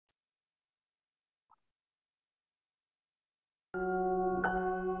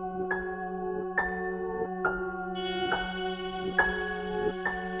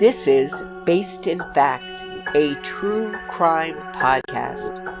This is Based in Fact, a true crime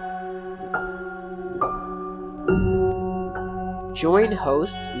podcast. Join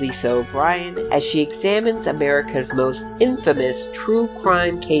host Lisa O'Brien as she examines America's most infamous true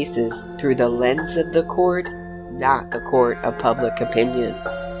crime cases through the lens of the court, not the court of public opinion.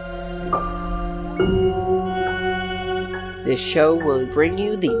 This show will bring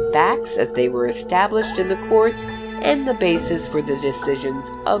you the facts as they were established in the courts and the basis for the decisions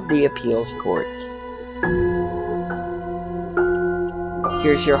of the appeals courts.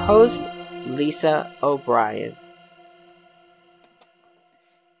 Here's your host, Lisa O'Brien.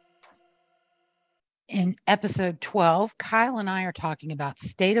 In episode 12, Kyle and I are talking about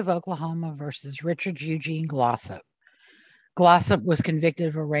State of Oklahoma versus Richard Eugene Glossip. Glossip was convicted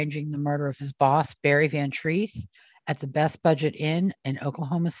of arranging the murder of his boss, Barry Van Treese, at the Best Budget Inn in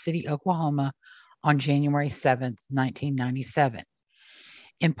Oklahoma City, Oklahoma, on January 7th, 1997.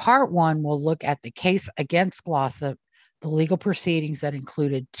 In part one, we'll look at the case against Glossip, the legal proceedings that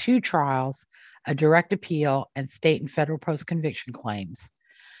included 2 trials, a direct appeal, and state and federal post-conviction claims.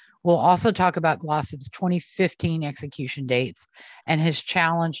 We'll also talk about Glossip's 2015 execution dates and his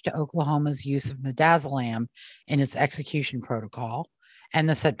challenge to Oklahoma's use of midazolam in its execution protocol, and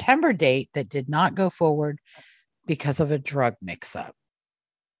the September date that did not go forward because of a drug mix-up.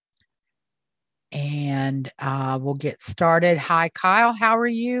 And we'll get started. Hi, Kyle. How are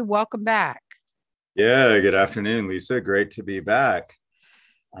you? Welcome back. Yeah, good afternoon, Lisa. Great to be back.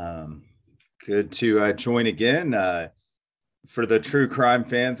 Good to join again. For the true crime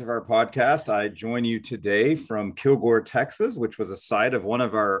fans of our podcast, I join you today from Kilgore, Texas, which was a site of one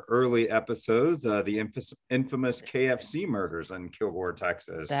of our early episodes, the infamous KFC murders in Kilgore,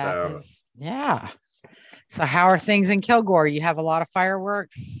 Texas. Yeah. So how are things in Kilgore? You have a lot of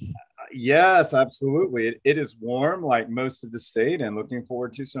fireworks? Yes, absolutely. It is warm like most of the state, and looking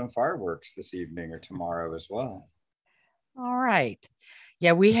forward to some fireworks this evening or tomorrow as well. All right.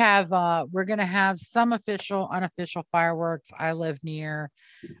 Yeah, we have, we're going to have some official, unofficial fireworks. I live near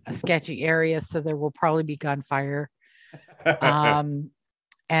a sketchy area, so there will probably be gunfire. And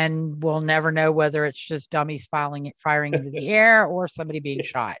we'll never know whether it's just dummies firing into the air or somebody being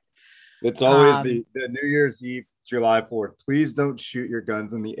shot. It's always the New Year's Eve, July 4th. Please don't shoot your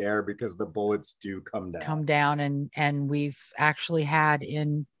guns in the air because the bullets do come down. And we've actually had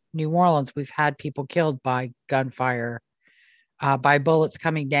in New Orleans, we've had people killed by gunfire. By bullets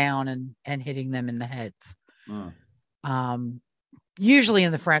coming down and hitting them in the heads. Usually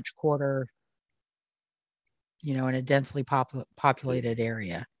in the French Quarter, in a densely populated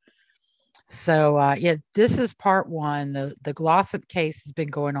area. So, this is part one. The Glossip case has been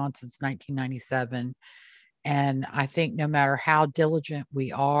going on since 1997. And I think no matter how diligent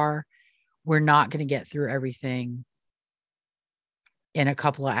we are, we're not going to get through everything in a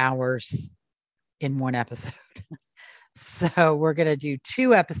couple of hours in one episode. So we're going to do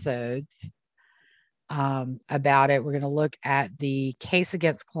 2 episodes about it. We're going to look at the case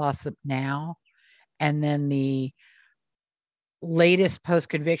against Glossip now, and then the latest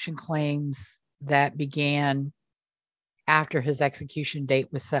post-conviction claims that began after his execution date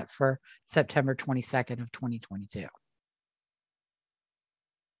was set for September 22nd of 2022.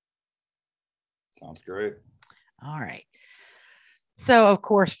 Sounds great. All right. So, of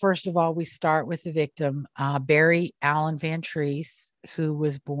course, first of all, we start with the victim, Barry Allen Van Treese, who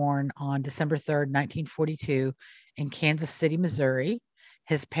was born on December 3rd, 1942 in Kansas City, Missouri.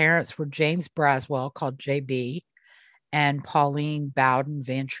 His parents were James Braswell, called JB, and Pauline Bowden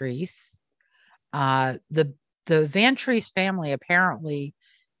Van Treese. The Van Treese family, apparently,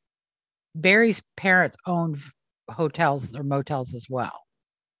 Barry's parents owned hotels or motels as well.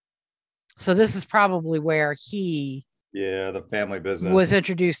 So this is probably where he... the family business was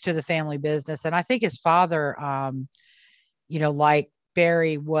introduced to the family business. And I think his father, like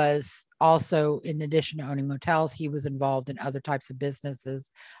Barry, was also, in addition to owning motels, he was involved in other types of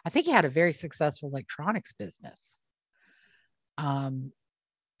businesses. I think he had a very successful electronics business.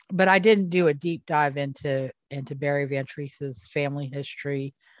 But I didn't do a deep dive into Barry Van Treese's family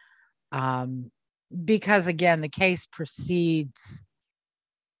history. Because again, the case precedes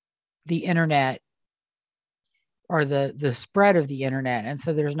the internet, or the spread of the internet. And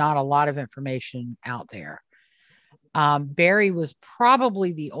so there's not a lot of information out there. Barry was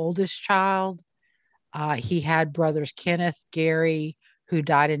probably the oldest child. He had brothers Kenneth, Gary, who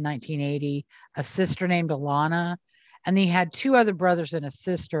died in 1980, a sister named Alana, and he had 2 other brothers and a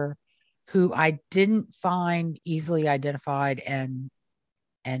sister who I didn't find easily identified and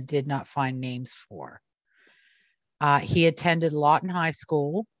did not find names for. He attended Lawton High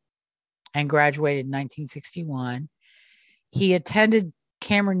School and graduated in 1961. He attended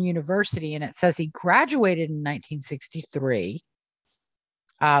Cameron University, and it says he graduated in 1963,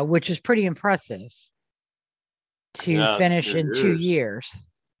 which is pretty impressive to finish in 2 years.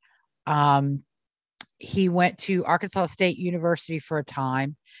 He went to Arkansas State University for a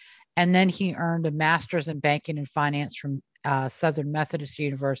time, and then he earned a master's in banking and finance from Southern Methodist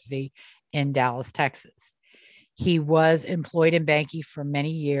University in Dallas, Texas. He was employed in banking for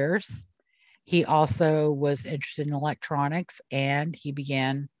many years. He also was interested in electronics, and he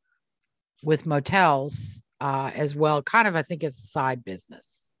began with motels as well, kind of, I think, as a side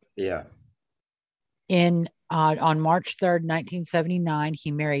business. Yeah. On March 3rd, 1979,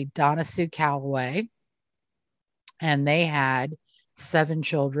 he married Donna Sue Calloway, and they had 7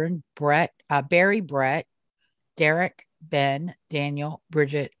 children: Barry, Brett, Derek, Ben, Daniel,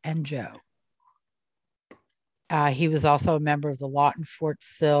 Bridget, and Joe. He was also a member of the Lawton Fort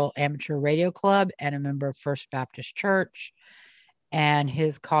Sill Amateur Radio Club and a member of First Baptist Church. And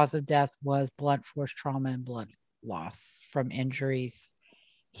his cause of death was blunt force trauma and blood loss from injuries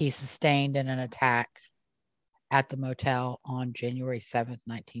he sustained in an attack at the motel on January 7th,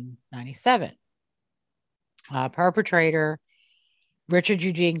 1997. Perpetrator, Richard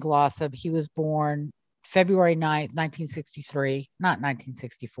Eugene Glossip. He was born February 9th, 1963, not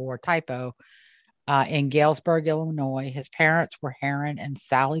 1964, typo, in Galesburg, Illinois. His parents were Heron and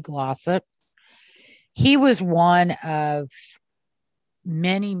Sally Glossip. He was one of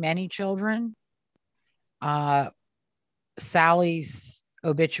many, many children. Sally's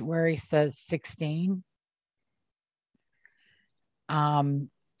obituary says 16.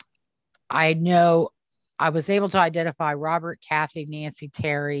 I know I was able to identify Robert, Kathy, Nancy,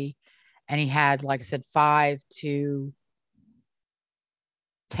 Terry, and he had, like I said, 5 to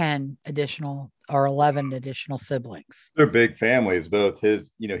 10 additional or 11 additional siblings. They're big families, both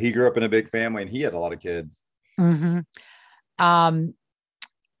his, he grew up in a big family and he had a lot of kids. Mm-hmm.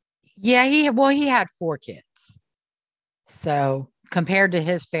 Yeah, he had 4 kids. So compared to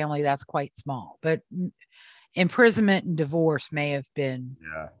his family, that's quite small. But imprisonment and divorce may have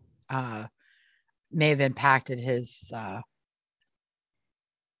impacted his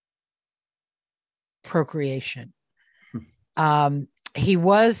procreation. He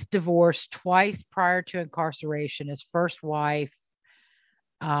was divorced twice prior to incarceration. His first wife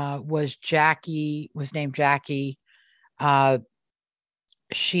was named Jackie. They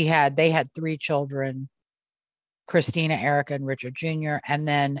had 3 children: Christina, Erica, and Richard Jr. And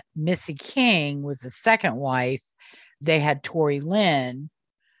then Missy King was the second wife. They had Tori Lynn.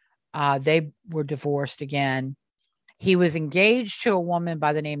 They were divorced again. He was engaged to a woman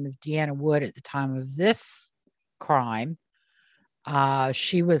by the name of Deanna Wood at the time of this crime.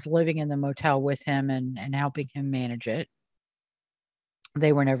 She was living in the motel with him and helping him manage it.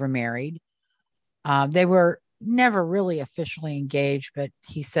 They were never married. They were never really officially engaged, but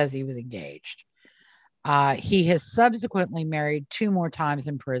he says he was engaged. He has subsequently married 2 more times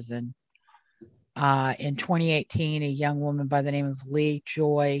in prison. In 2018, a young woman by the name of Lee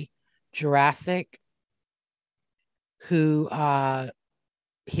Joy Jurassic, who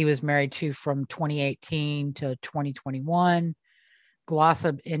he was married to from 2018 to 2021.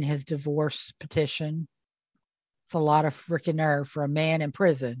 Glossip, in his divorce petition, it's a lot of freaking nerve for a man in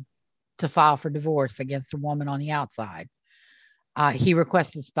prison to file for divorce against a woman on the outside. He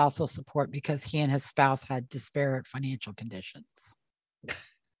requested spousal support because he and his spouse had disparate financial conditions.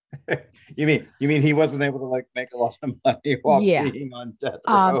 You mean he wasn't able to make a lot of money while being on death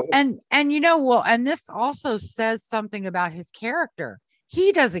row? And and this also says something about his character.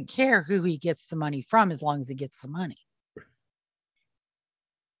 He doesn't care who he gets the money from as long as he gets the money.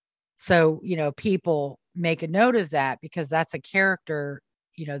 So, people make a note of that because that's a character,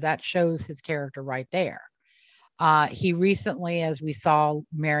 that shows his character right there. He recently, as we saw,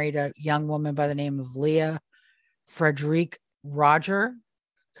 married a young woman by the name of Leah Frederique Roger,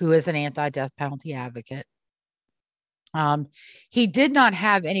 who is an anti-death penalty advocate. He did not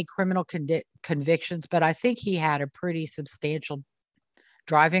have any criminal convictions, but I think he had a pretty substantial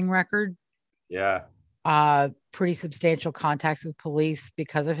driving record. Yeah. Pretty substantial contacts with police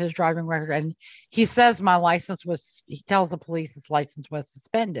because of his driving record. And he says he tells the police his license was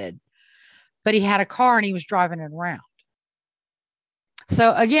suspended, but he had a car and he was driving it around.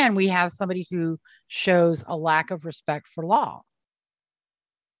 So again, we have somebody who shows a lack of respect for law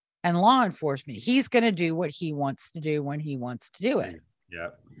and law enforcement. He's going to do what he wants to do when he wants to do it. Yeah.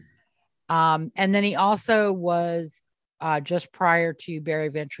 And then he also was, just prior to Barry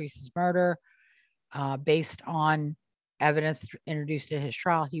Van Treese's murder, based on evidence introduced at his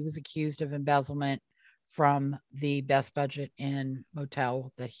trial, he was accused of embezzlement from the Best Budget Inn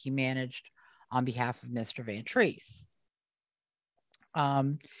motel that he managed on behalf of Mr. Van Treese.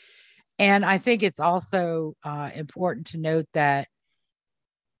 And I think it's also important to note that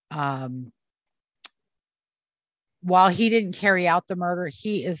while he didn't carry out the murder,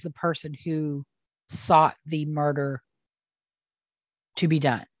 he is the person who sought the murder to be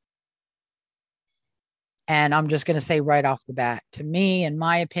done. And I'm just going to say right off the bat, to me, in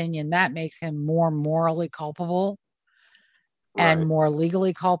my opinion, that makes him more morally culpable and more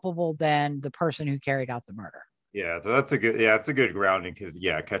legally culpable than the person who carried out the murder. Yeah, so that's a good grounding because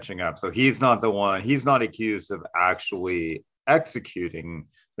catching up. So he's not accused of actually executing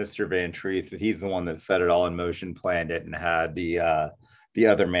Mr. Van Treese, but he's the one that set it all in motion, planned it, and had the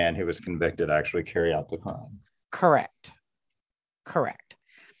other man who was convicted actually carry out the crime. Correct.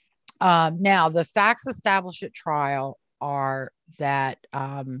 Now, the facts established at trial are that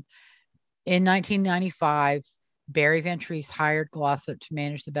in 1995, Barry Van Treese hired Glossip to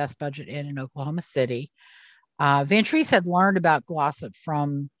manage the Best Budget Inn in Oklahoma City. Van Treese had learned about Glossip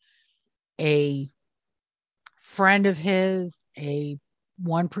from a friend of his, a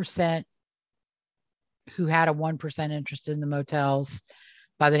 1% who had a 1% interest in the motels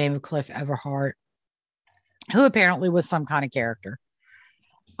by the name of Cliff Everhart, who apparently was some kind of character.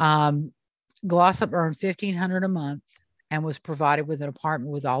 Glossip earned $1,500 a month and was provided with an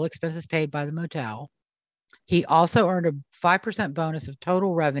apartment with all expenses paid by the motel. He also earned a 5% bonus of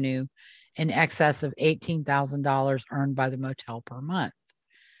total revenue in excess of $18,000 earned by the motel per month.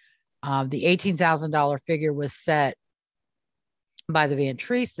 The $18,000 figure was set by the Van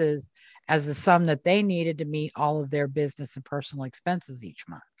Treeses as the sum that they needed to meet all of their business and personal expenses each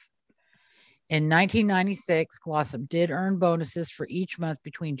month. In 1996, Glossip did earn bonuses for each month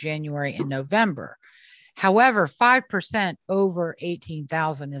between January and November. However, 5% over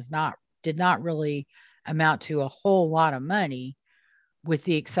 $18,000 did not really amount to a whole lot of money, with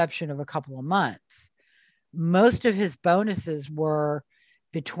the exception of a couple of months. Most of his bonuses were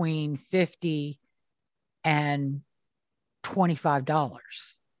between $50 and $25.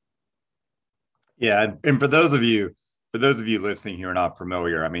 Yeah, and for those of you listening who are not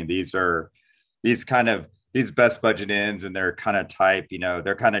familiar, I mean, these best budget inns, and they're kind of type,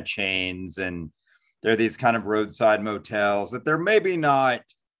 they're kind of chains, and they're these kind of roadside motels that they're maybe not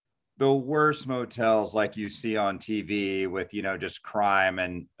the worst motels like you see on TV with, just crime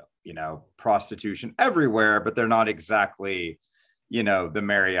and, prostitution everywhere, but they're not exactly, the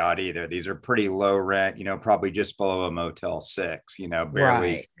Marriott either. These are pretty low rent, probably just below a Motel 6,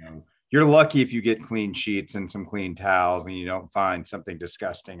 barely. Right. You're lucky if you get clean sheets and some clean towels and you don't find something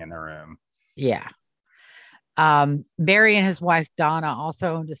disgusting in the room. Yeah. Barry and his wife, Donna,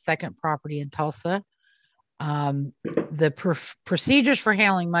 also owned a second property in Tulsa. The procedures for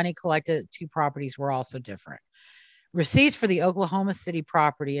handling money collected at two properties were also different. Receipts for the Oklahoma City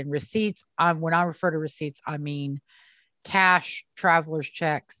property, and receipts, when I refer to receipts, I mean cash, traveler's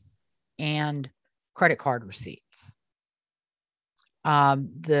checks, and credit card receipts.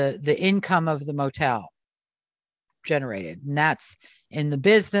 The income of the motel generated, and that's in the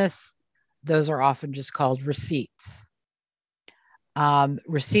business. Those are often just called receipts.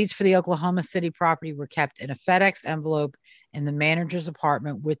 Receipts for the Oklahoma City property were kept in a FedEx envelope in the manager's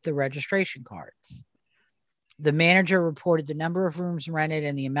apartment with the registration cards. The manager reported the number of rooms rented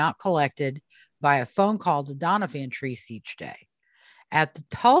and the amount collected via phone call to Donna Van Treese each day. At the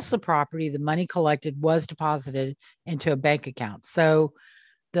Tulsa property, the money collected was deposited into a bank account. So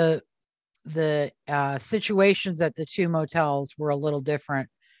the situations at the two motels were a little different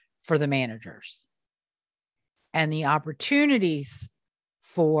for the managers. And the opportunities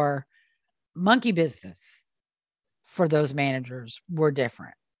for monkey business for those managers were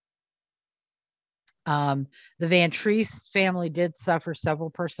different. The Van Treese family did suffer several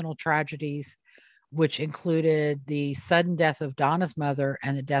personal tragedies, which included the sudden death of Donna's mother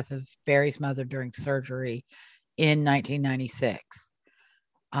and the death of Barry's mother during surgery in 1996.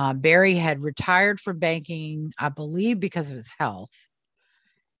 Barry had retired from banking, I believe, because of his health,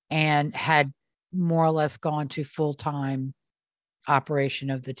 and had more or less gone to full-time operation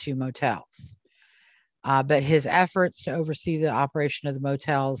of the two motels. But his efforts to oversee the operation of the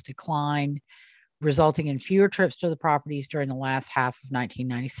motels declined, resulting in fewer trips to the properties during the last half of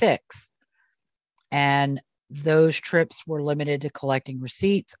 1996. And those trips were limited to collecting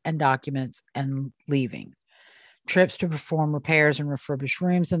receipts and documents and leaving. Trips to perform repairs and refurbish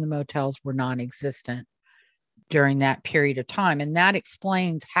rooms in the motels were non-existent during that period of time. And that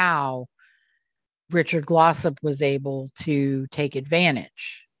explains how Richard Glossip was able to take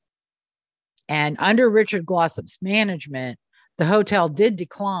advantage. And under Richard Glossip's management, the motel did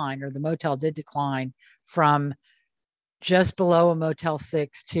decline from just below a Motel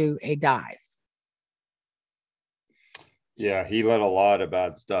 6 to a dive. Yeah, he let a lot of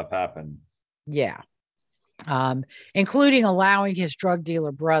bad stuff happen. Yeah. Including allowing his drug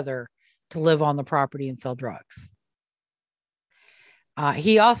dealer brother to live on the property and sell drugs.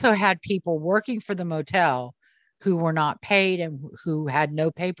 He also had people working for the motel who were not paid and who had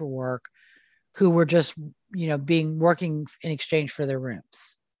no paperwork, who were just, working in exchange for their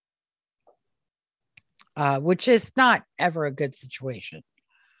rooms, which is not ever a good situation.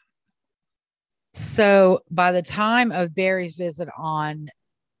 So by the time of Barry's visit on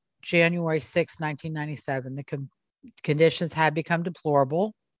January 6, 1997, the conditions had become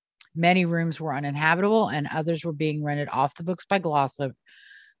deplorable. Many rooms were uninhabitable and others were being rented off the books by Glossip,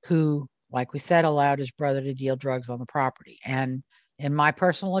 who, like we said, allowed his brother to deal drugs on the property. And in my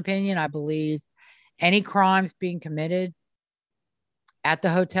personal opinion, I believe any crimes being committed at the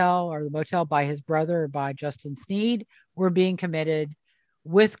hotel or the motel by his brother or by Justin Sneed were being committed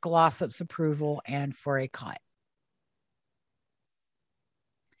with Glossip's approval and for a cut.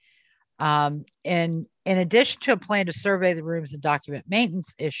 In addition to a plan to survey the rooms and document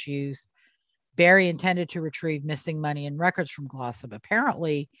maintenance issues, Barry intended to retrieve missing money and records from Glossip.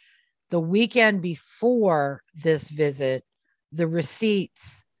 Apparently, the weekend before this visit, the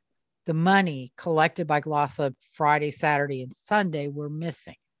receipts, the money collected by Glossip Friday, Saturday, and Sunday were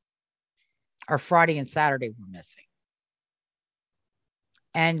missing. Or Friday and Saturday were missing.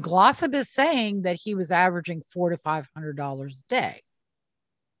 And Glossip is saying that he was averaging $400 to $500 a day.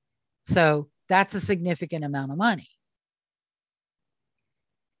 So that's a significant amount of money.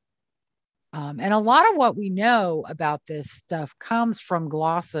 And a lot of what we know about this stuff comes from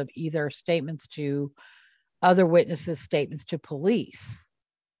Glossip, either statements to other witnesses, statements to police.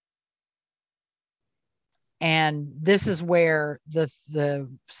 And this is where the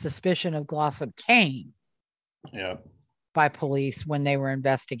suspicion of Glossip came by police when they were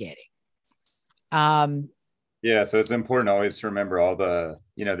investigating. Yeah, so it's important always to remember all the,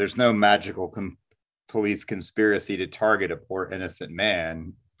 there's no magical police conspiracy to target a poor innocent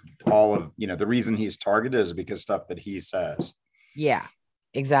man. All of, the reason he's targeted is because stuff that he says. Yeah,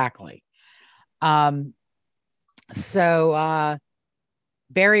 exactly. So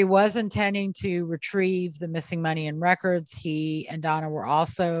Barry was intending to retrieve the missing money and records. He and Donna were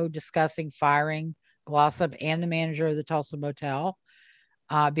also discussing firing Glossip and the manager of the Tulsa motel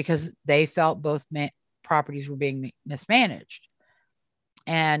because they felt both properties were being mismanaged.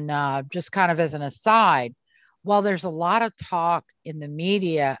 And just kind of as an aside, while there's a lot of talk in the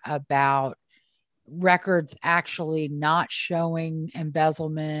media about records actually not showing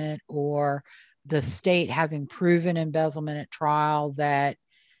embezzlement or the state having proven embezzlement at trial that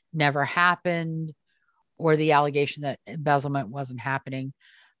never happened, or the allegation that embezzlement wasn't happening,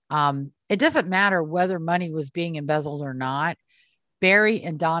 it doesn't matter whether money was being embezzled or not. Barry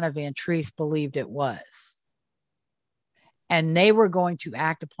and Donna Van Treese believed it was. And they were going to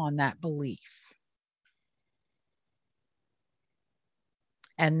act upon that belief.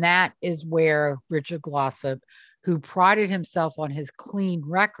 And that is where Richard Glossip, who prided himself on his clean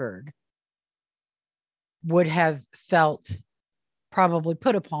record, would have felt probably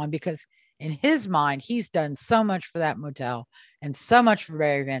put upon, because in his mind, he's done so much for that motel and so much for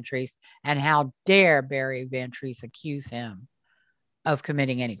Barry Van Treese. And how dare Barry Van Treese accuse him of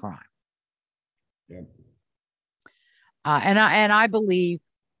committing any crime? Yeah. And I believe,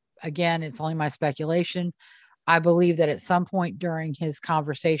 again, it's only my speculation, I believe that at some point during his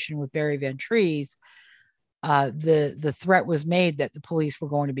conversation with Barry Van Treese, the threat was made that the police were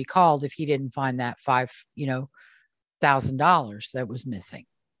going to be called if he didn't find that $5,000 that was missing,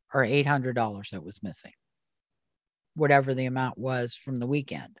 or $800 that was missing, whatever the amount was from the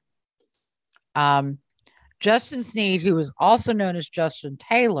weekend. Justin Sneed, who was also known as Justin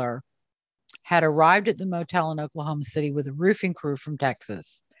Taylor, had arrived at the motel in Oklahoma City with a roofing crew from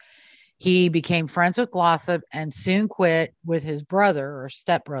Texas. He became friends with Glossip and soon quit with his brother or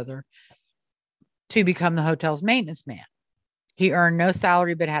stepbrother to become the hotel's maintenance man. He earned no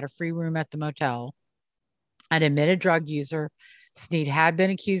salary but had a free room at the motel. An admitted drug user, Sneed had been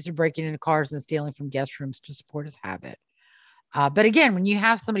accused of breaking into cars and stealing from guest rooms to support his habit. But again, when you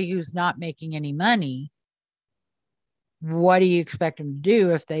have somebody who's not making any money, what do you expect them to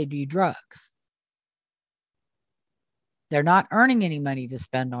do if they do drugs? They're not earning any money to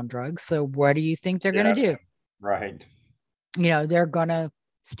spend on drugs. So what do you think they're going to do? Right. They're going to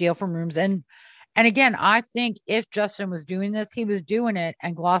steal from rooms. And again, I think if Justin was doing this, he was doing it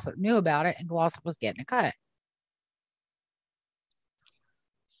and Glossip knew about it and Glossip was getting a cut.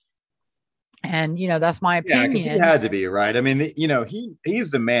 And, that's my opinion. Yeah, because he had to be, right? I mean,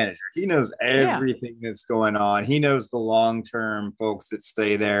 he's the manager. He knows everything that's going on. He knows the long-term folks that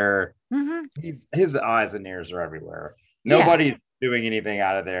stay there. Mm-hmm. His eyes and ears are everywhere. Yeah. Nobody's doing anything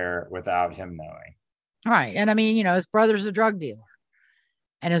out of there without him knowing. Right. And I mean, you know, his brother's a drug dealer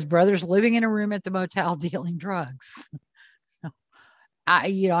and his brother's living in a room at the motel dealing drugs.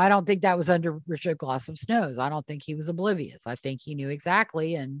 I don't think that was under Richard Glossop's nose. I don't think he was oblivious. I think he knew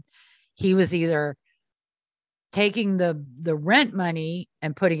exactly. And he was either taking the rent money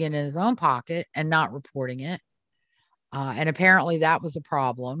and putting it in his own pocket and not reporting it. And apparently that was a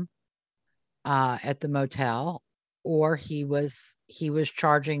problem at the motel, or he was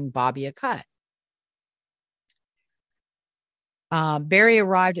charging Bobby a cut. Barry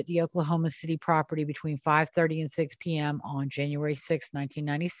arrived at the Oklahoma City property between 5:30 and 6 p.m. on January 6,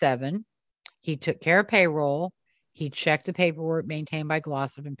 1997. He took care of payroll. He checked the paperwork maintained by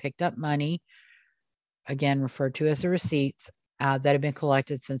Glossop and picked up money, again referred to as the receipts, that had been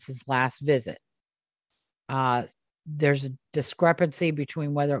collected since his last visit. There's a discrepancy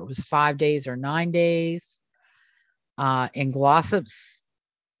between whether it was 5 days or 9 days. In Glossop's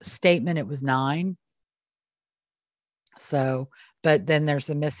statement, it was 9. So, but then there's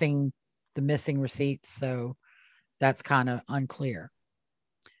the missing receipts. So that's kind of unclear.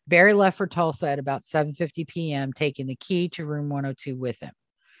 Barry left for Tulsa at about 7:50 p.m., taking the key to room 102 with him.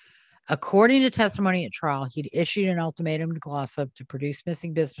 According to testimony at trial, he'd issued an ultimatum to Glossop to produce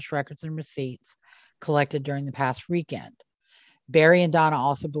missing business records and receipts collected during the past weekend. Barry and Donna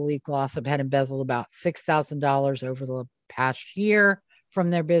also believed Glossop had embezzled about $6,000 over the past year from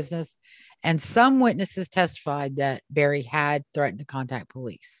their business, and some witnesses testified that Barry had threatened to contact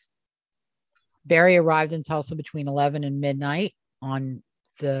police. Barry arrived in Tulsa between 11 and midnight on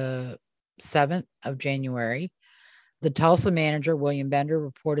the 7th of January. The Tulsa manager, William Bender,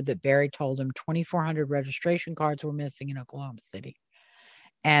 reported that Barry told him 2,400 registration cards were missing in Oklahoma City,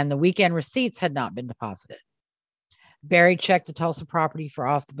 and the weekend receipts had not been deposited. Barry checked the Tulsa property for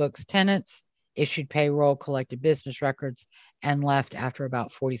off-the-books tenants, issued payroll, collected business records, and left after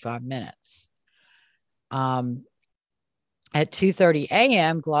about 45 minutes. At 2:30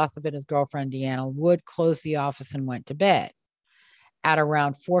 a.m., Glossop and his girlfriend, Deanna Wood, closed the office and went to bed. At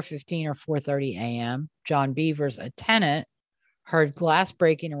around 4:15 or 4:30 a.m., John Beavers, a tenant, heard glass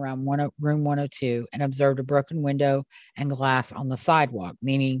breaking around room 102 and observed a broken window and glass on the sidewalk,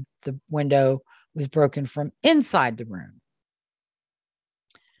 meaning the window was broken from inside the room.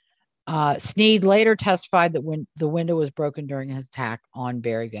 Sneed later testified that when the window was broken during his attack on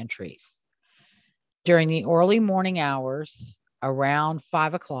Barry Van Treese. During the early morning hours, around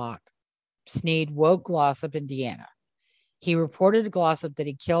 5 o'clock, Sneed woke Glossop and Deanna. He reported to Glossop that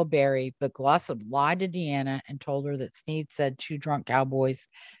he killed Barry, but Glossop lied to Deanna and told her that Sneed said 2 drunk cowboys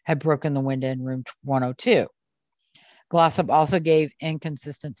had broken the window in room 102. Glossop also gave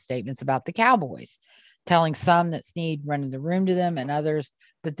inconsistent statements about the cowboys, telling some that Sneed rented the room to them and others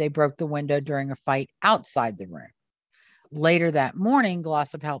that they broke the window during a fight outside the room. Later that morning,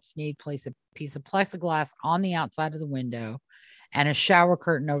 Glossop helped Sneed place a piece of plexiglass on the outside of the window and a shower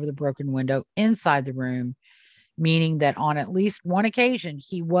curtain over the broken window inside the room, meaning that on at least one occasion,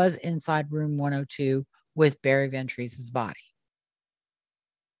 he was inside room 102 with Barry Van Treese's body.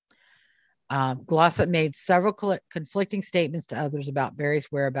 Glossop made several conflicting statements to others about Barry's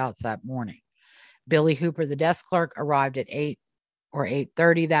whereabouts that morning. Billy Hooper, the desk clerk, arrived at 8 or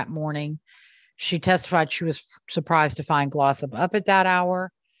 8:30 that morning. She testified she was surprised to find Glossop up at that hour.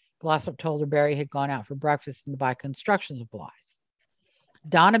 Glossop told her Barry had gone out for breakfast and to buy construction supplies.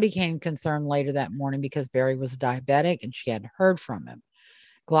 Donna became concerned later that morning because Barry was diabetic and she hadn't heard from him.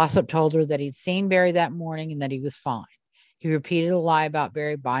 Glossop told her that he'd seen Barry that morning and that he was fine. He repeated a lie about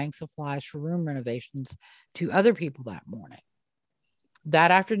Barry buying supplies for room renovations to other people that morning.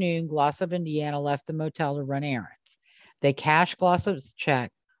 That afternoon, Glossop and Deanna left the motel to run errands. They cashed Glossop's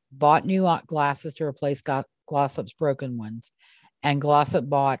check, bought new glasses to replace Glossop's broken ones, and Glossop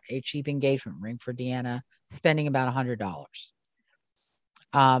bought a cheap engagement ring for Deanna, spending about $100.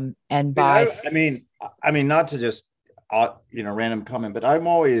 And by I mean, not to just random comment, but I'm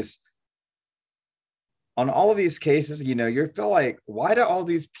always on all of these cases. You feel like, why do all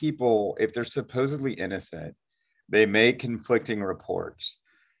these people, if they're supposedly innocent, they make conflicting reports?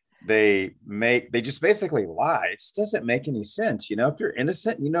 They just basically lie. It just doesn't make any sense. If you're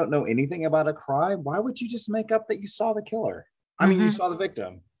innocent, you don't know anything about a crime, why would you just make up that you saw the killer? I mean, you saw the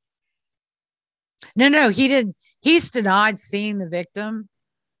victim. No, he didn't. He's denied seeing the victim.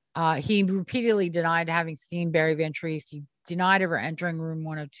 He repeatedly denied having seen Barry Van Treese. He denied ever entering room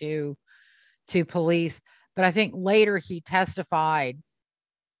 102 to police. But I think later he testified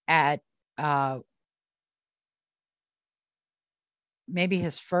at maybe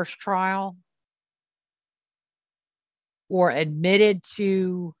his first trial, or admitted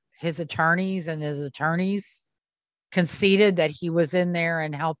to his attorneys, and his attorneys conceded that he was in there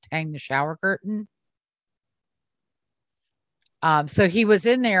and helped hang the shower curtain. So he was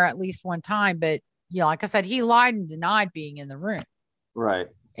in there at least one time, but like I said, he lied and denied being in the room. Right.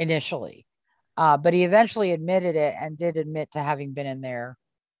 Initially. But he eventually admitted it and did admit to having been in there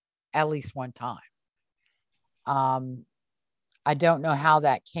at least one time. I don't know how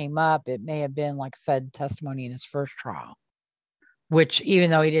that came up. It may have been, like I said, testimony in his first trial, which even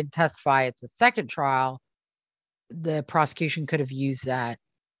though he didn't testify at the second trial, the prosecution could have used that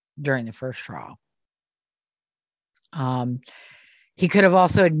during the first trial. He could have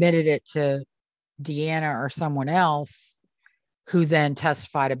also admitted it to Deanna or someone else who then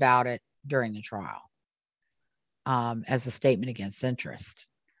testified about it during the trial as a statement against interest.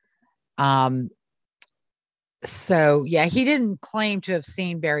 So, yeah, he didn't claim to have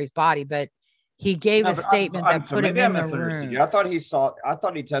seen Barry's body, but he gave a statement that put him in the room. I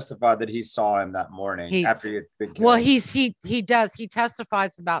thought he testified that he saw him that morning after he had been killed. Well, he does. He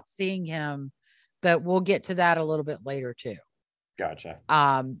testifies about seeing him, but we'll get to that a little bit later too. Gotcha.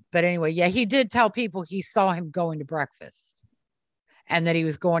 But anyway, yeah, he did tell people he saw him going to breakfast and that he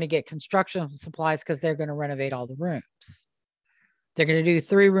was going to get construction supplies because they're going to renovate all the rooms. They're going to do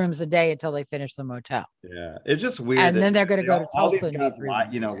 3 rooms a day until they finish the motel. Yeah, it's just weird. And then they're going to go to all Tulsa these guys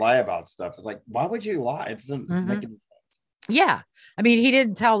lie about stuff. It's like, why would you lie? It doesn't make any sense. Yeah. I mean, he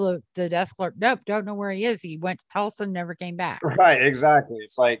didn't tell the desk clerk, nope, don't know where he is. He went to Tulsa and never came back. Right, exactly.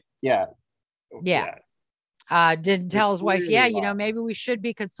 It's like, yeah. Didn't tell his wife, maybe we should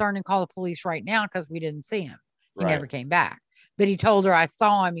be concerned and call the police right now because we didn't see him. He never came back. But he told her, I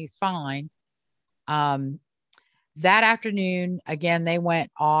saw him, he's fine. That afternoon, again, they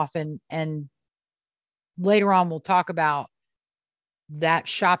went off and later on we'll talk about that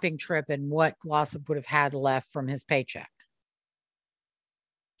shopping trip and what Glossip would have had left from his paycheck.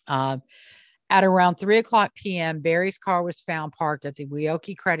 At around 3:00 p.m., Barry's car was found parked at the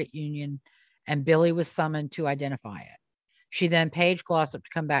Weoki Credit Union and Billy was summoned to identify it. She then paged Glossip to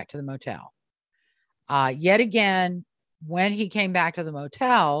come back to the motel. Yet again, when he came back to the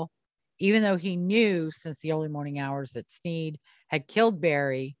motel, even though he knew since the early morning hours that Sneed had killed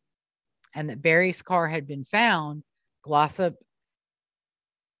Barry and that Barry's car had been found, Glossip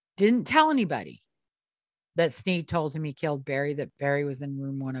didn't tell anybody that Sneed told him he killed Barry, that Barry was in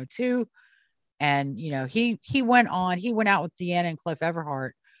room 102. And, he went out with Deanna and Cliff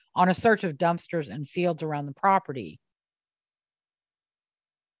Everhart on a search of dumpsters and fields around the property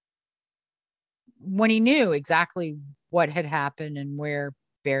when he knew exactly what had happened and where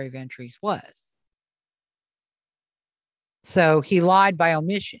Barry Van Treese was. So he lied by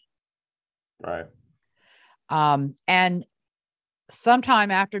omission. Right. And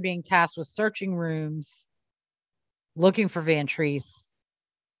sometime after being tasked with searching rooms, looking for Van Treese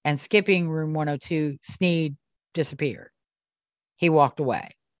and skipping room 102, Sneed disappeared. He walked away.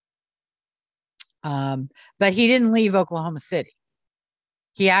 But he didn't leave Oklahoma City.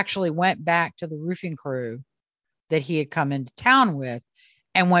 He actually went back to the roofing crew that he had come into town with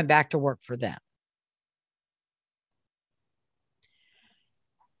and went back to work for them.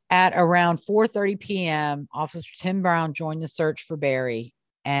 At around 4:30 p.m., Officer Tim Brown joined the search for Barry,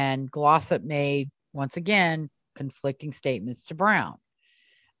 and Glossip made, once again, conflicting statements to Brown.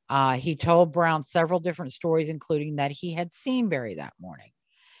 He told Brown several different stories, including that he had seen Barry that morning.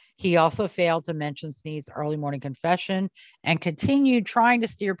 He also failed to mention Sneed's early morning confession and continued trying to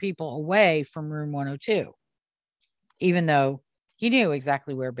steer people away from room 102, even though he knew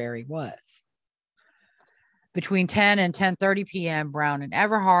exactly where Barry was. Between 10 and 10:30 p.m., Brown and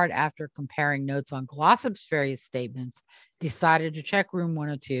Everhart, after comparing notes on Glossip's various statements, decided to check room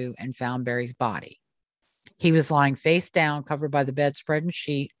 102 and found Barry's body. He was lying face down, covered by the bedspread and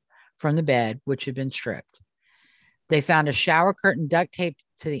sheet from the bed, which had been stripped. They found a shower curtain duct taped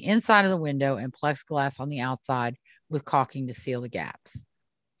to the inside of the window and plexiglass on the outside with caulking to seal the gaps.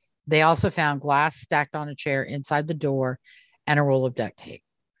 They also found glass stacked on a chair inside the door and a roll of duct tape.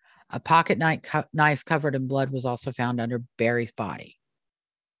 A pocket knife covered in blood was also found under Barry's body.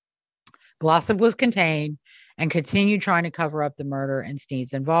 Glossip was contained and continued trying to cover up the murder and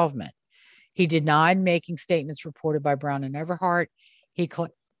Sneed's involvement. He denied making statements reported by Brown and Everhart. He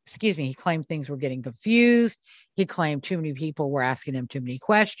claimed things were getting confused. He claimed too many people were asking him too many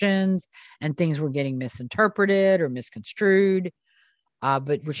questions and things were getting misinterpreted or misconstrued.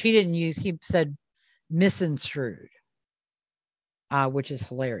 But which he didn't use, he said misconstrued, which is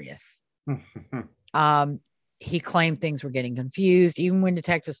hilarious. He claimed things were getting confused. Even when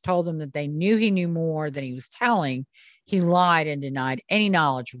detectives told him that they knew he knew more than he was telling, he lied and denied any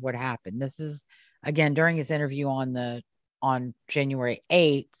knowledge of what happened. This is, again, during his interview on January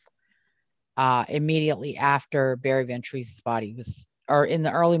 8th. immediately after Barry Van Treese's body was, or in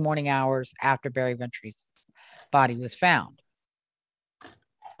the early morning hours after Barry Van Treese's body was found.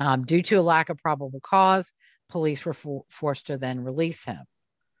 Due to a lack of probable cause, police were forced to then release him.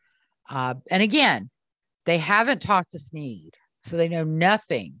 And again, they haven't talked to Sneed, so they know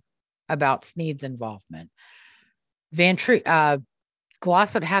nothing about Sneed's involvement.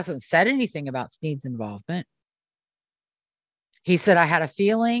 Glossip hasn't said anything about Sneed's involvement. He said, I had a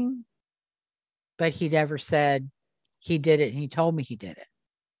feeling, but he never said he did it, and he told me he did it.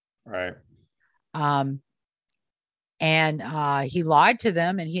 Right. And he lied to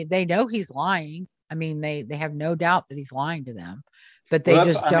them, and they know he's lying. I mean, they have no doubt that he's lying to them, but they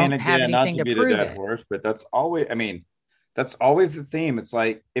just don't have anything to prove it. Horse, but that's always the theme. It's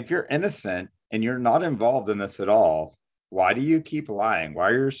like, if you're innocent and you're not involved in this at all, why do you keep lying? Why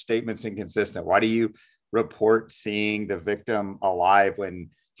are your statements inconsistent? Why do you report seeing the victim alive when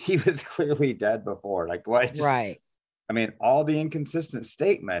he was clearly dead before? Like, why? Right. I mean, all the inconsistent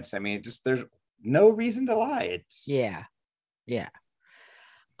statements. I mean, just there's no reason to lie. Yeah.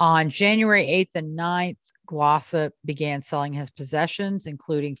 On January 8th and 9th, Glossip began selling his possessions,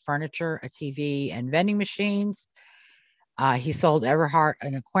 including furniture, a TV, and vending machines. He sold Everhart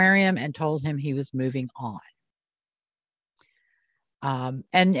an aquarium and told him he was moving on.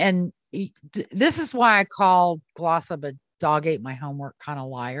 This is why I called Glossip a dog ate my homework kind of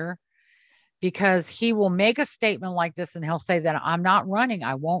liar, because he will make a statement like this and he'll say that I'm not running.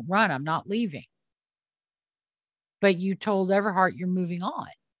 I won't run. I'm not leaving. But you told Everhart you're moving on.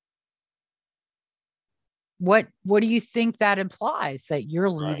 What do you think that implies? That you're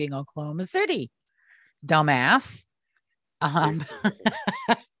leaving Oklahoma City, dumbass. But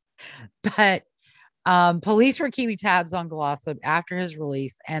police were keeping tabs on Glossip after his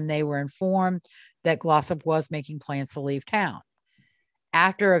release, and they were informed that Glossip was making plans to leave town.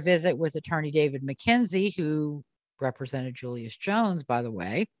 After a visit with attorney David McKenzie, who represented Julius Jones, by the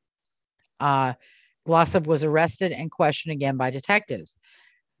way, Glossip was arrested and questioned again by detectives.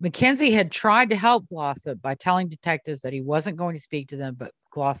 McKenzie had tried to help Glossip by telling detectives that he wasn't going to speak to them, but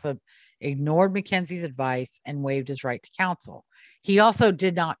Glossip ignored McKenzie's advice and waived his right to counsel. He also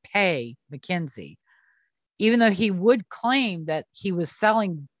did not pay McKenzie, even though he would claim that he was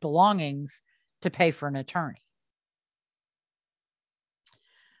selling belongings to pay for an attorney.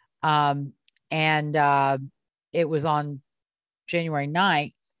 It was on January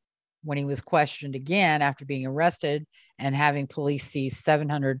 9th when he was questioned again after being arrested and having police seize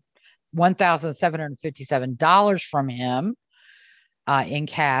 $1,757 from him in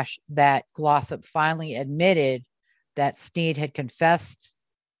cash, that Glossip finally admitted that Sneed had confessed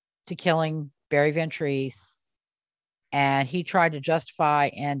to killing Barry Van Treese, and he tried to justify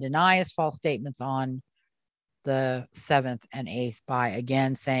and deny his false statements on the 7th and 8th by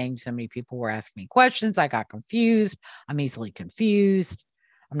again saying so many people were asking me questions. I got confused. I'm easily confused.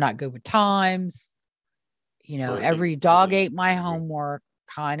 I'm not good with times. Every dog ate my homework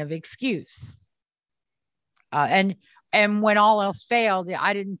kind of excuse. And when all else failed,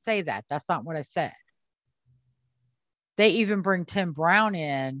 I didn't say that. That's not what I said. They even bring Tim Brown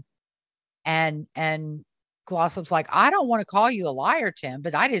in, and Glossip's like, I don't want to call you a liar, Tim,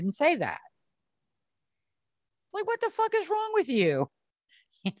 but I didn't say that. Like, what the fuck is wrong with you?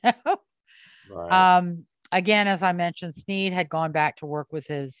 Right. Again, as I mentioned, Sneed had gone back to work with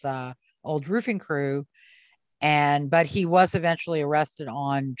his old roofing crew, but he was eventually arrested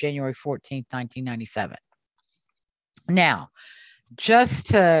on January 14th, 1997. Now, just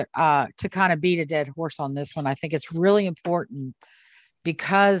to kind of beat a dead horse on this one, I think it's really important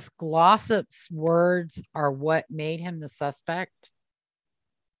because Glossip's words are what made him the suspect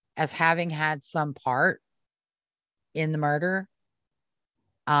as having had some part in the murder.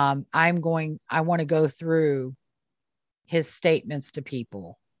 I want to go through his statements to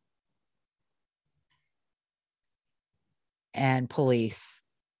people and police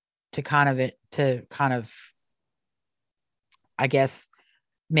to kind of, I guess,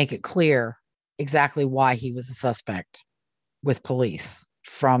 make it clear exactly why he was a suspect with police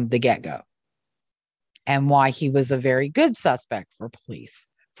from the get-go and why he was a very good suspect for police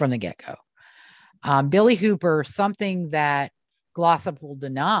from the get-go. Billy Hooper, something that Glossip will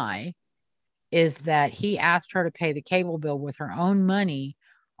deny is that he asked her to pay the cable bill with her own money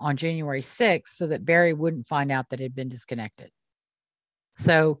on January 6th so that Barry wouldn't find out that it had been disconnected.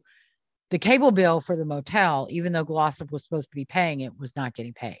 So the cable bill for the motel, even though Glossip was supposed to be paying it, was not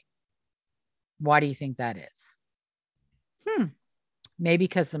getting paid. Why do you think that is? Maybe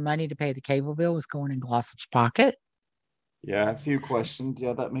because the money to pay the cable bill was going in Glossip's pocket. Yeah, a few questions.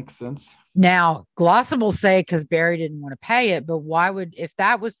 Yeah, that makes sense. Now, Glossop will say because Barry didn't want to pay it, but if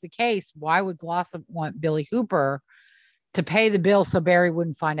that was the case, why would Glossop want Billy Hooper to pay the bill so Barry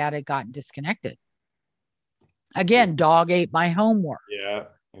wouldn't find out it had gotten disconnected? Again, dog ate my homework. Yeah,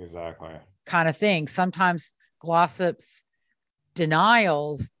 exactly. Kind of thing. Sometimes Glossop's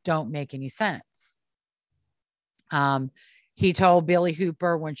denials don't make any sense. He told Billy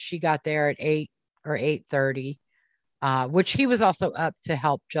Hooper when she got there at 8 or 8:30, which he was also up to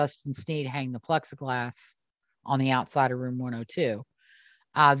help Justin Sneed hang the plexiglass on the outside of room 102,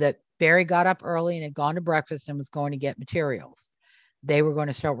 that Barry got up early and had gone to breakfast and was going to get materials. They were going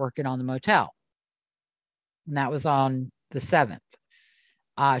to start working on the motel. And that was on the 7th.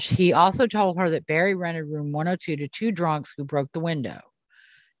 He also told her that Barry rented room 102 to two drunks who broke the window.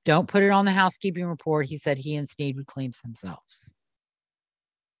 Don't put it on the housekeeping report. He said he and Sneed would clean themselves.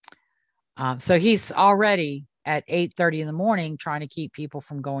 So he's already at 8:30 in the morning trying to keep people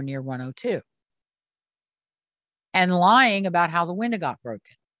from going near 102 and lying about how the window got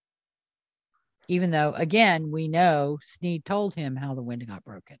broken. Even though, again, we know Sneed told him how the window got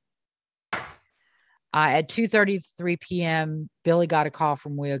broken. At 2:33 p.m., Billy got a call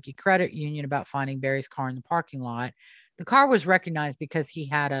from Wyoke Credit Union about finding Barry's car in the parking lot. The car was recognized because he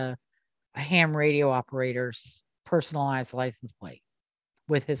had a ham radio operator's personalized license plate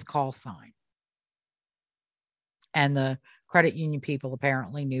with his call sign. And the credit union people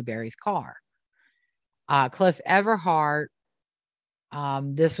apparently knew Barry's car. Cliff Everhart,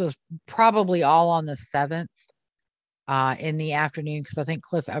 this was probably all on the 7th in the afternoon, because I think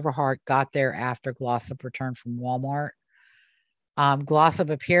Cliff Everhart got there after Glossop returned from Walmart. Glossop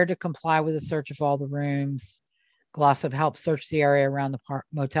appeared to comply with a search of all the rooms. Glossop helped search the area around the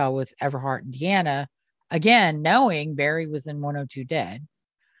motel with Everhart and Deanna, again, knowing Barry was in 102 dead.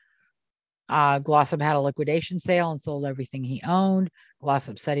 Glossop had a liquidation sale and sold everything he owned.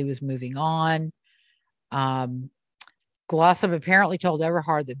 Glossop said he was moving on. Glossop apparently told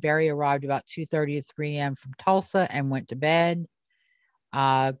Everhart that Barry arrived about 2:30 to 3 a.m. from Tulsa and went to bed.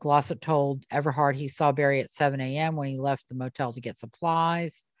 Glossop told Everhart he saw Barry at 7 a.m. when he left the motel to get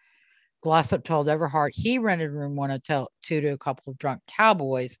supplies. Glossop told Everhart he rented room 102 to a couple of drunk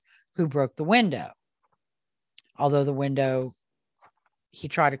cowboys who broke the window. Although the window, he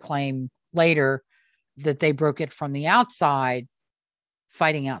tried to claim later that they broke it from the outside,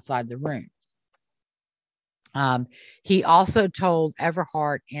 fighting outside the room. He also told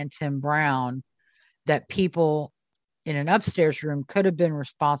Everhart and Tim Brown that people in an upstairs room could have been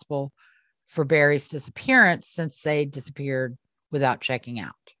responsible for Barry's disappearance since they disappeared without checking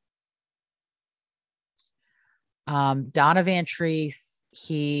out. Donna Van Treese,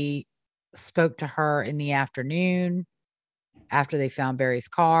 he spoke to her in the afternoon after they found Barry's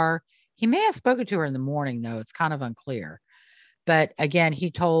car. He may have spoken to her in the morning, though. It's kind of unclear. But again, he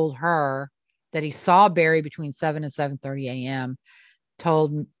told her that he saw Barry between 7 and 7:30 a.m.,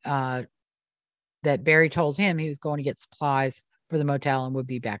 told that Barry told him he was going to get supplies for the motel and would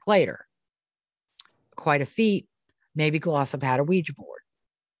be back later. Quite a feat. Maybe Glossop had a Ouija board.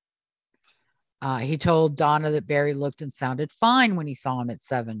 He told Donna that Barry looked and sounded fine when he saw him at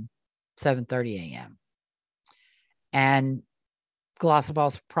 7:30 a.m. And Glossop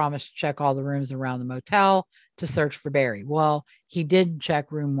also promised to check all the rooms around the motel to search for Barry. Well, he did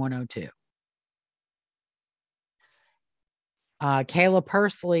check room 102. Kayla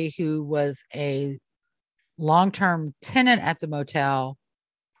Pursley, who was a long-term tenant at the motel,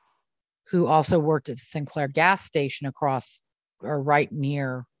 who also worked at the Sinclair gas station across or right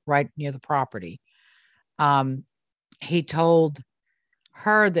near the property. He told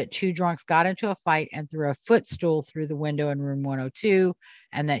her that two drunks got into a fight and threw a footstool through the window in room 102,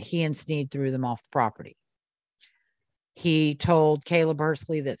 and that he and Sneed threw them off the property. He told Caleb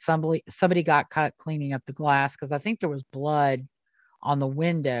Hursley that somebody got cut cleaning up the glass, because I think there was blood on the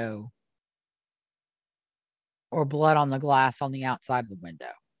window or blood on the glass on the outside of the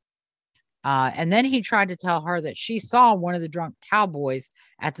window. And then he tried to tell her that she saw one of the drunk cowboys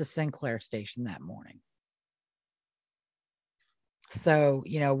at the Sinclair station that morning. So,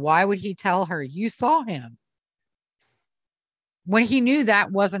 why would he tell her you saw him when he knew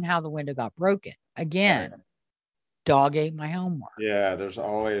that wasn't how the window got broken? Again, dog ate my homework. Yeah, there's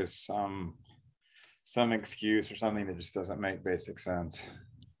always some excuse or something that just doesn't make basic sense.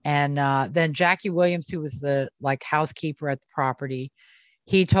 And then Jackie Williams, who was the housekeeper at the property,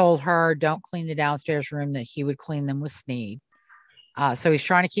 he told her don't clean the downstairs room, that he would clean them with Sneed. So he's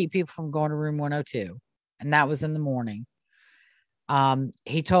trying to keep people from going to room 102, and that was in the morning.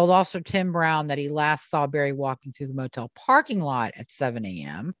 He told Officer Tim Brown that he last saw Barry walking through the motel parking lot at 7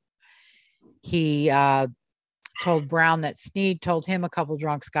 a.m. He told Brown that Sneed told him a couple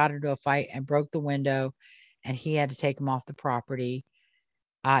drunks got into a fight and broke the window, and he had to take him off the property.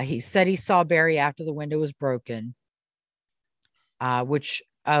 He said he saw Barry after the window was broken, which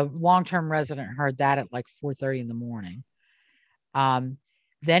a long-term resident heard that at like 4:30 in the morning.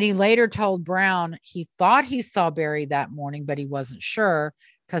 Then he later told Brown he thought he saw Barry that morning, but he wasn't sure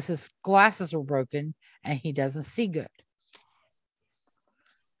because his glasses were broken and he doesn't see good.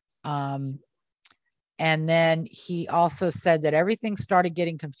 And then he also said that everything started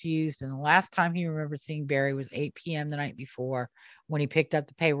getting confused. And the last time he remembered seeing Barry was 8 p.m. the night before, when he picked up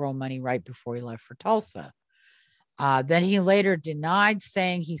the payroll money right before he left for Tulsa. Then he later denied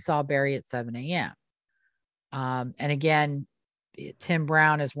saying he saw Barry at 7 a.m. And again, Tim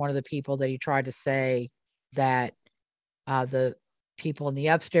Brown is one of the people that he tried to say that the people in the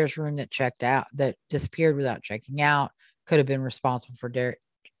upstairs room that checked out, that disappeared without checking out, could have been responsible for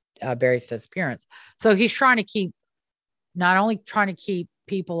Barry's disappearance. So he's trying to keep, not only trying to keep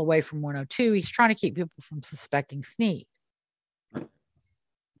people away from 102, he's trying to keep people from suspecting Sneed.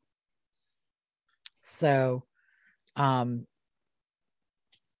 So, dog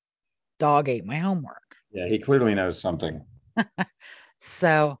ate my homework. Yeah, he clearly knows something.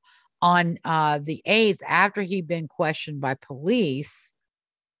 So on the 8th, after he'd been questioned by police,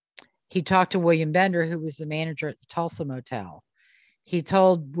 he talked to William Bender, who was the manager at the Tulsa motel. He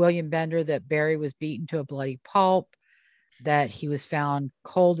told William Bender that Barry was beaten to a bloody pulp, that he was found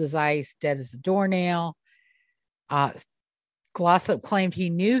cold as ice, dead as a doornail. Glossip claimed he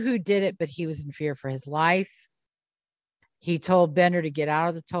knew who did it, but he was in fear for his life. He told Bender to get out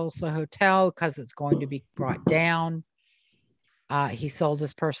of the Tulsa hotel because it's going to be brought down. He sold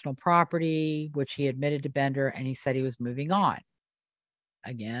his personal property, which he admitted to Bender, and he said he was moving on.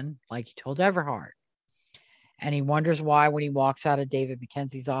 Again, like he told Everhart. And he wonders why, when he walks out of David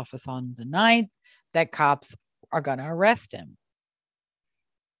McKenzie's office on the 9th, that cops are going to arrest him.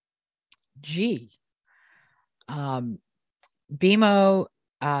 Gee. BMO,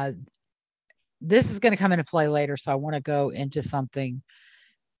 this is going to come into play later, so I want to go into something.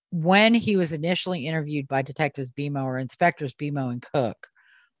 When he was initially interviewed by Detectives BMO, or Inspectors BMO and Cook,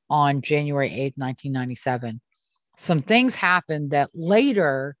 on January 8th, 1997, some things happened that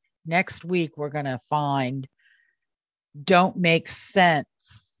later, next week, we're going to find don't make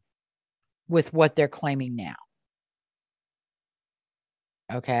sense with what they're claiming now.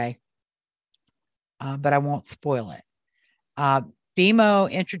 Okay. But I won't spoil it.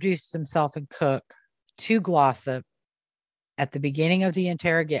 BMO introduced himself and Cook to Glossip at the beginning of the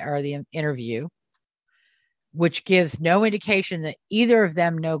interview, which gives no indication that either of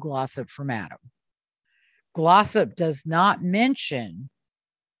them know Glossip from Adam. Glossip does not mention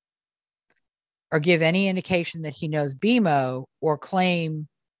or give any indication that he knows BMO, or claim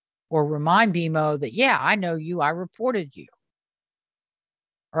or remind BMO that, yeah, I know you, I reported you,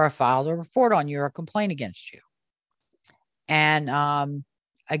 or I filed a report on you or a complaint against you. And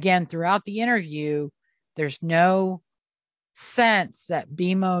again, throughout the interview, there's no sense that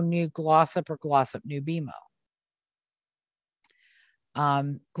BMO knew Glossip or Glossip knew BMO.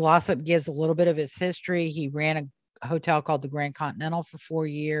 Glossip gives a little bit of his history. He ran a hotel called the Grand Continental for 4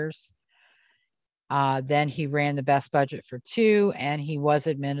 years. Then he ran the Best Budget for 2, and he was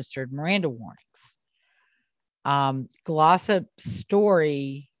administered Miranda warnings. Glossip's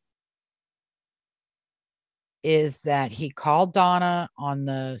story is that he called Donna on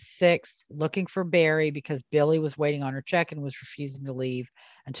the 6th looking for Barry because Billy was waiting on her check and was refusing to leave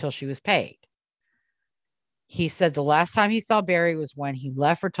until she was paid. He said the last time he saw Barry was when he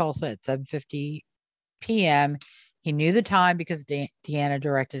left for Tulsa at 7:50 p.m. He knew the time because Deanna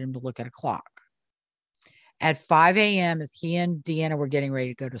directed him to look at a clock. At 5 a.m., as he and Deanna were getting ready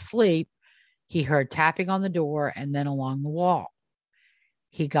to go to sleep, he heard tapping on the door and then along the wall.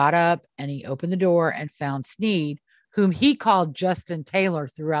 He got up and he opened the door and found Sneed, whom he called Justin Taylor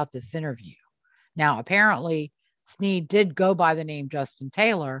throughout this interview. Now, apparently, Sneed did go by the name Justin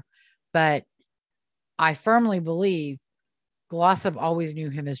Taylor, but I firmly believe Glossip always knew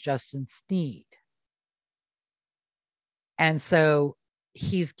him as Justin Sneed. And so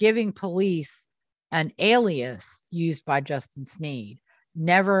he's giving police an alias used by Justin Sneed,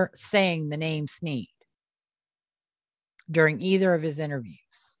 never saying the name Sneed during either of his interviews.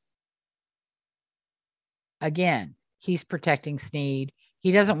 Again, he's protecting Sneed.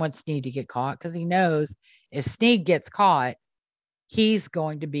 He doesn't want Sneed to get caught because he knows if Sneed gets caught, he's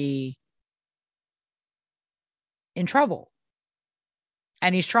going to be in trouble.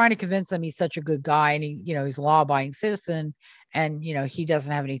 And he's trying to convince them he's such a good guy, and he's a law-abiding citizen, and he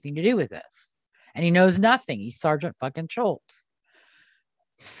doesn't have anything to do with this. And he knows nothing. He's Sergeant fucking Schultz.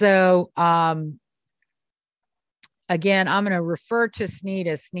 So Again, I'm going to refer to Sneed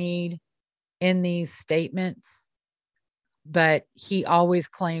as Sneed in these statements, but he always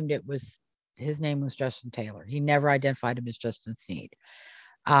claimed his name was Justin Taylor. He never identified him as Justin Sneed.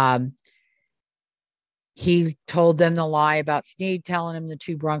 He told them the lie about Sneed telling him the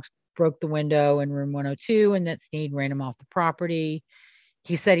two Bronx broke the window in room 102 and that Sneed ran him off the property.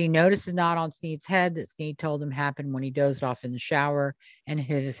 He said he noticed a knot on Sneed's head that Sneed told him happened when he dozed off in the shower and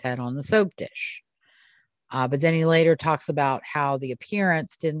hit his head on the soap dish. But then he later talks about how the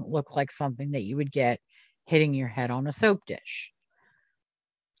appearance didn't look like something that you would get hitting your head on a soap dish.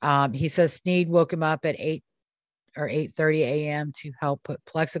 He says Sneed woke him up at 8 or 8:30 a.m. to help put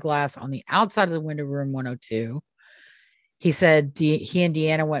plexiglass on the outside of the window room 102. He said he and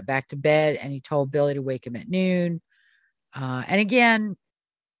Deanna went back to bed and he told Billy to wake him at noon. And again,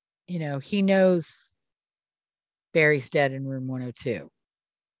 he knows Barry's dead in room 102,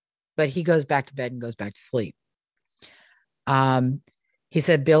 but he goes back to bed and goes back to sleep. He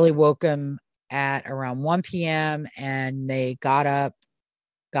said Billy woke him at around 1 p.m. and they got up,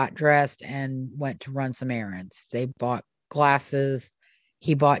 got dressed, and went to run some errands. They bought glasses.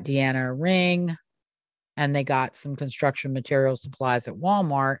 He bought Deanna a ring, and they got some construction material supplies at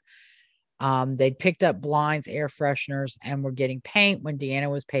Walmart. They'd picked up blinds, air fresheners, and were getting paint when Deanna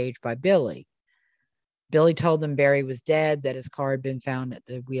was paged by Billy. Billy told them Barry was dead, that his car had been found at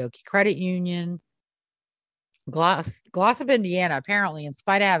the Weoki Credit Union. Glossip and Deanna, apparently, in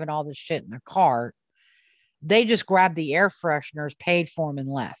spite of having all this shit in their car, they just grabbed the air fresheners, paid for them, and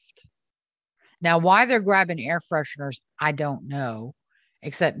left. Now, why they're grabbing air fresheners, I don't know,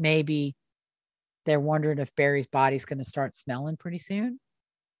 except maybe they're wondering if Barry's body's going to start smelling pretty soon.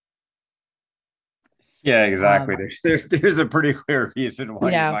 Yeah, exactly. There's a pretty clear reason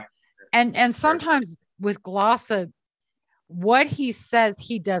why you might. And sometimes with Glossip, what he says,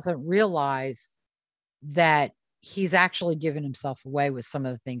 he doesn't realize that he's actually given himself away with some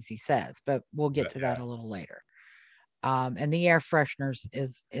of the things he says, but we'll get to that a little later. And the air fresheners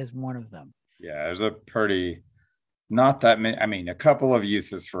is one of them. Yeah, there's a not that many. I mean, a couple of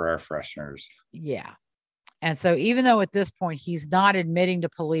uses for air fresheners. Yeah. And so even though at this point he's not admitting to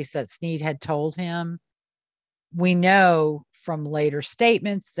police that Sneed had told him, we know from later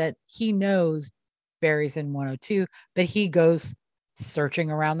statements that he knows Barry's in 102, but he goes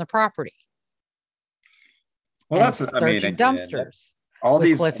searching around the property. Well, that's searching dumpsters. All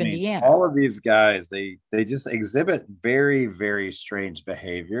these Cliff and Deanna. All of these guys, they just exhibit very, very strange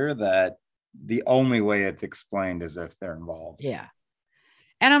behavior that the only way it's explained is if they're involved. Yeah.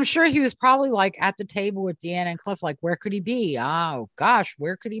 And I'm sure he was probably like at the table with Deanna and Cliff, like, where could he be? Oh gosh,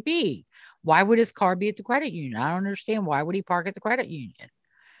 where could he be? Why would his car be at the credit union? I don't understand. Why would he park at the credit union?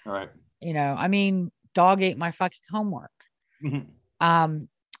 All right. I mean, dog ate my fucking homework.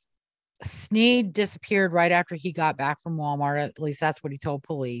 Sneed disappeared right after he got back from Walmart. At least that's what he told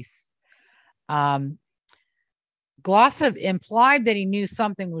police. Glossip implied that he knew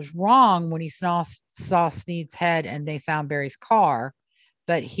something was wrong when he saw Sneed's head and they found Barry's car.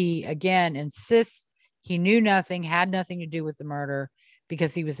 But he, again, insists he knew nothing, had nothing to do with the murder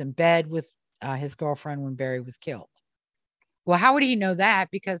because he was in bed with his girlfriend when Barry was killed. Well, how would he know that?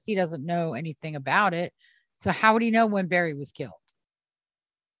 Because he doesn't know anything about it. So how would he know when Barry was killed?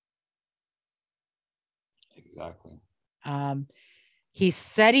 Exactly. He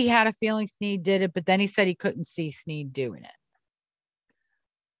said he had a feeling Sneed did it, but then he said he couldn't see Sneed doing it.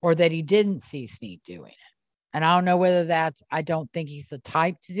 Or that he didn't see Sneed doing it. And I don't know whether I don't think he's the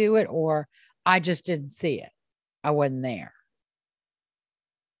type to do it, or I just didn't see it. I wasn't there.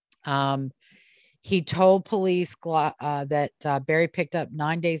 He told police that Barry picked up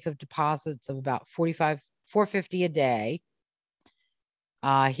 9 days of deposits of about $450 a day.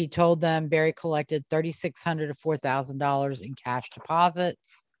 He told them Barry collected $3,600 to $4,000 in cash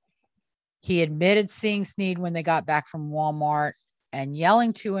deposits. He admitted seeing Sneed when they got back from Walmart and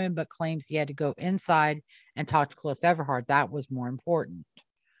yelling to him, but claims he had to go inside and talk to Cliff Everhart. That was more important.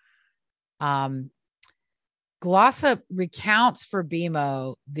 Glossip recounts for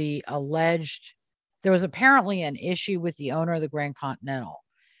BMO the alleged, there was apparently an issue with the owner of the Grand Continental.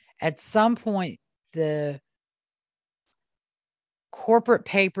 At some point, the corporate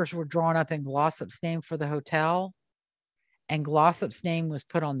papers were drawn up in Glossip's name for the hotel, and Glossip's name was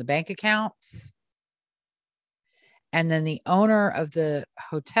put on the bank accounts. And then the owner of the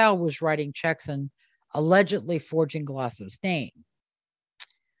hotel was writing checks and allegedly forging Glossip's name.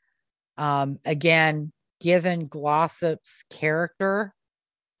 Again, given Glossip's character,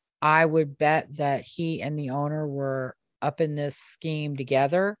 I would bet that he and the owner were up in this scheme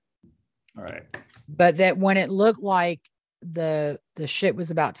together. All right. But that when it looked like the shit was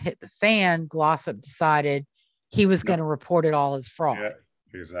about to hit the fan, Glossip decided he was going to report it all as fraud. Yeah,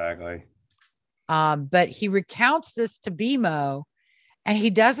 exactly. But he recounts this to BMO, and he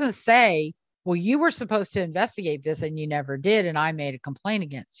doesn't say, well, you were supposed to investigate this and you never did, and I made a complaint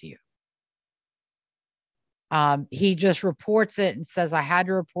against you. He just reports it and says, I had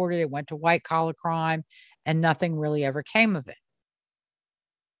to report it. It went to white collar crime, and nothing really ever came of it.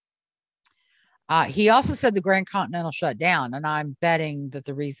 He also said the Grand Continental shut down, and I'm betting that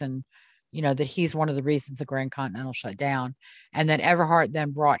the reason, that he's one of the reasons the Grand Continental shut down, and that Everhart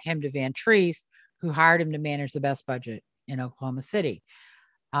then brought him to Van Treese, who hired him to manage the best budget in Oklahoma City.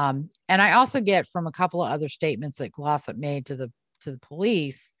 And I also get from a couple of other statements that Glossip made to the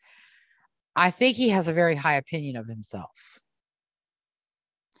police, I think he has a very high opinion of himself.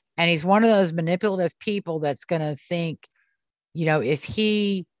 And he's one of those manipulative people that's going to think, if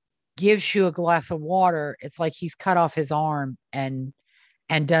he gives you a glass of water, it's like he's cut off his arm and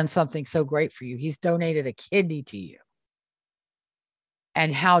done something so great for you. He's donated a kidney to you.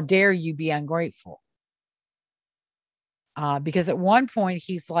 And how dare you be ungrateful? Because at one point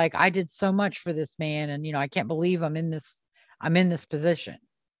he's like, I did so much for this man, and I can't believe I'm in this position.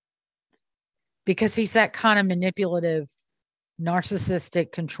 Because he's that kind of manipulative,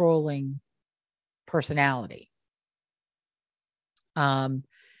 narcissistic, controlling personality.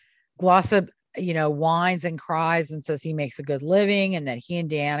 Glossip, whines and cries and says he makes a good living, and that he and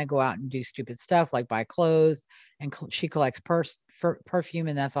Deanna go out and do stupid stuff like buy clothes, and she collects perfume,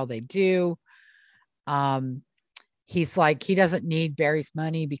 and that's all they do. He's like, he doesn't need Barry's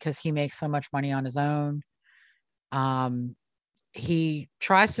money because he makes so much money on his own. He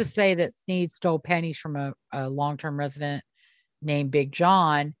tries to say that Sneed stole pennies from a long-term resident named Big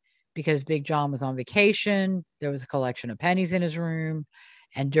John because Big John was on vacation. There was a collection of pennies in his room.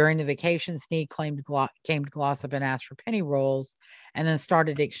 And during the vacation, Sneed came to Glossip and asked for penny rolls, and then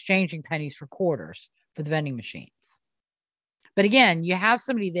started exchanging pennies for quarters for the vending machines. But again, you have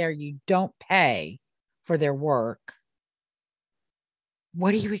somebody there you don't pay for their work.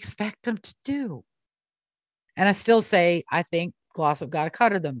 What do you expect them to do? And I still say, I think Glossip got a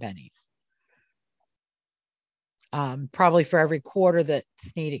cut of them pennies. Probably for every quarter that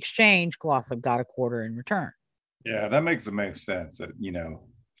Sneed exchanged, Glossip got a quarter in return. Yeah, that makes sense. That,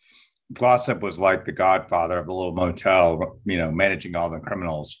 Glossip was like the godfather of the little motel, managing all the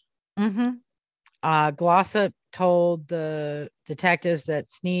criminals. Mm-hmm. Glossip told the detectives that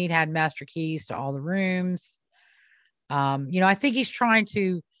Sneed had master keys to all the rooms. I think he's trying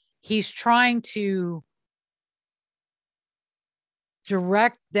to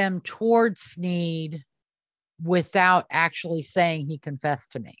direct them towards Sneed without actually saying he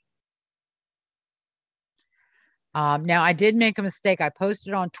confessed to me. Now, I did make a mistake. I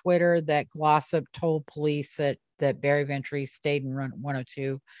posted on Twitter that Glossip told police that Barry Van Treese stayed in room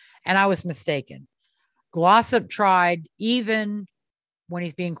 102, and I was mistaken. Glossip tried, even when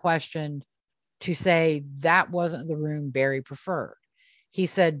he's being questioned, to say that wasn't the room Barry preferred. He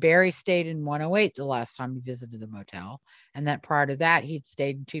said Barry stayed in 108 the last time he visited the motel, and that prior to that, he'd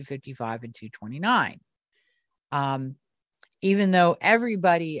stayed in 255 and 229. Even though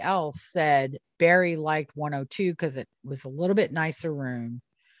everybody else said Barry liked 102 because it was a little bit nicer room.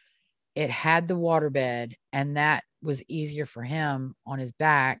 It had the waterbed, and that was easier for him on his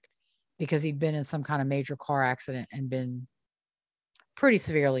back because he'd been in some kind of major car accident and been pretty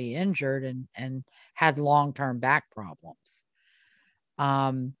severely injured and had long-term back problems.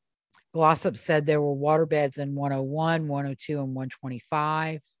 Glossip said there were waterbeds in 101, 102, and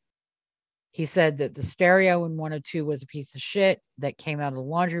 125. He said that the stereo in 102 was a piece of shit that came out of the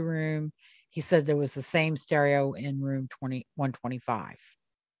laundry room. He said there was the same stereo in room 125.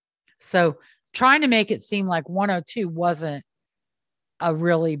 So trying to make it seem like 102 wasn't a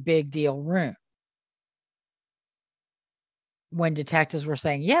really big deal room. When detectives were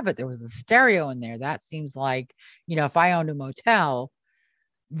saying, yeah, but there was a stereo in there. That seems like, if I owned a motel,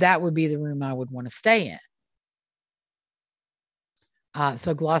 that would be the room I would want to stay in.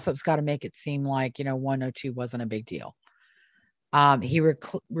 So Glossip's got to make it seem like, 102 wasn't a big deal. He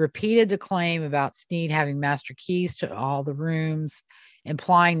repeated the claim about Sneed having master keys to all the rooms,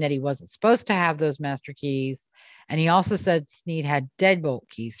 implying that he wasn't supposed to have those master keys. And he also said Sneed had deadbolt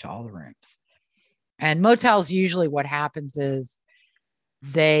keys to all the rooms. And motels, usually what happens is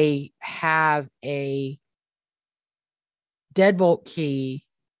they have a deadbolt key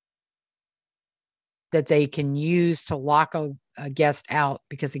that they can use to lock a guest out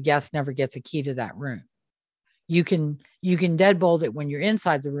because the guest never gets a key to that room. You can deadbolt it when you're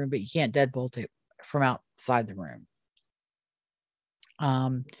inside the room, but you can't deadbolt it from outside the room.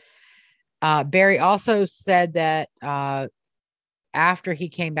 Barry also said that after he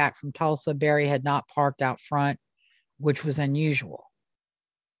came back from Tulsa, Barry had not parked out front, which was unusual.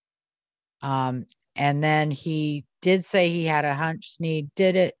 And then he did say he had a hunch Sneed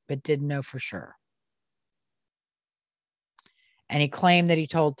did it, but didn't know for sure. And he claimed that he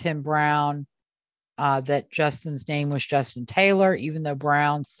told Tim Brown that Justin's name was Justin Taylor, even though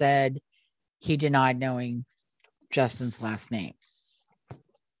Brown said he denied knowing Justin's last name.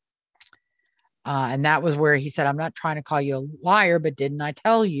 And that was where he said, I'm not trying to call you a liar, but didn't I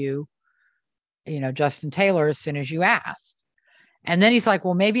tell you, Justin Taylor as soon as you asked? And then he's like,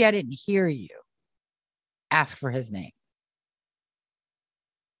 well, maybe I didn't hear you ask for his name.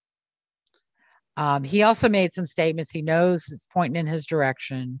 He also made some statements. He knows it's pointing in his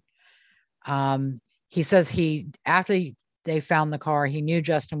direction. He says after they found the car, he knew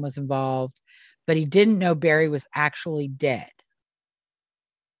Justin was involved, but he didn't know Barry was actually dead.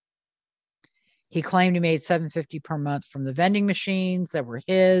 He claimed he made $750 per month from the vending machines that were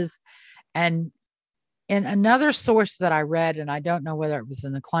his. And in another source that I read, and I don't know whether it was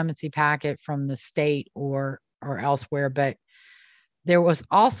in the clemency packet from the state or elsewhere, but there was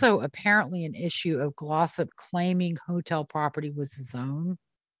also apparently an issue of Glossip claiming hotel property was his own.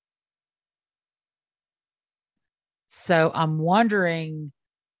 So I'm wondering,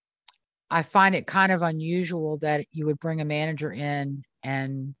 I find it kind of unusual that you would bring a manager in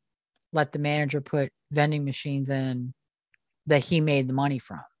and let the manager put vending machines in that he made the money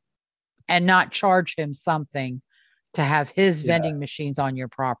from and not charge him something to have his vending machines on your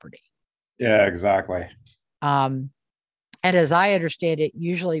property. Yeah, exactly. And as I understand it,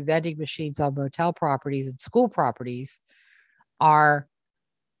 usually vending machines on motel properties and school properties are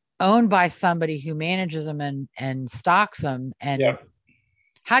owned by somebody who manages them and stocks them. And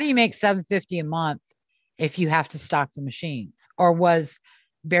how do you make $750 a month if you have to stock the machines? Or was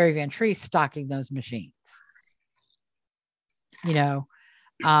Barry Van Treese stocking those machines?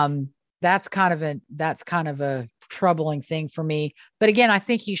 That's kind of a troubling thing for me. But again, I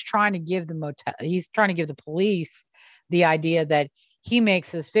think he's trying to give the police the idea that he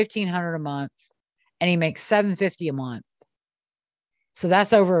makes this $1,500 a month and he makes $750 a month. So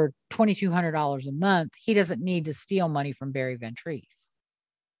that's over $2,200 a month. He doesn't need to steal money from Barry Van Treese.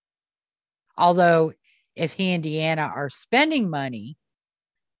 Although if he and Deanna are spending money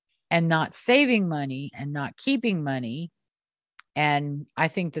and not saving money and not keeping money, and I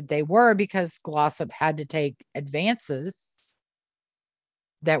think that they were, because Glossip had to take advances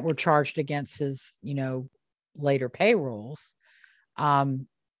that were charged against his, later payrolls. He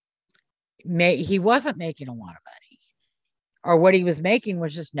wasn't making a lot of money, or what he was making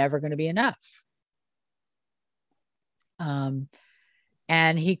was just never going to be enough. And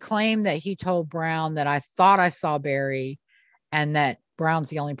he claimed that he told Brown that I thought I saw Barry, and that Brown's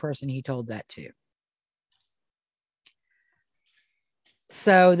the only person he told that to.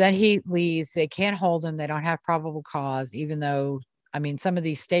 So then he leaves. They can't hold him. They don't have probable cause, even though, some of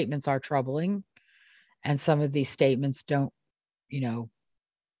these statements are troubling and some of these statements don't,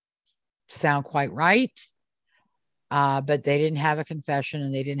 sound quite right. But they didn't have a confession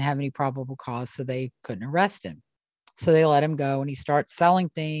and they didn't have any probable cause, so they couldn't arrest him. So they let him go, and he starts selling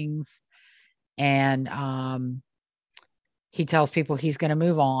things. And he tells people he's going to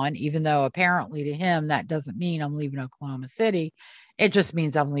move on, even though apparently to him, that doesn't mean I'm leaving Oklahoma City. It just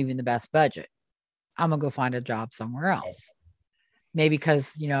means I'm leaving the best budget. I'm going to go find a job somewhere else. Maybe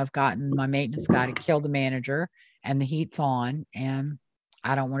because, I've gotten my maintenance guy to kill the manager and the heat's on and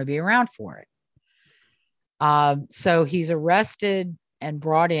I don't want to be around for it. So he's arrested and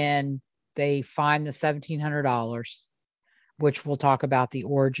brought in. They find the $1,700, which we'll talk about the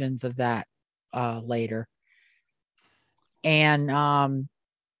origins of that later. And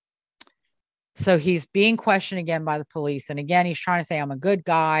so he's being questioned again by the police. And again, he's trying to say, I'm a good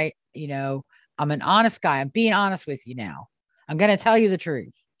guy. I'm an honest guy. I'm being honest with you now. I'm going to tell you the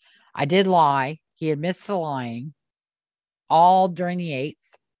truth. I did lie. He admits to lying all during the 8th.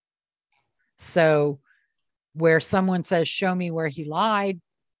 So where someone says, show me where he lied,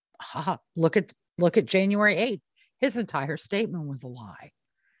 look at January 8th. His entire statement was a lie.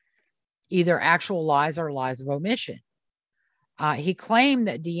 Either actual lies or lies of omission. He claimed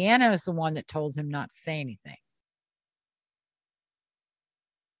that Deanna is the one that told him not to say anything.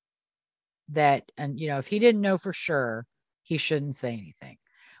 If he didn't know for sure, he shouldn't say anything,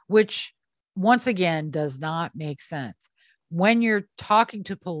 which once again does not make sense. When you're talking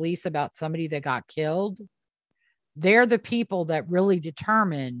to police about somebody that got killed, they're the people that really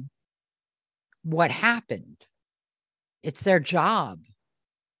determine what happened. It's their job.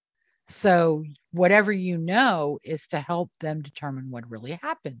 So whatever is to help them determine what really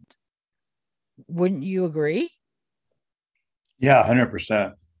happened. Wouldn't you agree? Yeah,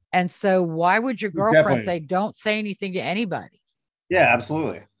 100%. And so why would your girlfriend Definitely. say, don't say anything to anybody? Yeah,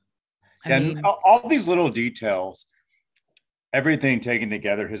 absolutely. I And mean, all these little details, everything taken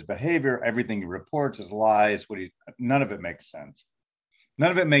together, his behavior, everything he reports, his lies, none of it makes sense.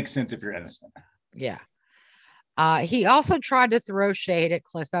 None of it makes sense if you're innocent. yeah. He also tried to throw shade at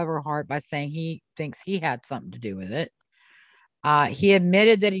Cliff Everhart by saying he thinks he had something to do with it. He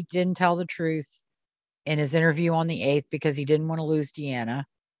admitted that he didn't tell the truth in his interview on the 8th because he didn't want to lose Deanna,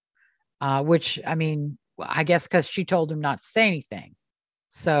 which, I mean, I guess because she told him not to say anything.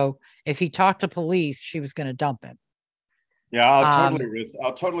 So if he talked to police, she was going to dump him. Yeah,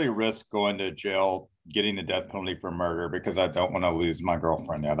 I'll totally risk going to jail, getting the death penalty for murder because I don't want to lose my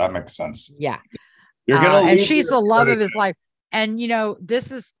girlfriend. Yeah, that makes sense. Yeah. You're gonna and lose she's the love of his death. life. And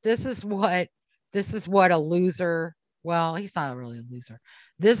this is what a loser. Well, he's not really a loser.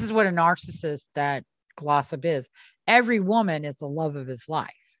 This is what a narcissist that Glossip is. Every woman is the love of his life.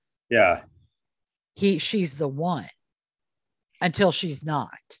 Yeah. She's the one until she's not.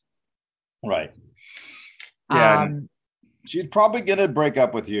 Right. Yeah. Um, she's probably gonna break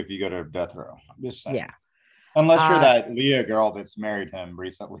up with you if you go to death row. I'm just saying. yeah. Unless you're that Leah girl that's married him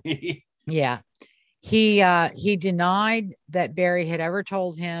recently. Yeah. He denied that Barry had ever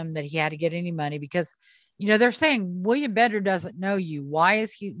told him that he had to get any money because, they're saying William Bender doesn't know you. Why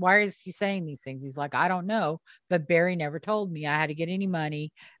is he saying these things? He's like, I don't know, but Barry never told me I had to get any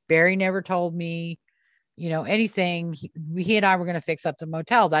money. Barry never told me, anything. He and I were going to fix up the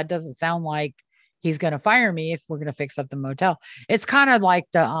motel. That doesn't sound like he's going to fire me if we're going to fix up the motel. It's kind of like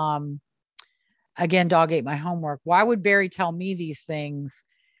again, dog ate my homework. Why would Barry tell me these things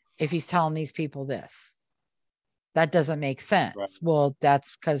if he's telling these people this? That doesn't make sense. Right. Well,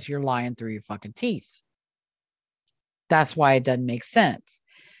 that's because you're lying through your fucking teeth. That's why it doesn't make sense.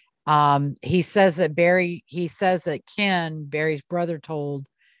 He says that Ken, Barry's brother, told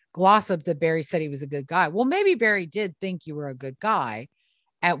Glossip that Barry said he was a good guy. Well, maybe Barry did think you were a good guy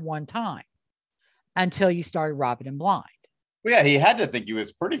at one time until you started robbing him blind. Well, yeah, he had to think he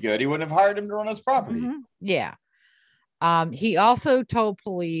was pretty good. He wouldn't have hired him to run his property. Mm-hmm. Yeah. He also told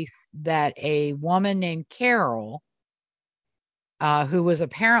police that a woman named Carol, who was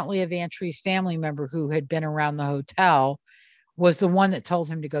apparently a Van Treese family member who had been around the hotel, was the one that told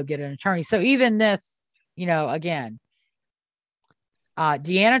him to go get an attorney. So even this, again,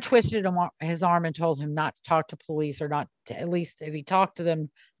 Deanna twisted his arm and told him not to talk to police, or not to, at least if he talked to them,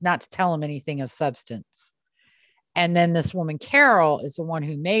 not to tell him anything of substance. And then this woman, Carol, is the one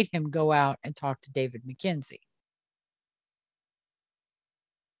who made him go out and talk to David McKenzie.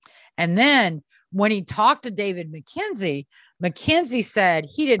 And then when he talked to David McKenzie, McKenzie said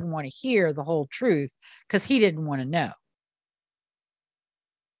he didn't want to hear the whole truth because he didn't want to know.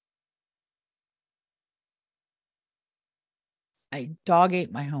 I dog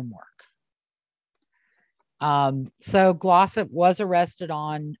ate my homework. So Glossip was arrested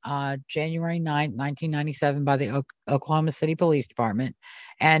on January 9th, 1997 by the Oklahoma City Police Department.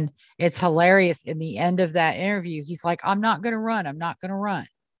 And it's hilarious. In the end of that interview, he's like, I'm not going to run. I'm not going to run.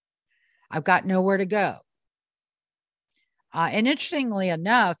 I've got nowhere to go. And interestingly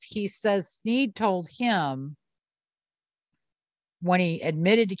enough, he says Sneed told him when he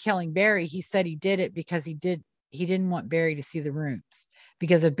admitted to killing Barry, he said he did it because he didn't want Barry to see the rooms,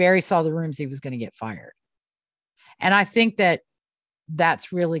 because if Barry saw the rooms, he was going to get fired. And I think that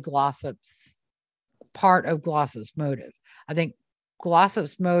that's really part of Glossip's motive. I think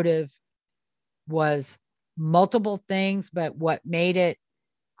Glossip's motive was multiple things, but what made it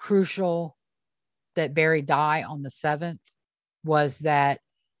crucial that Barry die on the 7th was that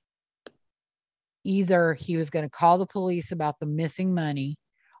either he was going to call the police about the missing money,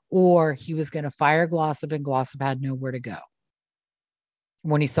 or he was going to fire Glossip, and Glossip had nowhere to go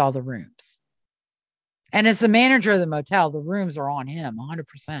when he saw the rooms. And as the manager of the motel, the rooms are on him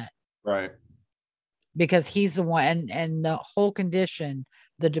 100%. Right. Because he's the one, and the whole condition,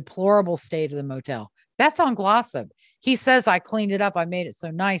 the deplorable state of the motel, that's on Glossip. He says, I cleaned it up, I made it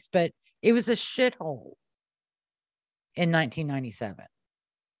so nice, but it was a shithole in 1997.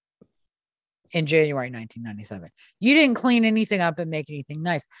 In January 1997. You didn't clean anything up and make anything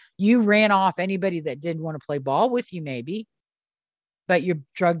nice. You ran off anybody that didn't want to play ball with you, maybe, but your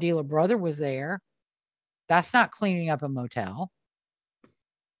drug dealer brother was there. That's not cleaning up a motel.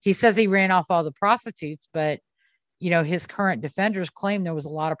 He says he ran off all the prostitutes, but his current defenders claim there was a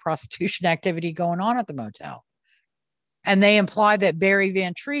lot of prostitution activity going on at the motel. And they imply that Barry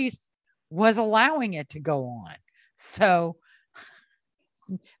Van Treese was allowing it to go on. So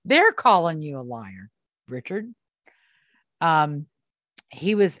they're calling you a liar, Richard.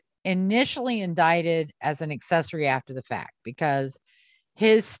 He was initially indicted as an accessory after the fact because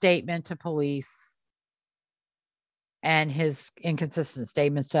his statement to police and his inconsistent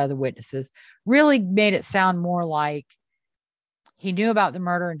statements to other witnesses really made it sound more like he knew about the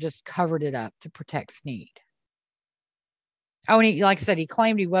murder and just covered it up to protect Sneed. Oh, and he, like I said, he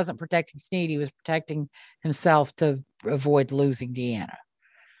claimed he wasn't protecting Sneed. He was protecting himself to avoid losing Deanna.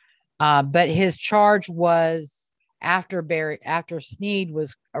 But his charge was after Sneed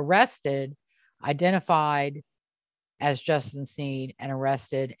was arrested, identified as Justin Sneed and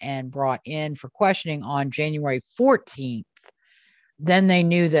arrested and brought in for questioning on January 14th. Then they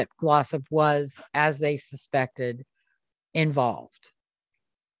knew that Glossip was, as they suspected, involved.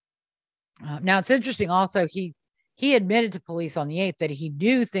 Now, it's interesting also, he admitted to police on the 8th that he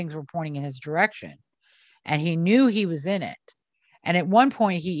knew things were pointing in his direction and he knew he was in it. And at one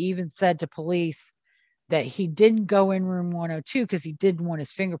point, he even said to police that he didn't go in room 102 because he didn't want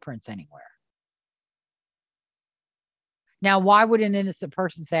his fingerprints anywhere. Now, why would an innocent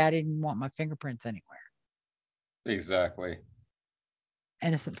person say, I didn't want my fingerprints anywhere? Exactly.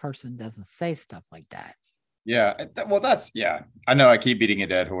 Innocent person doesn't say stuff like that. Yeah. Well, I know I keep beating a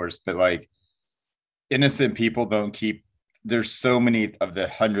dead horse, but like innocent people don't keep, there's so many of the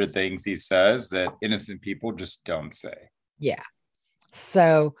 100 things he says that innocent people just don't say. Yeah.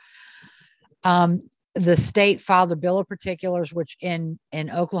 So, the state filed a bill of particulars, which in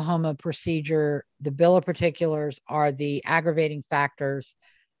Oklahoma procedure, the bill of particulars are the aggravating factors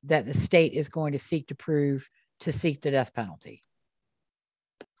that the state is going to seek to prove to seek the death penalty.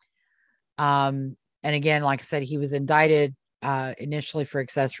 And again, like I said, he was indicted initially for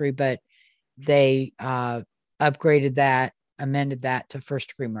accessory, but they amended that to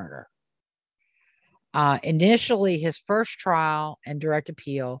first-degree murder. Initially, his first trial and direct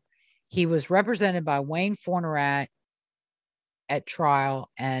appeal, he was represented by Wayne Fornerat at trial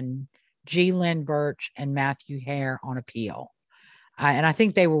and G. Lynn Birch and Matthew Hare on appeal. And I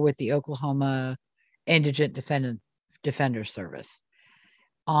think they were with the Oklahoma Indigent Defender Service.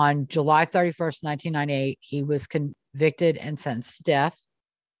 On July 31st, 1998, he was convicted and sentenced to death.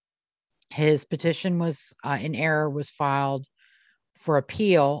 His petition was in error was filed for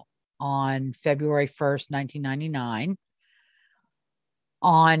appeal on February 1st, 1999.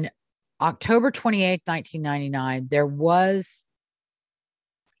 On October 28th, 1999, there was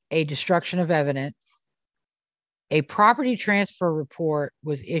a destruction of evidence. A property transfer report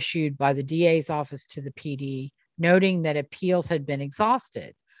was issued by the DA's office to the PD, noting that appeals had been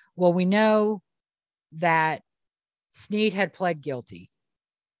exhausted. Well, we know that Sneed had pled guilty.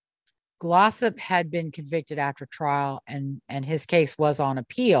 Glossip had been convicted after trial, and his case was on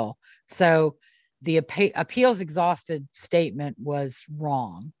appeal. So the appeals exhausted statement was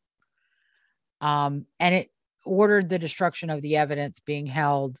wrong. And it ordered the destruction of the evidence being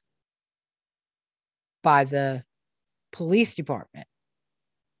held by the police department,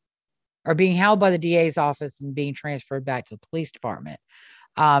 or being held by the DA's office and being transferred back to the police department.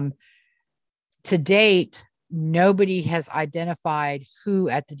 To date, nobody has identified who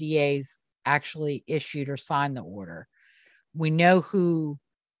at the DA's actually issued or signed the order. We know who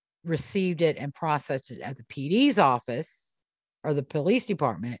received it and processed it at the PD's office or the police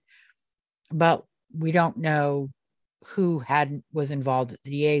department, but we don't know who was involved at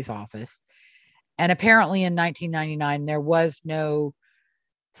the DA's office. And apparently in 1999, there was no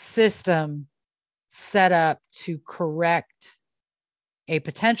system set up to correct a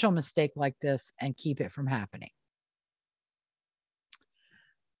potential mistake like this and keep it from happening.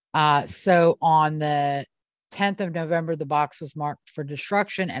 So on the 10th of November, the box was marked for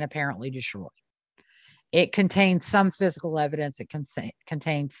destruction and apparently destroyed. It contained some physical evidence. It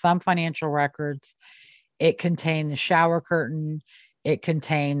contained some financial records. It contained the shower curtain. It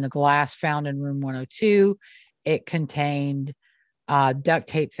contained the glass found in room 102. It contained duct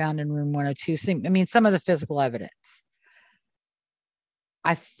tape found in room 102. Some of the physical evidence.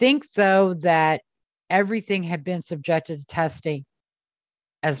 I think, though, that everything had been subjected to testing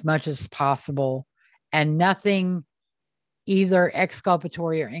as much as possible, and nothing either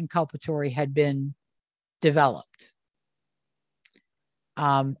exculpatory or inculpatory had been developed.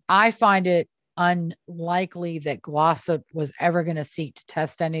 I find it unlikely that Glossip was ever going to seek to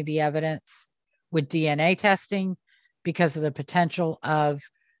test any of the evidence with DNA testing because of the potential of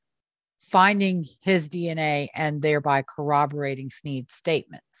finding his DNA and thereby corroborating Sneed's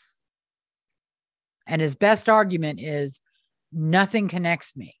statements. And his best argument is nothing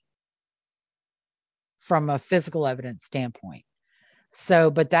connects me from a physical evidence standpoint.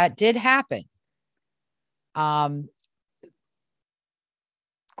 So, but that did happen.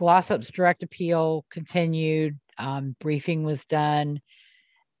 Glossip's direct appeal continued. Briefing was done.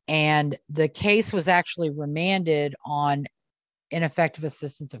 And the case was actually remanded on ineffective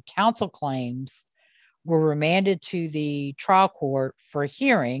assistance of counsel claims, were remanded to the trial court for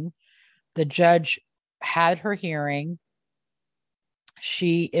hearing. The judge had her hearing.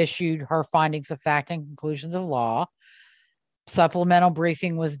 She issued her findings of fact and conclusions of law. Supplemental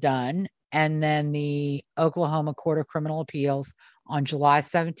briefing was done. And then the Oklahoma Court of Criminal Appeals on July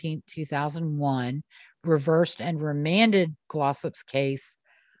 17, 2001, reversed and remanded Glossip's case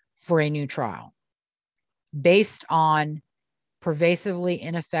for a new trial based on pervasively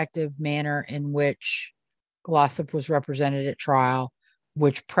ineffective manner in which Glossip was represented at trial,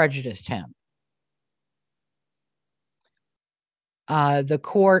 which prejudiced him. The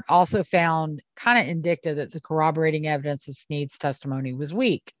court also found kind of indicative that the corroborating evidence of Sneed's testimony was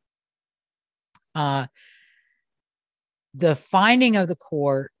weak. The finding of the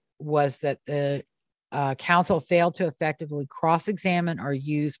court was that the counsel failed to effectively cross-examine or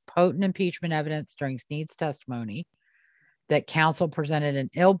use potent impeachment evidence during Sneed's testimony, that counsel presented an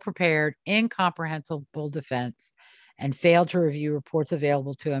ill-prepared, incomprehensible defense, and failed to review reports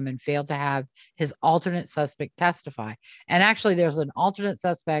available to him, and failed to have his alternate suspect testify. And actually, there's an alternate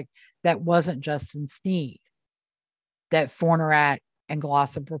suspect that wasn't Justin Sneed that Fornerat and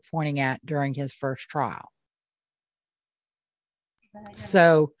Glossip were pointing at during his first trial.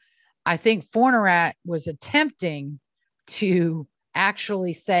 So I think Fornerat was attempting to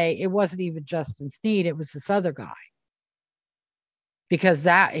actually say it wasn't even Justin Sneed, it was this other guy. Because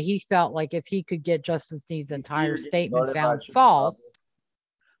that he felt like if he could get Justin Sneed's entire statement found false.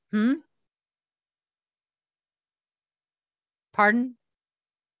 Pardon?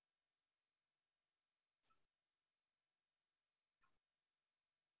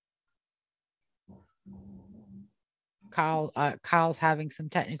 Kyle's having some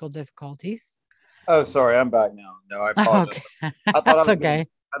technical difficulties. Oh, sorry, I'm back now. No, I apologize. Okay. I thought That's okay.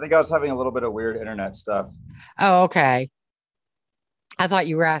 I think I was having a little bit of weird internet stuff. Oh, okay. I thought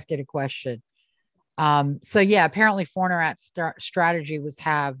you were asking a question. So yeah, apparently Fornerat's strategy was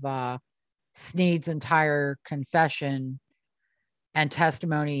have Sneed's entire confession and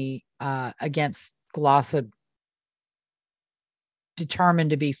testimony against Glossip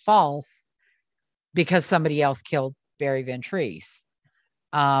determined to be false because somebody else killed Barry Van Treese.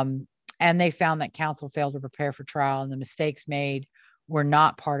 And they found that counsel failed to prepare for trial, and the mistakes made were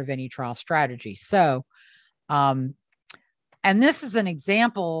not part of any trial strategy. So, and this is an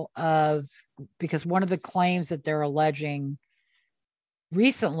example of, because one of the claims that they're alleging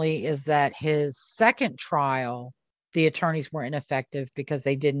recently is that his second trial, the attorneys were ineffective because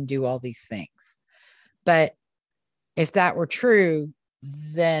they didn't do all these things. But if that were true,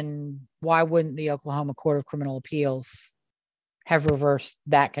 then why wouldn't the Oklahoma Court of Criminal Appeals have reversed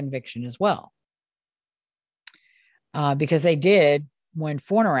that conviction as well? Because they did when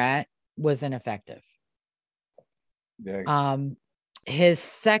Fornerat was ineffective. Yeah. His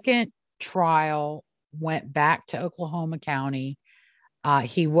second trial went back to Oklahoma County.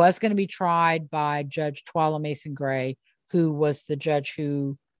 He was going to be tried by Judge Twala Mason Gray, who was the judge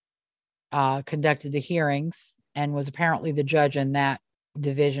who conducted the hearings and was apparently the judge in that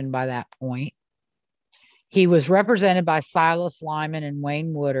division by that point. He was represented by Silas Lyman and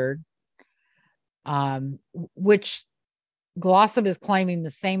Wayne Woodard, which Glossip is claiming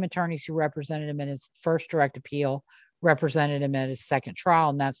the same attorneys who represented him in his first direct appeal represented him at his second trial,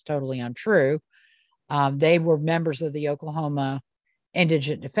 and that's totally untrue. They were members of the Oklahoma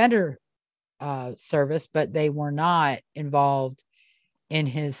Indigent Defender Service, but they were not involved in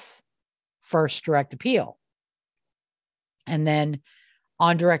his first direct appeal. And then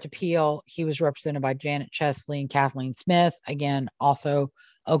on direct appeal, he was represented by Janet Chesley and Kathleen Smith, again, also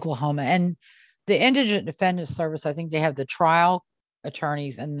Oklahoma. And the Indigent Defendant Service, I think they have the trial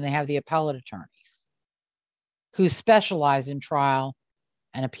attorneys and then they have the appellate attorneys who specialize in trial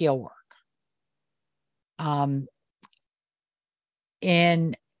and appeal work.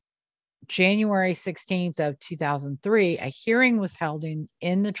 In January 16th of 2003, a hearing was held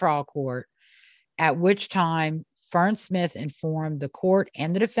in the trial court, at which time Fern Smith informed the court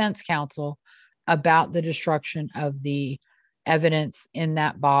and the defense counsel about the destruction of the evidence in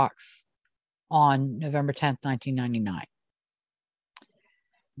that box on November 10th, 1999.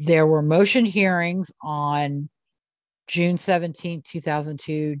 There were motion hearings on June 17,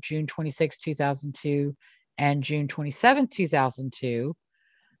 2002, June 26, 2002, and June 27, 2002.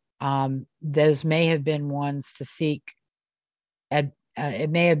 Those may have been ones to seek, it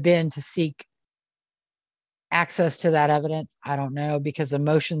may have been to seek access to that evidence. I don't know, because the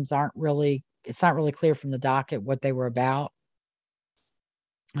motions it's not really clear from the docket what they were about.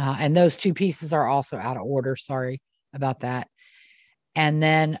 And those two pieces are also out of order. Sorry about that. And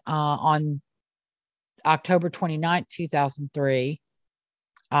then on October 29th, 2003,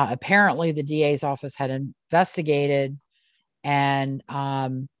 apparently the DA's office had investigated, and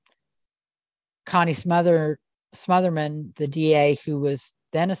Connie Smotherman, the DA who was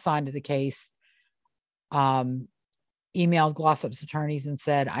then assigned to the case, emailed Glossop's attorneys and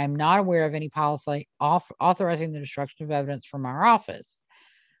said, I am not aware of any policy authorizing the destruction of evidence from our office.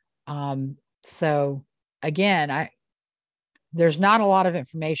 So again, there's not a lot of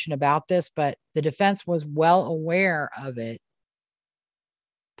information about this, but the defense was well aware of it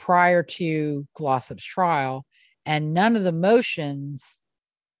prior to Glossop's trial, and none of the motions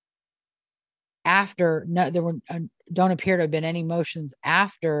don't appear to have been any motions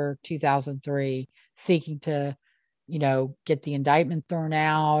after 2003 seeking to, get the indictment thrown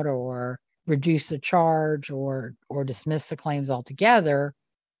out or reduce the charge or dismiss the claims altogether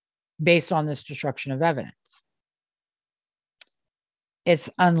based on this destruction of evidence. It's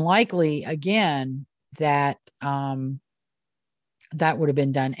unlikely, again, that that would have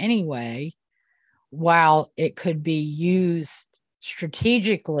been done anyway, while it could be used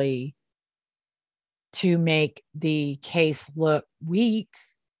strategically to make the case look weak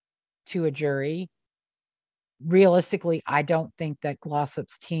to a jury. Realistically, I don't think that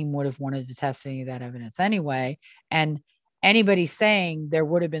Glossop's team would have wanted to test any of that evidence anyway. And anybody saying there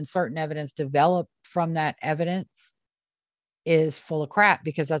would have been certain evidence developed from that evidence is full of crap,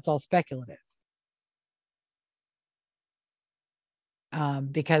 because that's all speculative.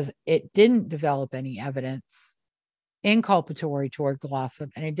 Because it didn't develop any evidence inculpatory toward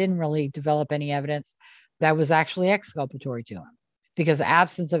Glossop, and it didn't really develop any evidence that was actually exculpatory to him, because the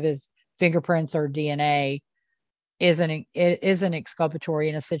absence of his fingerprints or DNA isn't exculpatory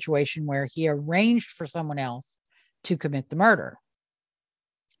in a situation where he arranged for someone else to commit the murder.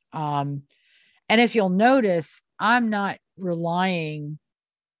 And if you'll notice, I'm not relying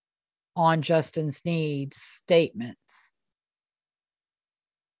on Justin Sneed's statements,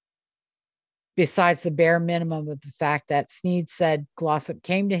 besides the bare minimum of the fact that Sneed said Glossop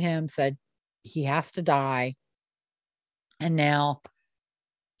came to him, said he has to die, and now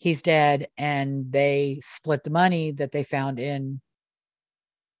he's dead, and they split the money that they found in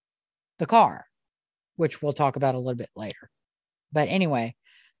the car, which we'll talk about a little bit later. But anyway,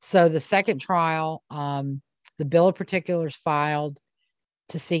 so the second trial, the bill of particulars filed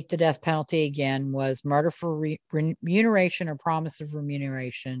to seek the death penalty again was murder for remuneration or promise of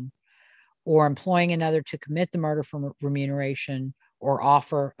remuneration, or employing another to commit the murder for remuneration or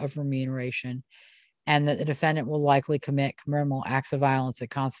offer of remuneration, and that the defendant will likely commit criminal acts of violence that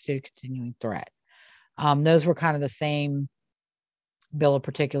constitute a continuing threat. Those were kind of the same bill of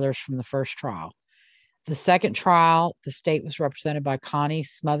particulars from the first trial. The second trial, the state was represented by Connie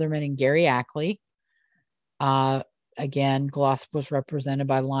Smotherman and Gary Ackley. Again, Glossop was represented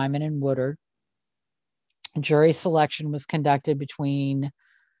by Lyman and Woodard. Jury selection was conducted between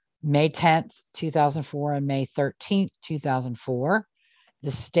May 10th, 2004 and May 13th, 2004. The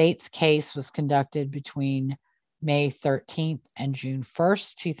state's case was conducted between May 13th and June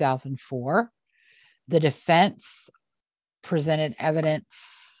 1st, 2004. The defense presented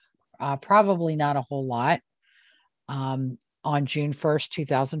evidence, probably not a whole lot, on June 1st,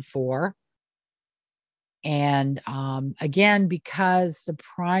 2004. And again, because the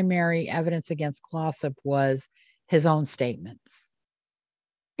primary evidence against Glossop was his own statements,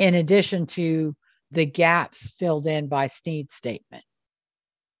 in addition to the gaps filled in by Sneed's statement.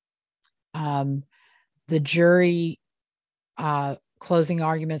 The jury closing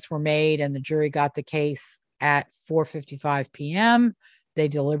arguments were made, and the jury got the case at 4:55 p.m. They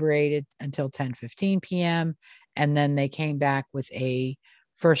deliberated until 10:15 p.m. and then they came back with a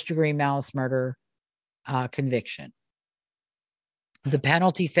first-degree malice murder conviction. The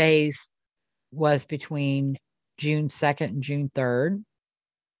penalty phase was between June 2nd and June 3rd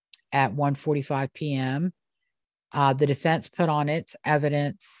at 1:45 p.m. The defense put on its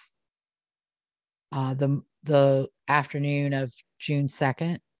evidence the afternoon of June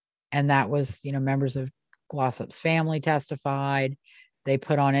 2nd, and that was, members of Glossop's family testified. They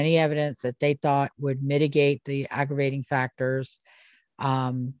put on any evidence that they thought would mitigate the aggravating factors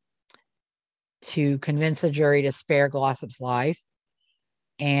to convince the jury to spare Glossop's life.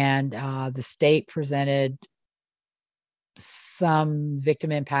 And the state presented some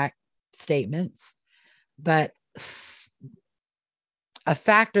victim impact statements, but a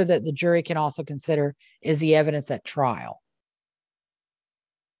factor that the jury can also consider is the evidence at trial.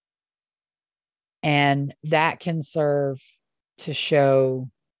 And that can serve to show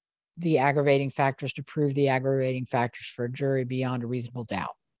the aggravating factors, to prove the aggravating factors for a jury beyond a reasonable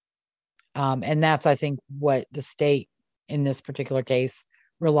doubt. And that's, I think, what the state in this particular case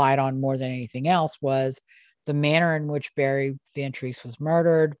relied on more than anything else was the manner in which Barry Van Treese was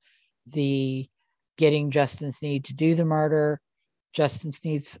murdered, the getting Justin Sneed to do the murder, Justin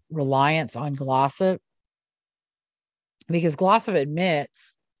Sneed's reliance on Glossip, because Glossip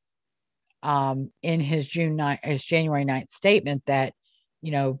admits in his January 9th statement that,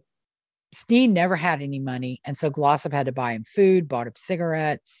 Sneed never had any money, and so Glossip had to buy him food, bought him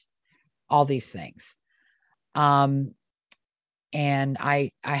cigarettes, all these things. And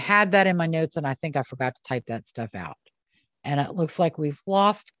I had that in my notes, and I think I forgot to type that stuff out. And it looks like we've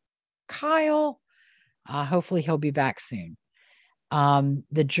lost Kyle. Hopefully he'll be back soon.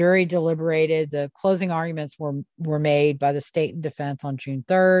 The jury deliberated. The closing arguments were made by the state and defense on June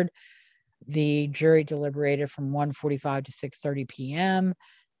 3rd. The jury deliberated from 1:45 to 6:30 p.m.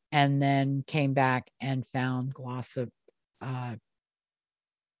 and then came back and found Glossip,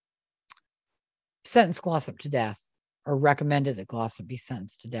 sentenced Glossip to death, or recommended that Glossip be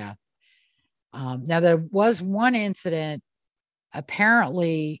sentenced to death. Now, there was one incident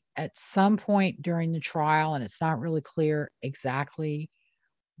apparently at some point during the trial, and it's not really clear exactly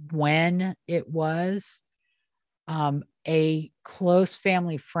when it was. A close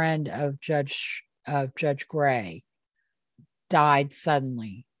family friend of Judge Gray died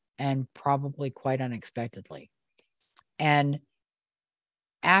suddenly and probably quite unexpectedly. And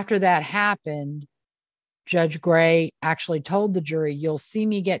after that happened, Judge Gray actually told the jury, "You'll see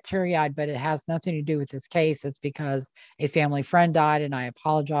me get teary-eyed, but it has nothing to do with this case. It's because a family friend died, and I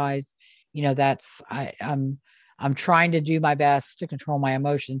apologize. I'm trying to do my best to control my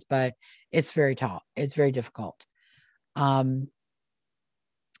emotions, but it's very tough. It's very difficult."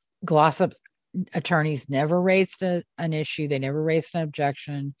 Glossip's attorneys never raised an issue. They never raised an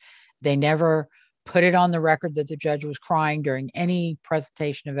objection. They never put it on the record that the judge was crying during any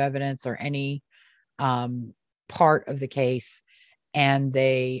presentation of evidence or any part of the case. And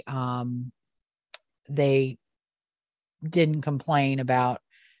they didn't complain about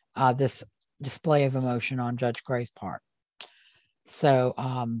this display of emotion on Judge Gray's part. So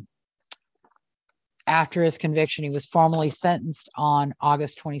after his conviction, he was formally sentenced on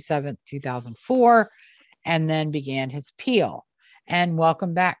August 27th, 2004, and then began his appeal. And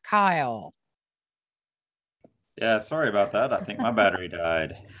welcome back, Kyle. Yeah, sorry about that. I think my battery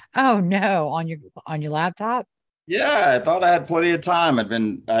died. Oh no, on your laptop? Yeah, I thought I had plenty of time. I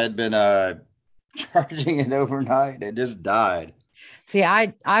had been charging it overnight. It just died. See,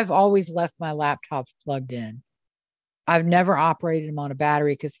 I've always left my laptops plugged in. I've never operated them on a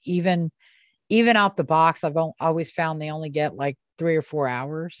battery because even out the box, I've always found they only get like 3 or 4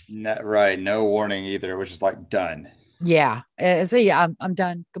 hours. Right. No warning either. It was just like done. Yeah. So yeah, I'm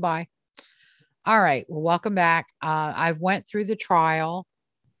done. Goodbye. All right. Well, welcome back. I went through the trial.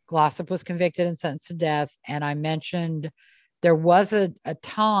 Glossip was convicted and sentenced to death. And I mentioned there was a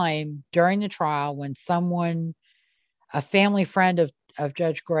time during the trial when a family friend of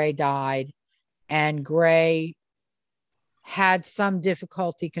Judge Gray died, and Gray had some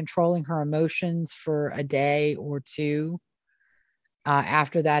difficulty controlling her emotions for a day or two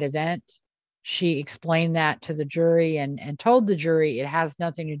after that event. She explained that to the jury and told the jury it has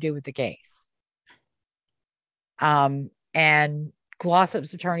nothing to do with the case. And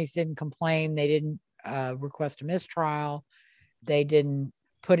Glossip's attorneys didn't complain. They didn't request a mistrial. They didn't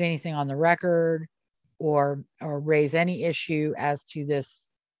put anything on the record or raise any issue as to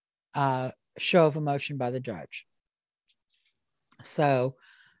this show of emotion by the judge. So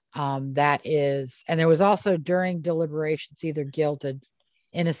that is, and there was also during deliberations, either guilt,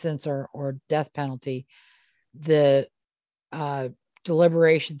 innocence, or death penalty, the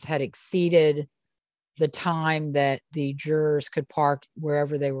deliberations had exceeded the time that the jurors could park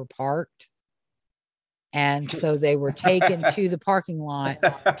wherever they were parked. And so they were taken to the parking lot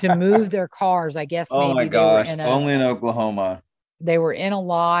to move their cars. I guess maybe my gosh, they were only in Oklahoma. They were in a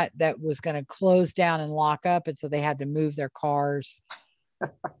lot that was going to close down and lock up. And so they had to move their cars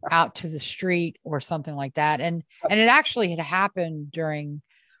out to the street or something like that. And it actually had happened during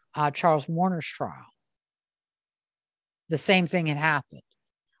Charles Warner's trial. The same thing had happened.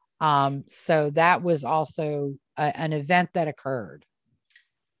 So that was also an event that occurred.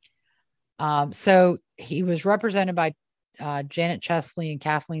 So he was represented by Janet Chesley and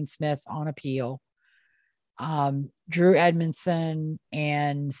Kathleen Smith on appeal. Drew Edmondson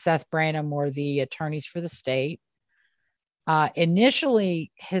and Seth Branham were the attorneys for the state.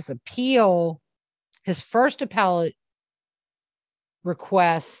 Initially, his first appellate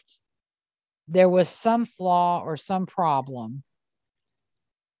request, there was some flaw or some problem.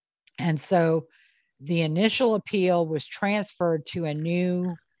 And so the initial appeal was transferred to a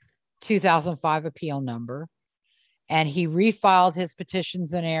new 2005 appeal number. and he refiled his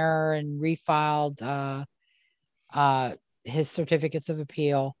petitions in error and refiled his certificates of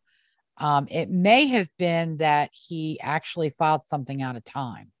appeal. It may have been that he actually filed something out of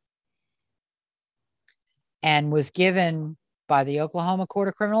time and was given by the Oklahoma Court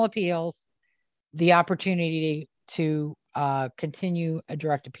of Criminal Appeals the opportunity to continue a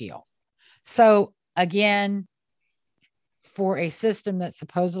direct appeal. So again, for a system that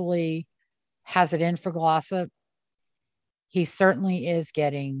supposedly has it in for Glossip, he certainly is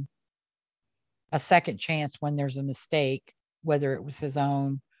getting a second chance when there's a mistake, whether it was his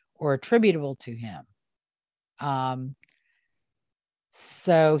own or attributable to him.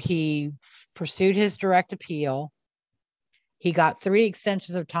 So he pursued his direct appeal. He got 3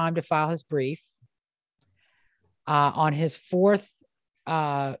 extensions of time to file his brief. On his fourth,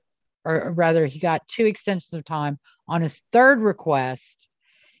 or rather, he got 2 extensions of time. On his third request,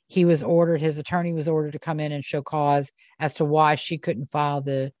 his attorney was ordered to come in and show cause as to why she couldn't file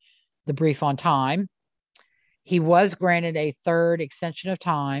the brief on time. He was granted a third extension of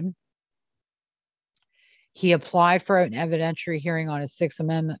time. He applied for an evidentiary hearing on his Sixth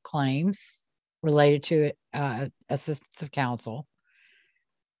Amendment claims related to assistance of counsel.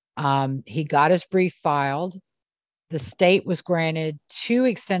 He got his brief filed. The state was granted 2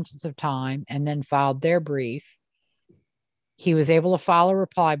 extensions of time and then filed their brief. He was able to file a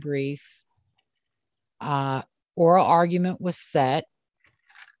reply brief. Oral argument was set,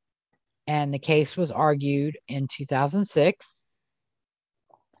 and the case was argued in 2006.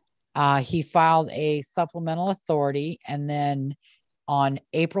 He filed a supplemental authority, and then on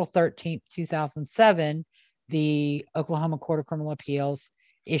April 13th, 2007, the Oklahoma Court of Criminal Appeals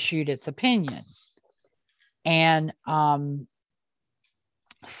issued its opinion. And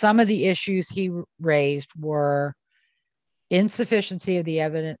some of the issues he raised were insufficiency of the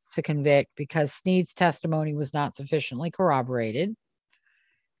evidence to convict because Sneed's testimony was not sufficiently corroborated,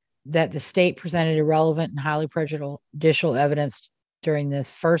 that the state presented irrelevant and highly prejudicial evidence during this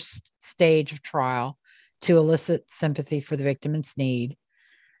first stage of trial to elicit sympathy for the victim and Sneed,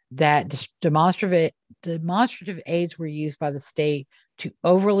 that demonstrative aids were used by the state to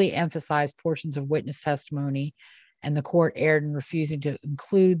overly emphasize portions of witness testimony, and the court erred in refusing to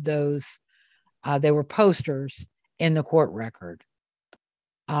include those. They were posters in the court record.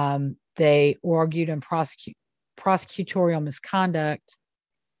 They argued in prosecutorial misconduct.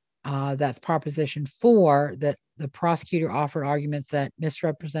 That's Proposition 4, that the prosecutor offered arguments that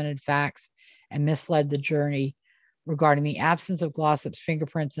misrepresented facts and misled the jury regarding the absence of Glossip's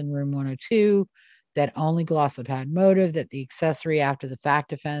fingerprints in room 102, that only Glossip had motive, that the accessory after the fact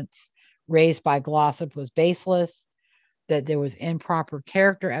defense raised by Glossip was baseless, that there was improper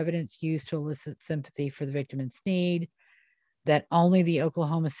character evidence used to elicit sympathy for the victim and Sneed, that only the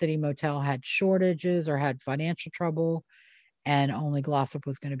Oklahoma City motel had shortages or had financial trouble, and only Glossip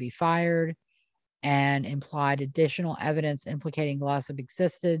was going to be fired, and implied additional evidence implicating Glossip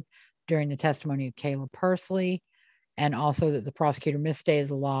existed during the testimony of Caleb Pursley, and also that the prosecutor misstated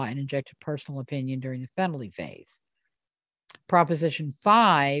the law and injected personal opinion during the penalty phase. Proposition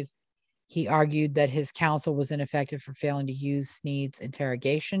 5, he argued that his counsel was ineffective for failing to use Sneed's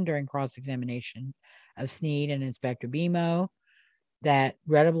interrogation during cross-examination of Sneed and Inspector Bemo, that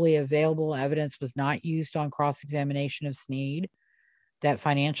readily available evidence was not used on cross-examination of Sneed, that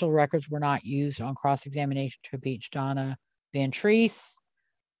financial records were not used on cross-examination to impeach Donna Van Treese,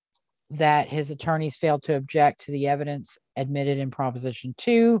 that his attorneys failed to object to the evidence admitted in Proposition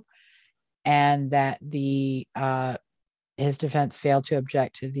 2, and that his defense failed to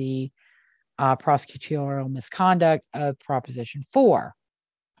object to the prosecutorial misconduct of Proposition 4.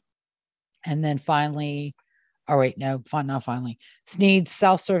 And then finally, not finally, Sneed's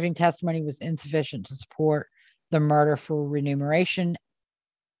self-serving testimony was insufficient to support the murder for remuneration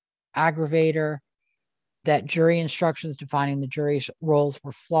aggravator, that jury instructions defining the jury's roles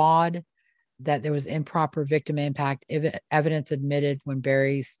were flawed, that there was improper victim impact evidence admitted when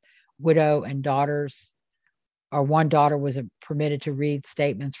Barry's widow and daughters, or one daughter, was permitted to read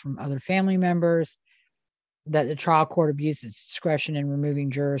statements from other family members, that the trial court abused its discretion in removing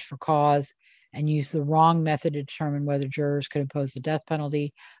jurors for cause and used the wrong method to determine whether jurors could impose the death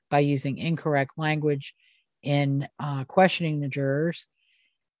penalty by using incorrect language in questioning the jurors,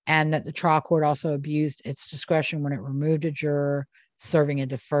 and that the trial court also abused its discretion when it removed a juror serving a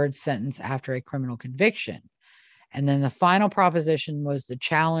deferred sentence after a criminal conviction. And then the final proposition was the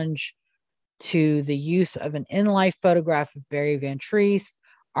challenge to the use of an in-life photograph of Barry Van Treese,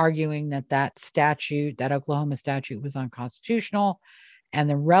 arguing that statute, that Oklahoma statute, was unconstitutional, and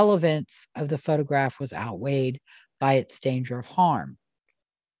the relevance of the photograph was outweighed by its danger of harm.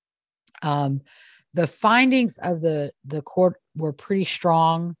 The findings of the court were pretty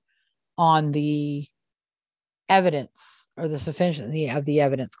strong on the evidence or the sufficiency of the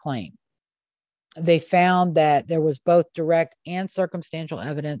evidence claim. They found that there was both direct and circumstantial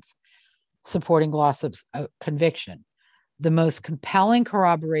evidence supporting Glossip's conviction. The most compelling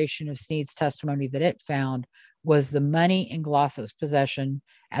corroboration of Sneed's testimony that it found was the money in Glossip's possession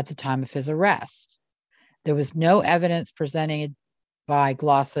at the time of his arrest. There was no evidence presented by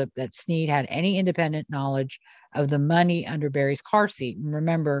Glossip that Sneed had any independent knowledge of the money under Barry's car seat. And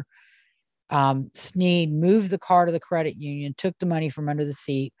remember, Sneed moved the car to the credit union, took the money from under the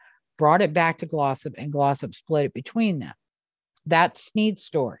seat, brought it back to Glossip, and Glossip split it between them. That's Sneed's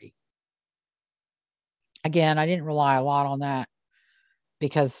story. Again, I didn't rely a lot on that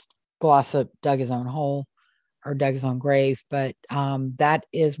because Glossip dug his own hole or dug his own grave, but that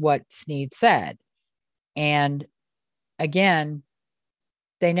is what Sneed said. And again,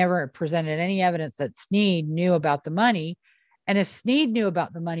 they never presented any evidence that Sneed knew about the money. And if Sneed knew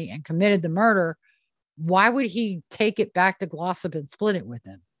about the money and committed the murder, why would he take it back to Glossip and split it with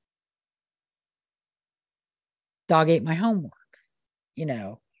him? Dog ate my homework.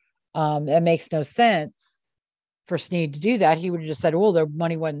 It makes no sense for Sneed to do that. He would have just said, well, the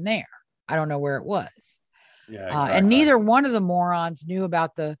money wasn't there. I don't know where it was. Yeah, exactly. And neither one of the morons knew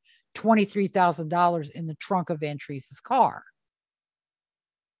about the $23,000 in the trunk of Van Treese's car.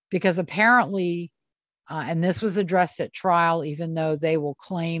 Because apparently, and this was addressed at trial, even though they will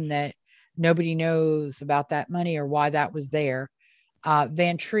claim that nobody knows about that money or why that was there,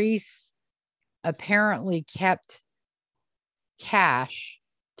 Van Treese apparently kept cash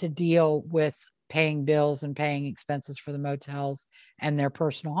to deal with paying bills and paying expenses for the motels and their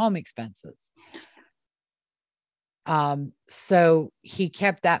personal home expenses. So he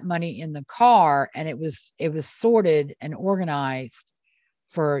kept that money in the car, and it was sorted and organized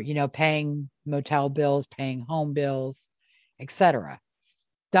for, paying motel bills, paying home bills, etc.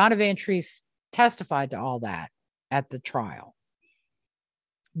 Donna Van Treese testified to all that at the trial.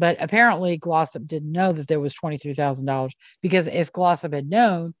 But apparently Glossip didn't know that there was $23,000, because if Glossip had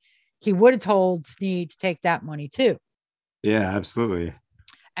known, he would have told Sneed to take that money too. Yeah, absolutely.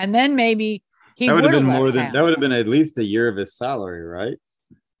 And then maybe that would have been more than that would have been at least a year of his salary, right?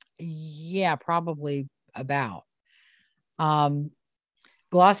 Yeah, probably about.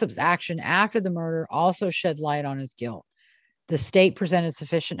 Glossip's action after the murder also shed light on his guilt. The state presented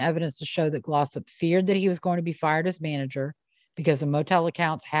sufficient evidence to show that Glossip feared that he was going to be fired as manager because the motel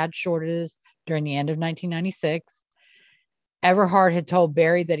accounts had shortages during the end of 1996. Everhart had told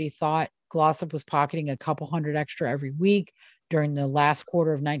Barry that he thought Glossip was pocketing a couple hundred extra every week during the last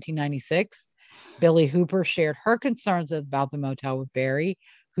quarter of 1996. Billy Hooper shared her concerns about the motel with Barry,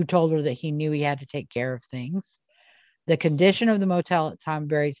 who told her that he knew he had to take care of things. The condition of the motel at the time of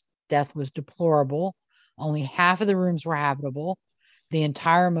Barry's death was deplorable. Only half of the rooms were habitable. The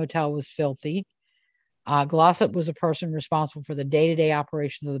entire motel was filthy. Glossip was a person responsible for the day-to-day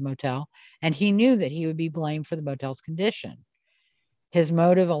operations of the motel, and he knew that he would be blamed for the motel's condition. His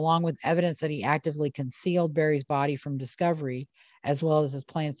motive, along with evidence that he actively concealed Barry's body from discovery, as well as his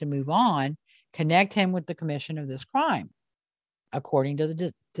plans to move on, connect him with the commission of this crime, according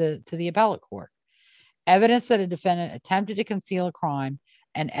to the appellate court. Evidence that a defendant attempted to conceal a crime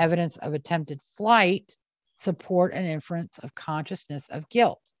and evidence of attempted flight support an inference of consciousness of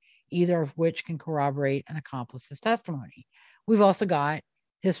guilt, either of which can corroborate an accomplice's testimony. We've also got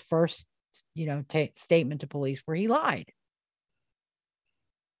his first, statement to police where he lied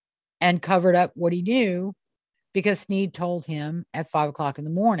and covered up what he knew, because Sneed told him at 5 o'clock in the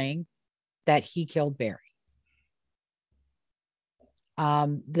morning that he killed Barry.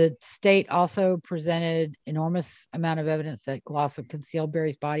 The state also presented enormous amount of evidence that Glossip concealed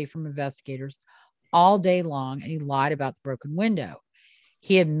Barry's body from investigators all day long, and he lied about the broken window.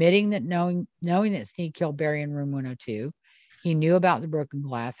 He admitting that knowing that Sneed killed Barry in room 102, he knew about the broken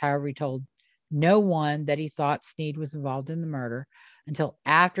glass. However, he told no one that he thought Sneed was involved in the murder until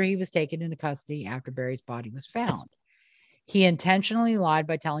after he was taken into custody after Barry's body was found. He intentionally lied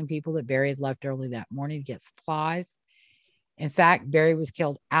by telling people that Barry had left early that morning to get supplies. In fact, Barry was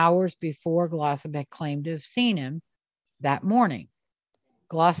killed hours before Glossip had claimed to have seen him that morning.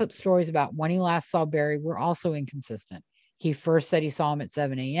 Glossip's stories about when he last saw Barry were also inconsistent. He first said he saw him at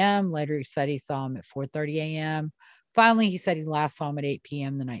 7 a.m. Later, he said he saw him at 4:30 a.m. Finally, he said he last saw him at 8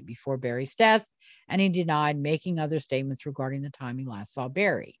 p.m. the night before Barry's death, and he denied making other statements regarding the time he last saw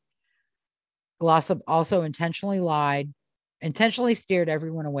Barry. Glossip also intentionally steered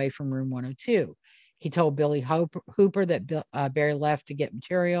everyone away from room 102. He told Billy Hooper that Barry left to get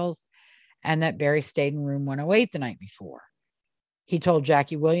materials and that Barry stayed in room 108 the night before. He told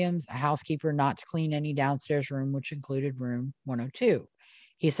Jackie Williams, a housekeeper, not to clean any downstairs room, which included room 102.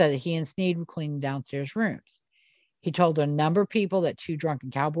 He said that he and Sneed would clean the downstairs rooms. He told a number of people that 2 drunken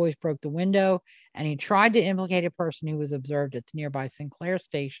cowboys broke the window, and he tried to implicate a person who was observed at the nearby Sinclair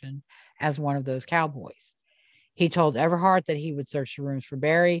station as one of those cowboys. He told Everhart that he would search the rooms for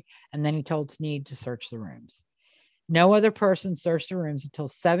Barry, and then he told Sneed to search the rooms. No other person searched the rooms until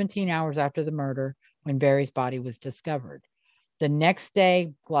 17 hours after the murder, when Barry's body was discovered. The next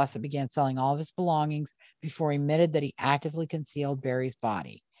day, Glossip began selling all of his belongings before he admitted that he actively concealed Barry's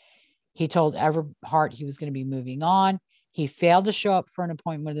body. He told Everhart he was going to be moving on. He failed to show up for an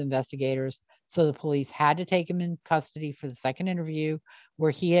appointment with investigators, so the police had to take him in custody for the second interview,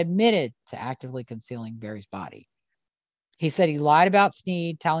 where he admitted to actively concealing Barry's body. He said he lied about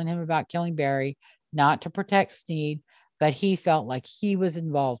Sneed, telling him about killing Barry, not to protect Sneed, but he felt like he was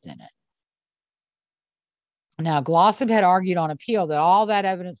involved in it. Now, Glossip had argued on appeal that all that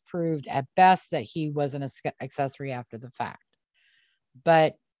evidence proved at best that he was an accessory after the fact.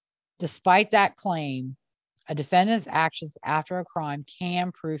 But despite that claim, a defendant's actions after a crime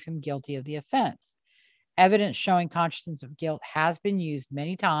can prove him guilty of the offense. Evidence showing consciousness of guilt has been used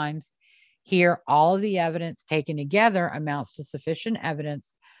many times. Here, all of the evidence taken together amounts to sufficient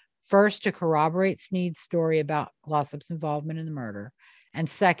evidence, first, to corroborate Sneed's story about Glossip's involvement in the murder, and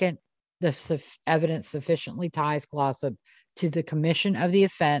second, the evidence sufficiently ties Glossip to the commission of the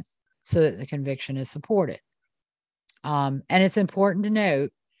offense so that the conviction is supported. And it's important to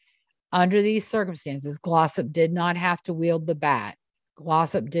note, under these circumstances, Glossip did not have to wield the bat.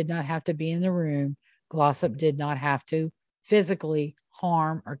 Glossip did not have to be in the room. Glossip did not have to physically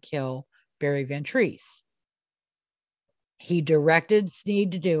harm or kill Barry Van Treese. He directed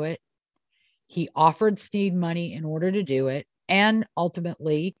Sneed to do it. He offered Sneed money in order to do it. And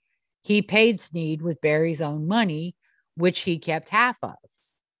ultimately, he paid Sneed with Barry's own money, which he kept half of.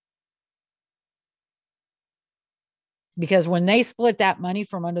 Because when they split that money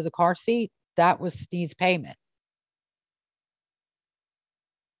from under the car seat, that was Sneed's payment.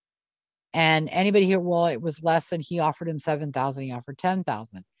 And anybody here, well, it was less than, he offered him $7,000, he offered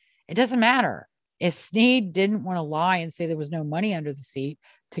 $10,000. It doesn't matter. If Sneed didn't want to lie and say there was no money under the seat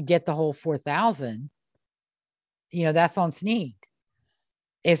to get the whole $4,000, that's on Sneed.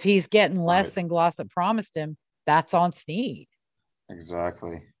 If he's getting less than Glossip promised him, that's on Sneed.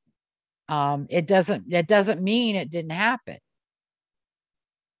 Exactly. It doesn't mean it didn't happen.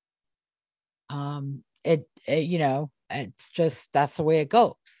 It's just, that's the way it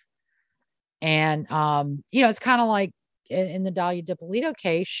goes. And it's kind of like in the Dahlia Dippolito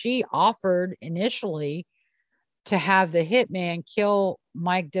case, she offered initially to have the hitman kill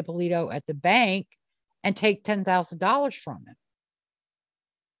Mike Dippolito at the bank and take $10,000 from him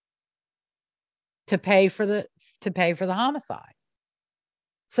to pay for the homicide.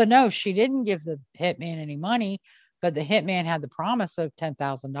 So no, she didn't give the hitman any money, but the hitman had the promise of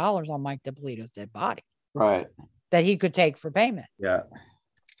 $10,000 on Mike Dippolito's dead body. Right. That he could take for payment. Yeah.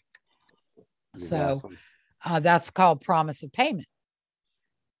 Exactly. So that's called promise of payment.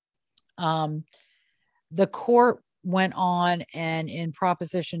 The court went on, and in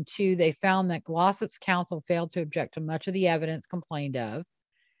Proposition 2, they found that Glossip's counsel failed to object to much of the evidence complained of.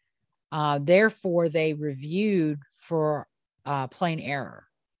 Therefore, they reviewed for plain error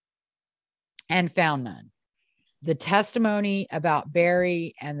and found none. The testimony about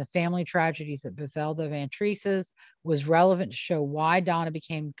Barry and the family tragedies that befell the Van Treeses was relevant to show why Donna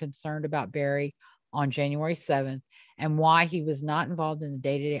became concerned about Barry on January 7th and why he was not involved in the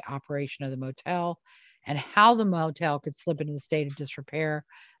day-to-day operation of the motel, and how the motel could slip into the state of disrepair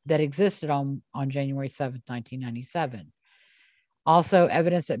that existed on January 7th, 1997. Also,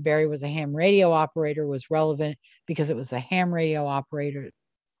 evidence that Barry was a ham radio operator was relevant because it was a ham radio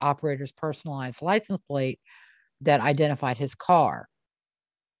operator's personalized license plate that identified his car.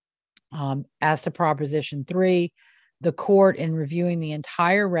 As to Proposition 3, the court, in reviewing the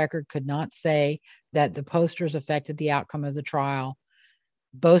entire record, could not say that the posters affected the outcome of the trial.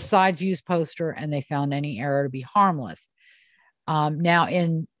 Both sides used poster, and they found any error to be harmless. Now,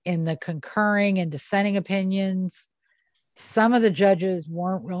 in the concurring and dissenting opinions, some of the judges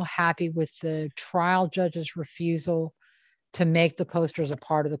weren't real happy with the trial judge's refusal to make the posters a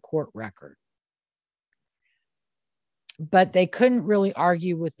part of the court record. But they couldn't really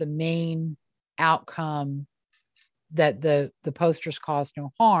argue with the main outcome that the posters caused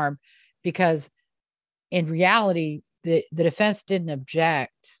no harm, because in reality, the defense didn't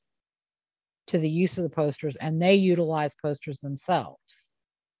object to the use of the posters, and they utilized posters themselves.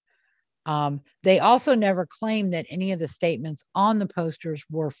 They also never claimed that any of the statements on the posters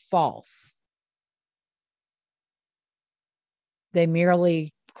were false. They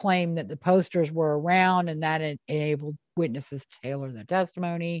merely claimed that the posters were around and that it enabled witnesses to tailor their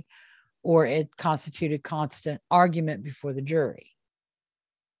testimony, or it constituted constant argument before the jury.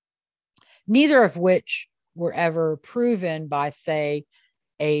 Neither of which were ever proven by, say,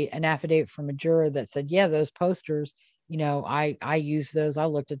 an affidavit from a juror that said, yeah, those posters, I used those, I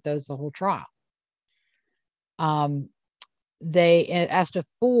looked at those the whole trial. As to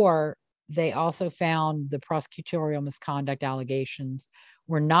 4, they also found the prosecutorial misconduct allegations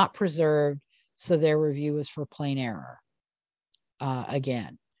were not preserved, so their review was for plain error.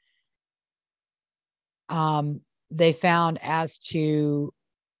 Again, they found as to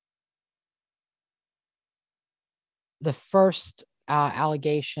the first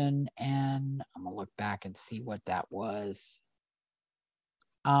allegation, and I'm gonna look back and see what that was.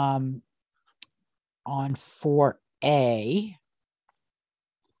 On 4A,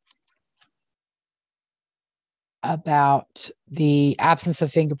 about the absence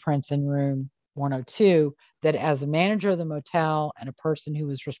of fingerprints in room 102, that as a manager of the motel and a person who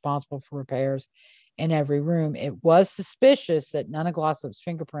was responsible for repairs in every room, it was suspicious that none of Glossop's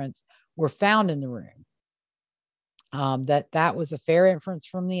fingerprints were found in the room. That was a fair inference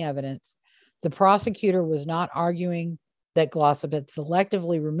from the evidence. The prosecutor was not arguing that Glossop had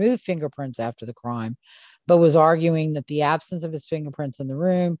selectively removed fingerprints after the crime, but was arguing that the absence of his fingerprints in the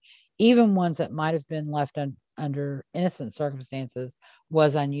room, even ones that might have been left under innocent circumstances,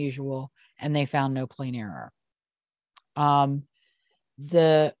 was unusual, and they found no plain error.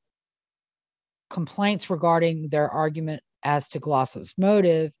 The complaints regarding their argument as to Glossop's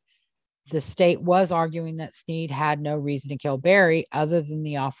motive, the state was arguing that Sneed had no reason to kill Barry other than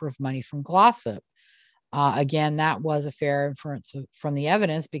the offer of money from Glossop. Again, that was a fair inference from the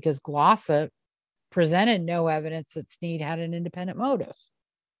evidence, because Glossop presented no evidence that Sneed had an independent motive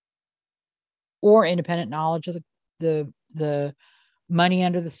or independent knowledge of the money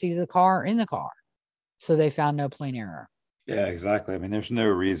under the seat of the car, in the car. So they found no plain error. Yeah, exactly. I mean, there's no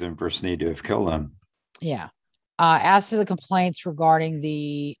reason for Sneed to have killed him. Yeah. As to the complaints regarding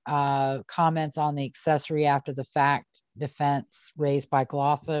the comments on the accessory after the fact defense raised by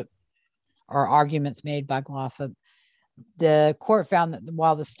Glossop, or arguments made by Glossop, the court found that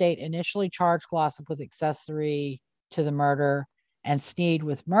while the state initially charged Glossop with accessory to the murder and Sneed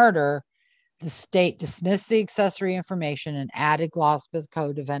with murder, the state dismissed the accessory information and added Glossop as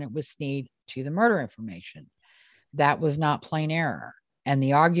co-defendant with Sneed to the murder information. That was not plain error, and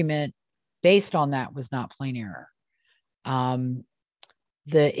the argument based on that was not plain error.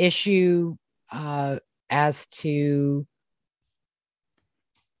 The issue as to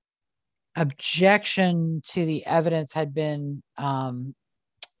objection to the evidence had been, I'm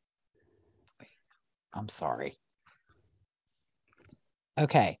sorry.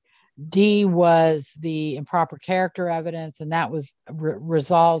 Okay. D was the improper character evidence, and that was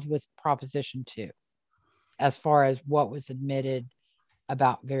resolved with Proposition 2 as far as what was admitted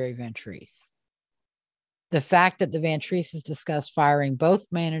about Barry Van Treese. The fact that the Van Treeses discussed firing both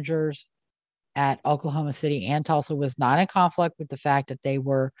managers at Oklahoma City and Tulsa was not in conflict with the fact that they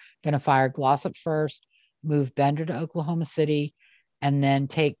were going to fire Glossop first, move Bender to Oklahoma City, and then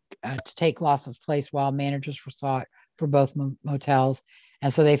take Glossop's place while managers were sought for both motels.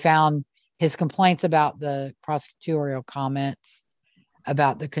 And so they found his complaints about the prosecutorial comments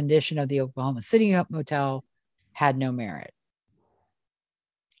about the condition of the Oklahoma City motel had no merit.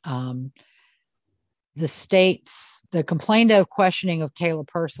 The complaint of questioning of Kayla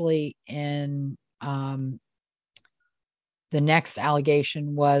Pursley in the next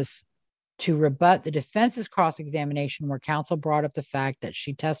allegation was to rebut the defense's cross-examination, where counsel brought up the fact that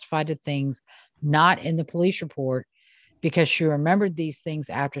she testified to things not in the police report because she remembered these things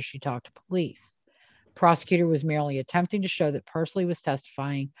after she talked to police. Prosecutor was merely attempting to show that Pursley was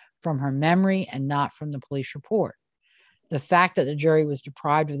testifying from her memory and not from the police report. The fact that the jury was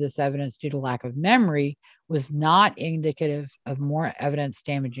deprived of this evidence due to lack of memory was not indicative of more evidence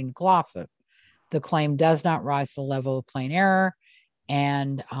damaging Glossop. The claim does not rise to the level of plain error.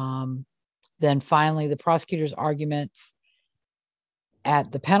 And then finally, the prosecutor's arguments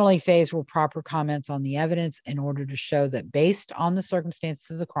at the penalty phase were proper comments on the evidence in order to show that based on the circumstances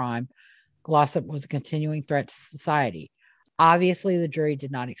of the crime, Glossop was a continuing threat to society. Obviously, the jury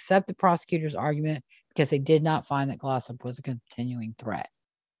did not accept the prosecutor's argument because they did not find that Glossop was a continuing threat.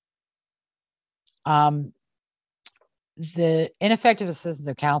 The ineffective assistance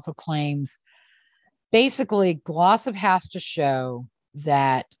of counsel claims, basically, Glossop has to show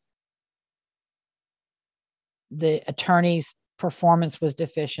that the attorney's performance was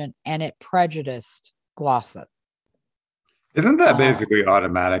deficient and it prejudiced Glossop. Isn't that basically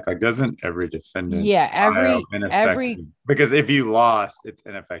automatic? Like, doesn't every defendant Yeah, file every ineffective? Because if you lost, it's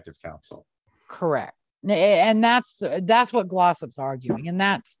ineffective counsel. correct. And that's what Glossop's arguing. And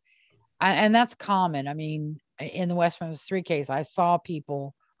that's common. I mean, in the West Memphis 3 case, I saw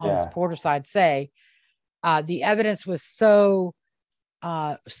people on the supporter side say the evidence was so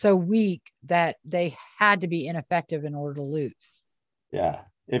weak that they had to be ineffective in order to lose. Yeah.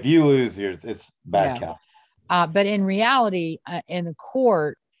 If you lose here, it's bad count. But in reality, in the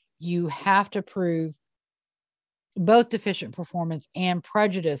court, you have to prove both deficient performance and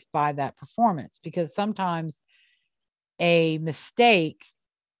prejudice by that performance, because sometimes a mistake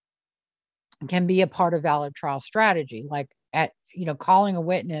can be a part of valid trial strategy, like calling a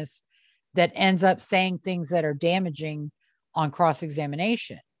witness that ends up saying things that are damaging on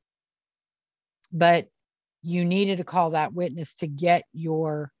cross-examination. But you needed to call that witness to get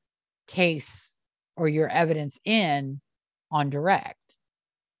your case or your evidence in on direct.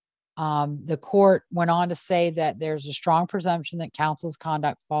 The court went on to say that there's a strong presumption that counsel's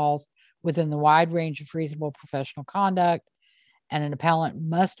conduct falls within the wide range of reasonable professional conduct, and an appellant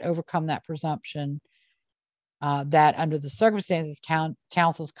must overcome that presumption that under the circumstances,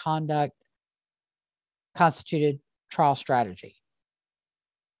 counsel's conduct constituted trial strategy.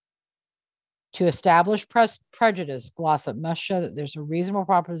 To establish prejudice, Glossop must show that there's a reasonable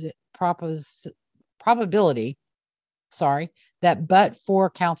probability that but for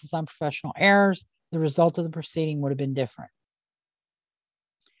counsel's unprofessional errors, the result of the proceeding would have been different.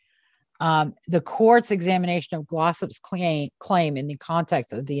 The court's examination of Glossop's claim in the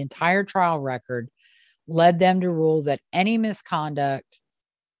context of the entire trial record led them to rule that any misconduct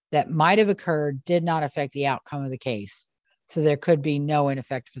that might have occurred did not affect the outcome of the case. So there could be no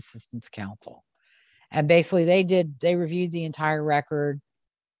ineffective assistance counsel. And basically they reviewed the entire record,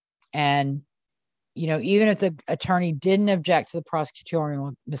 and even if the attorney didn't object to the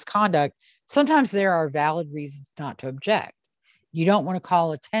prosecutorial misconduct, sometimes there are valid reasons not to object. You don't want to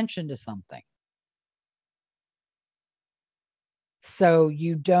call attention to something, so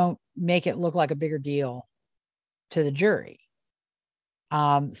you don't make it look like a bigger deal to the jury.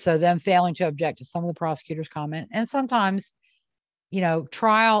 So them failing to object to some of the prosecutor's comment, and sometimes,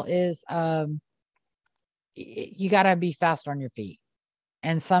 trial is, you got to be fast on your feet.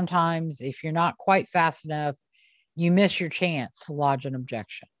 And sometimes if you're not quite fast enough, you miss your chance to lodge an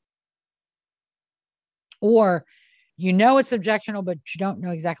objection. Or it's objectionable, but you don't know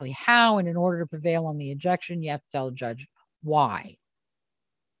exactly how. And in order to prevail on the objection, you have to tell the judge why.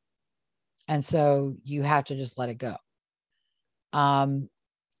 And so you have to just let it go.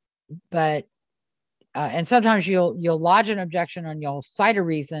 But sometimes you'll lodge an objection and you'll cite a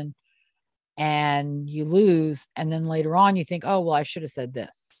reason and you lose. And then later on you think, oh, well, I should have said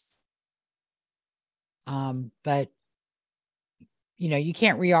this. But you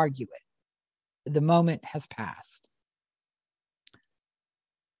can't re-argue it. The moment has passed.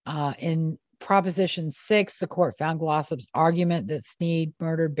 In Proposition 6, the court found Glossop's argument that Sneed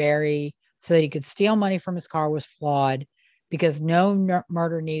murdered Barry so that he could steal money from his car was flawed, because no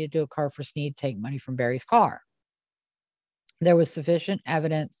murder needed to occur for Sneed to take money from Barry's car. There was sufficient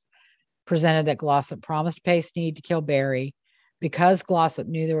evidence presented that Glossop promised to pay Sneed to kill Barry. Because Glossop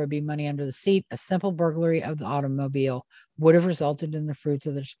knew there would be money under the seat, a simple burglary of the automobile would have resulted in the fruits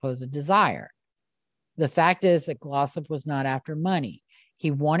of the supposed desire. The fact is that Glossop was not after money. He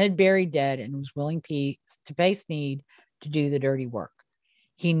wanted Barry dead and was willing to pay Sneed to do the dirty work.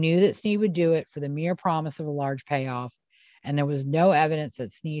 He knew that Sneed would do it for the mere promise of a large payoff, and there was no evidence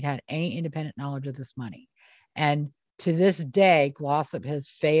that Sneed had any independent knowledge of this money. And to this day, Glossop has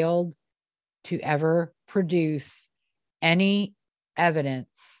failed to ever produce any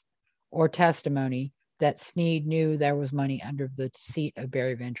evidence or testimony that Sneed knew there was money under the seat of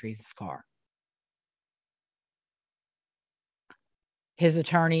Barry Van Treese's car. His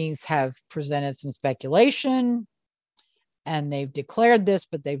attorneys have presented some speculation, and they've declared this,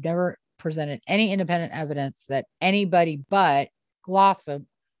 but they've never presented any independent evidence that anybody but Glossop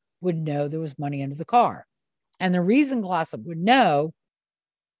would know there was money under the car. And the reason Glossop would know,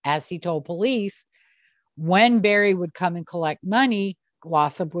 as he told police, when Barry would come and collect money,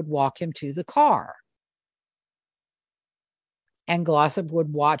 Glossop would walk him to the car. And Glossop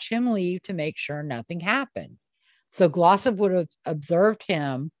would watch him leave to make sure nothing happened. So Glossop would have observed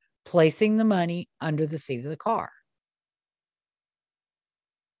him placing the money under the seat of the car.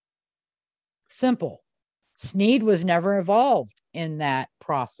 Simple. Sneed was never involved in that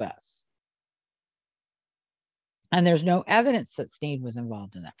process. And there's no evidence that Sneed was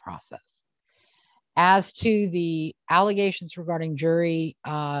involved in that process. As to the allegations regarding jury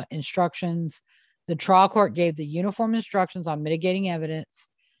instructions, The trial court gave the uniform instructions on mitigating evidence,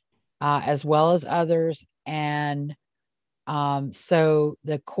 as well as others. And so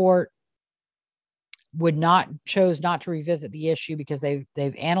the court chose not to revisit the issue because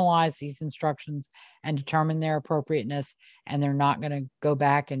they've analyzed these instructions and determined their appropriateness, and they're not going to go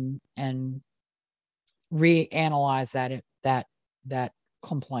back and reanalyze that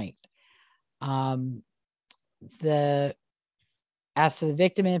complaint. As to the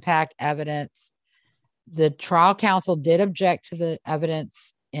victim impact evidence, the trial counsel did object to the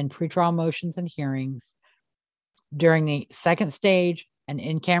evidence in pretrial motions and hearings. During the second stage, an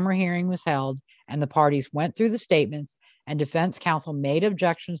in-camera hearing was held, and the parties went through the statements, and defense counsel made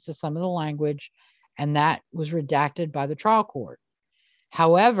objections to some of the language, and that was redacted by the trial court.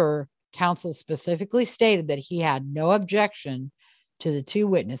 However, counsel specifically stated that he had no objection to the two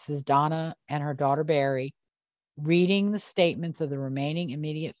witnesses, Donna and her daughter Barry, reading the statements of the remaining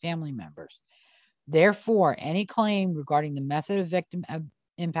immediate family members. Therefore, any claim regarding the method of victim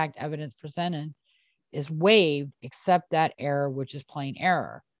impact evidence presented is waived, except that error, which is plain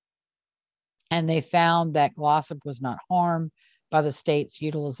error. And they found that Glossip was not harmed by the state's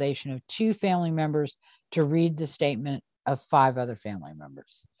utilization of two family members to read the statement of 5 other family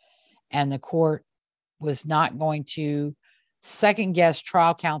members. And the court was not going to second guess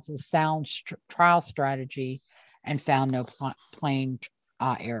trial counsel's sound trial strategy and found no plain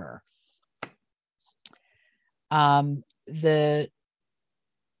error.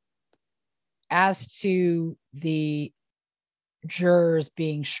 As to the jurors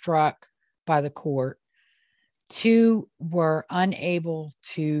being struck by the court, 2 were unable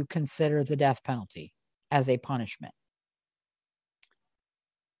to consider the death penalty as a punishment.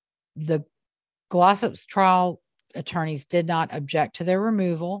 The Glossip's trial attorneys did not object to their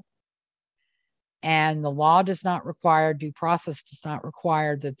removal, and the law does not require, due process does not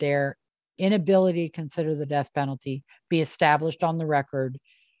require that their inability to consider the death penalty be established on the record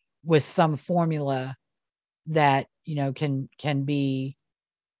with some formula that, can be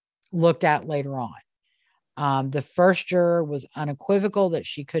looked at later on. The first juror was unequivocal that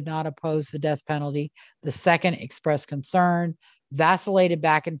she could not oppose the death penalty. The second expressed concern, vacillated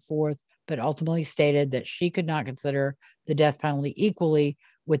back and forth, but ultimately stated that she could not consider the death penalty equally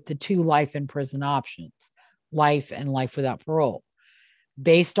with the 2 life in prison options, life and life without parole.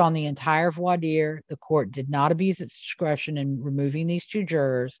 Based on the entire voir dire, the court did not abuse its discretion in removing these 2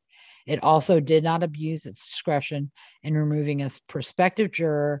 jurors. It also did not abuse its discretion in removing a prospective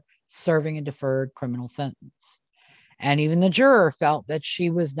juror serving a deferred criminal sentence. And even the juror felt that she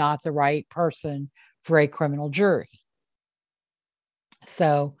was not the right person for a criminal jury.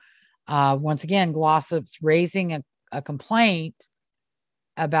 So once again, Glossip's raising a complaint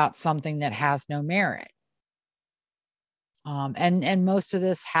about something that has no merit. And most of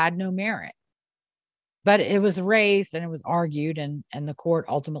this had no merit, but it was raised and it was argued, and the court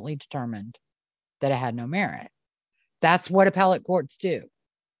ultimately determined that it had no merit. That's what appellate courts do.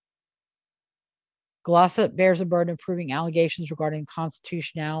 Glossip bears a burden of proving allegations regarding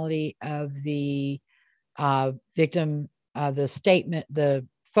constitutionality of the victim, the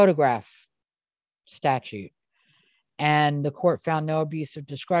photograph statute. And the court found no abuse of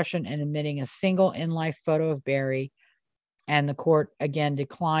discretion in admitting a single in-life photo of Barry. And the court again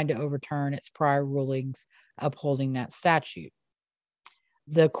declined to overturn its prior rulings upholding that statute.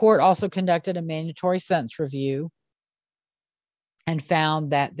 The court also conducted a mandatory sentence review and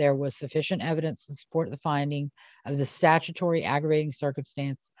found that there was sufficient evidence to support the finding of the statutory aggravating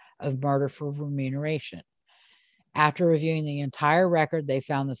circumstance of murder for remuneration. After reviewing the entire record, they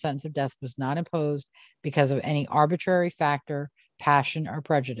found the sentence of death was not imposed because of any arbitrary factor, passion, or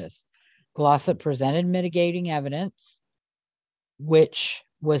prejudice. Glossip presented mitigating evidence, which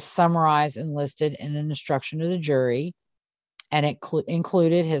was summarized and listed in an instruction to the jury, and it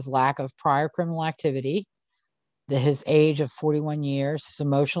included his lack of prior criminal activity, his age of 41 years, his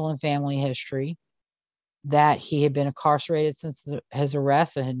emotional and family history, that he had been incarcerated since his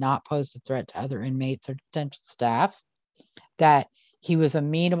arrest and had not posed a threat to other inmates or detention staff, that he was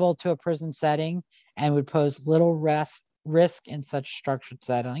amenable to a prison setting and would pose little risk in such structured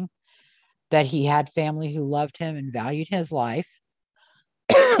setting, that he had family who loved him and valued his life,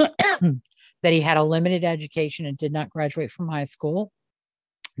 that he had a limited education and did not graduate from high school,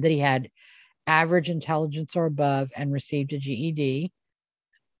 that he had average intelligence or above and received a GED,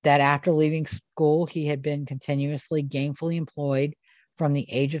 that after leaving school, he had been continuously gainfully employed from the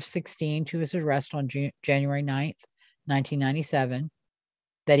age of 16 to his arrest on January 9th, 1997,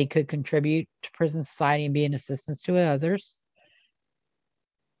 that he could contribute to prison society and be an assistance to others,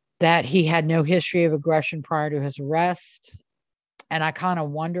 that he had no history of aggression prior to his arrest. And I kind of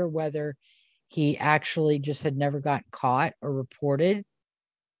wonder whether He actually just had never gotten caught or reported,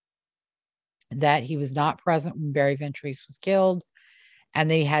 that he was not present when Barry Van Treese was killed, and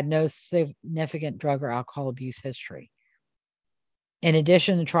they had no significant drug or alcohol abuse history. In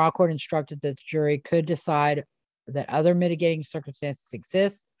addition, the trial court instructed that the jury could decide that other mitigating circumstances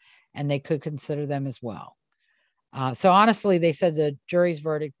exist, and they could consider them as well. So honestly, they said the jury's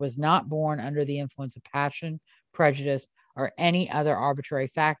verdict was not born under the influence of passion, prejudice, or any other arbitrary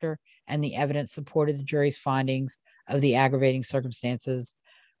factor, and the evidence supported the jury's findings of the aggravating circumstances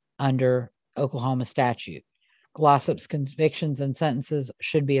under Oklahoma statute. Glossip's convictions and sentences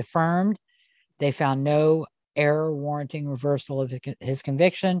should be affirmed. They found no error warranting reversal of his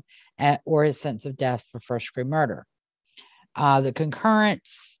conviction or his sentence of death for first-degree murder. The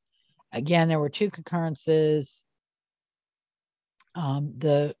concurrence, again, there were two concurrences.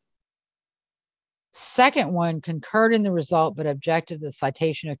 The second one concurred in the result, but objected to the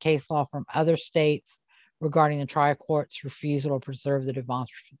citation of case law from other states regarding the trial court's refusal to preserve the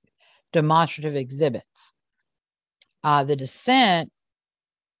demonstrative exhibits. The dissent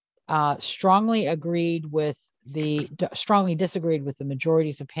strongly disagreed with the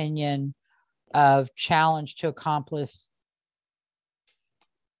majority's opinion of challenge to accomplice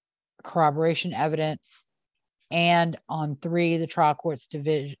corroboration evidence, and on 3, the trial court's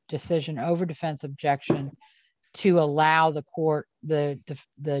decision over defense objection to allow the court, the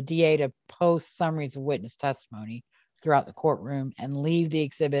DA, to post summaries of witness testimony throughout the courtroom and leave the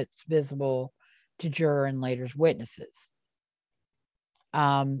exhibits visible to juror and later witnesses.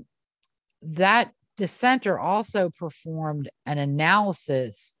 That dissenter also performed an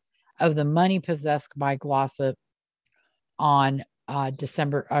analysis of the money possessed by Glossip on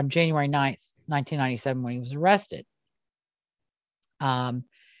January 9th, 1997, when he was arrested. And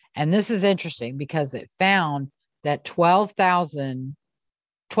this is interesting because it found that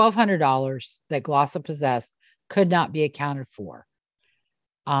 $1,200 that Glossip possessed could not be accounted for.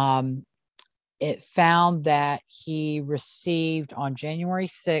 It found that he received on January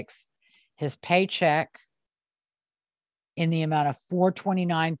 6th his paycheck in the amount of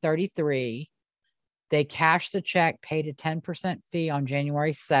 $429.33. They cashed the check, paid a 10% fee on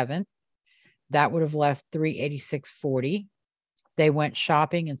January 7th. That would have left $386.40. They went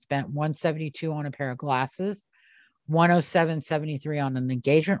shopping and spent $172 on a pair of glasses, $107.73 on an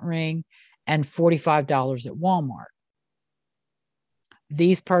engagement ring, and $45 at Walmart.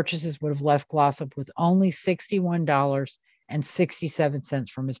 These purchases would have left Glossip with only $61.67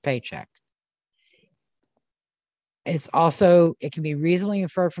 from his paycheck. It can be reasonably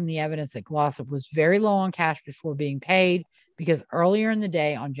inferred from the evidence that Glossip was very low on cash before being paid, because earlier in the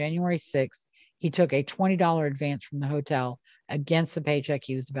day on January 6th, he took a $20 advance from the hotel against the paycheck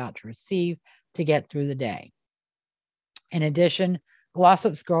he was about to receive to get through the day. In addition,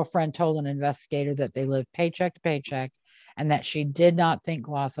 Glossip's girlfriend told an investigator that they lived paycheck to paycheck and that she did not think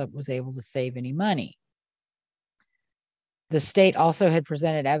Glossip was able to save any money. The state also had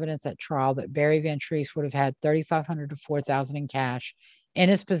presented evidence at trial that Barry Van Treese would have had $3,500 to $4,000 in cash in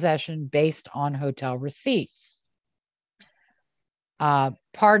his possession based on hotel receipts.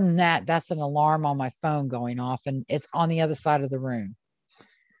 Pardon that, that's an alarm on my phone going off, and it's on the other side of the room.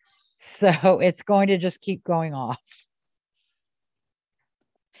 So it's going to just keep going off.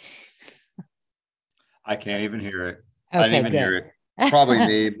 I can't even hear it. Okay, I didn't even good. hear it. It's probably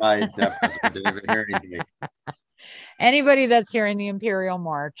me, my deafness. I didn't even hear anything. Anybody that's hearing the Imperial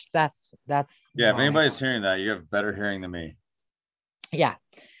March, that's yeah. If anybody's hearing that, you have better hearing than me. Yeah.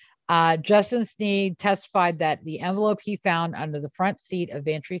 Justin Sneed testified that the envelope he found under the front seat of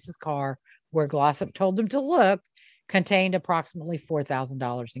Van Treese's car, where Glossip told him to look, contained approximately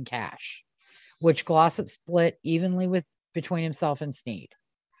 $4,000 in cash, which Glossip split evenly between himself and Sneed.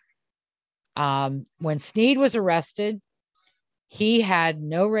 When Sneed was arrested, he had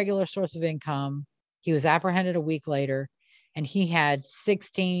no regular source of income. He was apprehended a week later, and he had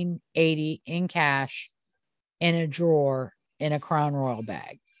 $1,680 in cash in a drawer in a Crown Royal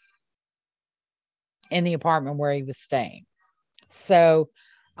bag in the apartment where he was staying. So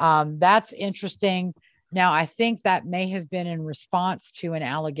that's interesting. Now, I think that may have been in response to an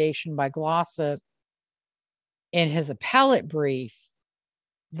allegation by Glossip in his appellate brief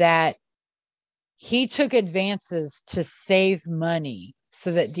that he took advances to save money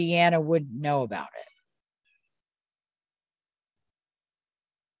so that Deanna wouldn't know about it.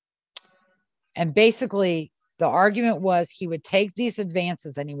 And basically, the argument was he would take these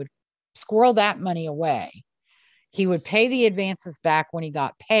advances and he would squirrel that money away. He would pay the advances back when he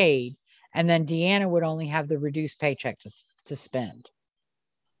got paid, and then Deanna would only have the reduced paycheck to spend.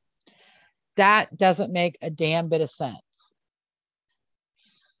 That doesn't make a damn bit of sense.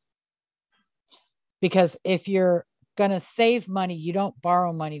 Because if you're going to save money, you don't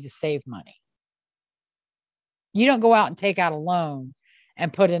borrow money to save money. You don't go out and take out a loan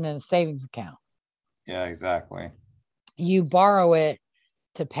and put it in a savings account. Yeah, exactly. You borrow it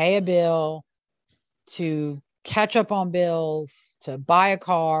to pay a bill, to catch up on bills, to buy a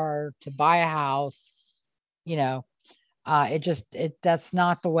car, to buy a house. You know, that's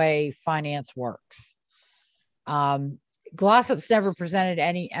not the way finance works. Glossip's never presented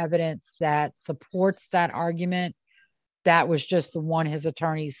any evidence that supports that argument. That was just the one his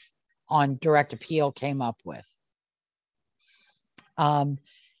attorneys on direct appeal came up with. On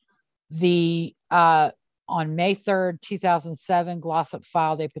May 3rd, 2007, Glossip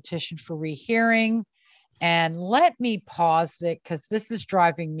filed a petition for rehearing. And let me pause it because this is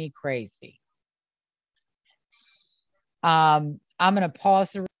driving me crazy. I'm going to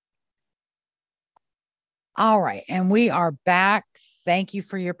pause the. All right. And we are back. Thank you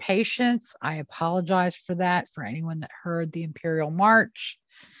for your patience. I apologize for that for anyone that heard the Imperial March.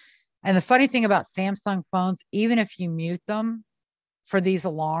 And the funny thing about Samsung phones, even if you mute them for these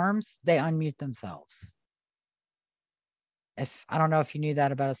alarms, they unmute themselves. I don't know if you knew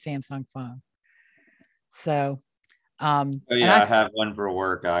that about a Samsung phone. So, I have one for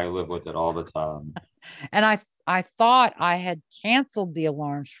work. I live with it all the time. And I thought I had canceled the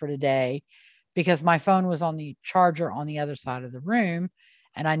alarms for today because my phone was on the charger on the other side of the room,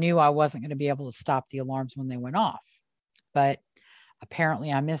 and I knew I wasn't going to be able to stop the alarms when they went off. But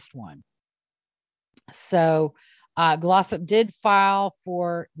apparently I missed one. So Glossip did file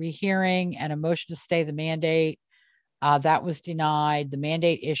for rehearing and a motion to stay the mandate. That was denied. The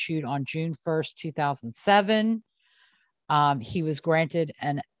mandate issued on June 1st, 2007. He was granted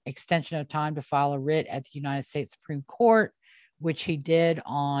an extension of time to file a writ at the United States Supreme Court, which he did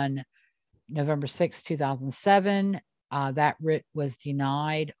on November 6, 2007. That writ was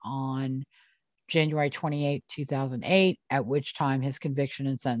denied on January 28, 2008, at which time his conviction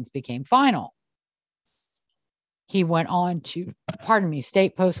and sentence became final. He went on to,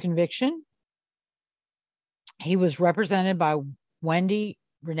 state post-conviction. He was represented by Wendy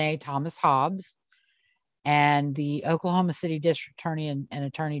Renee Thomas Hobbs, and the Oklahoma City District Attorney and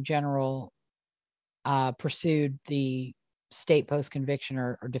Attorney General pursued the state post-conviction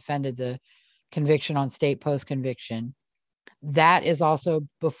or defended the conviction on state post-conviction. That is also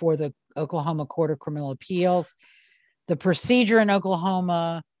before the Oklahoma Court of Criminal Appeals. The procedure in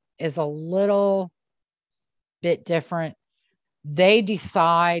Oklahoma is a little bit different. They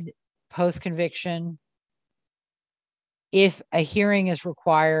decide post-conviction. If a hearing is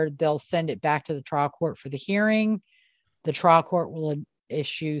required, they'll send it back to the trial court for the hearing. The trial court will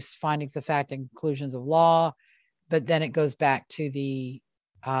issue findings of fact and conclusions of law, but then it goes back to the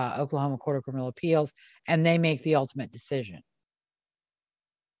Oklahoma Court of Criminal Appeals, and they make the ultimate decision.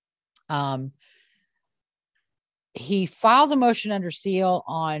 He filed a motion under seal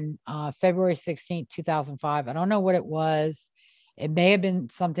on February 16, 2005. I don't know what it was. It may have been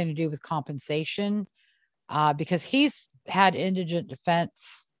something to do with compensation because he's had indigent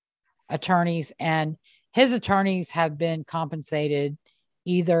defense attorneys, and his attorneys have been compensated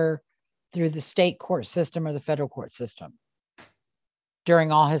either through the state court system or the federal court system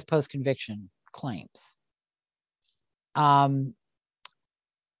during all his post-conviction claims. Or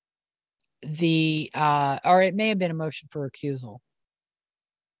it may have been a motion for recusal.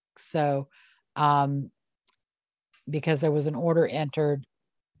 So, because there was an order entered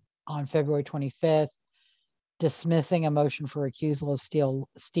on February 25th dismissing a motion for recusal of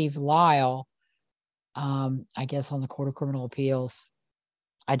Steve Lyle, I guess on the Court of Criminal Appeals.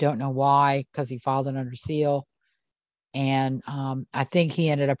 I don't know why, because he filed it under seal. And I think he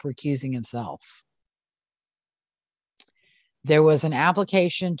ended up recusing himself. There was an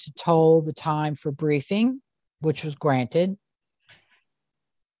application to toll the time for briefing, which was granted.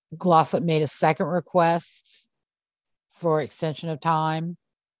 Glossip made a second request for extension of time,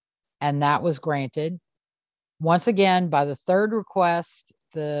 and that was granted. Once again, by the third request,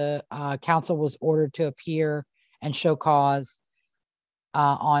 the counsel was ordered to appear and show cause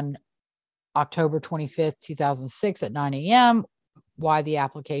on October 25th, 2006 at 9 a.m. Why the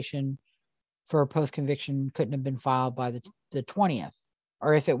application for post-conviction couldn't have been filed by the 20th,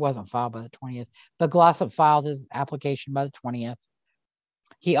 or if it wasn't filed by the 20th. But Glossip filed his application by the 20th.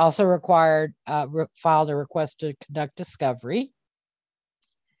 He also filed a request to conduct discovery.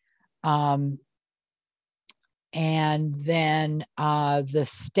 And then the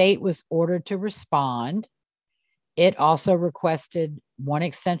state was ordered to respond. It also requested one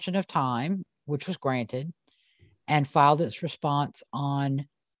extension of time, which was granted, and filed its response on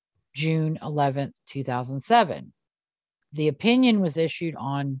June 11th, 2007. The opinion was issued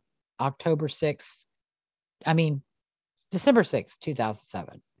on October 6th, December 6th,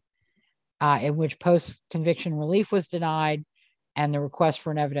 2007, in which post-conviction relief was denied and the request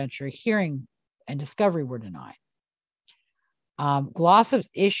for an evidentiary hearing and discovery were denied. Glossip's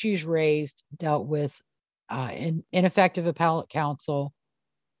issues raised dealt with ineffective appellate counsel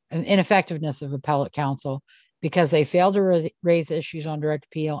and ineffectiveness of appellate counsel because they failed to raise issues on direct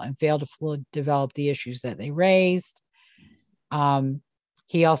appeal and failed to fully develop the issues that they raised.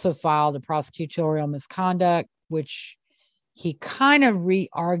 He also filed a prosecutorial misconduct, which he kind of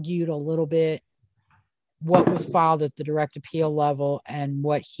re-argued a little bit what was filed at the direct appeal level and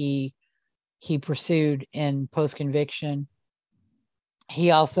what he pursued in post-conviction.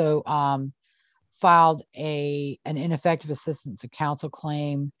 He also filed an ineffective assistance of counsel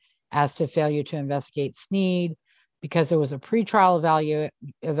claim as to failure to investigate Sneed because there was a pretrial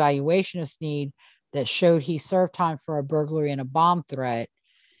evaluation of Sneed that showed he served time for a burglary and a bomb threat.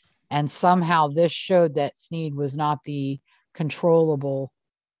 And somehow this showed that Sneed was not the controllable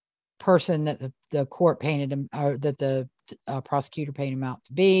person that the court painted him, or that the prosecutor painted him out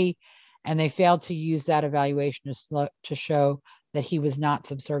to be. And they failed to use that evaluation to show that he was not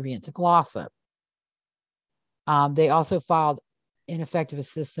subservient to Glossip. They also filed ineffective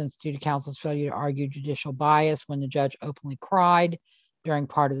assistance due to counsel's failure to argue judicial bias when the judge openly cried during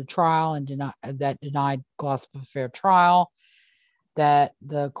part of the trial and denied Glossip a fair trial, that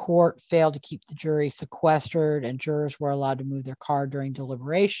the court failed to keep the jury sequestered and jurors were allowed to move their car during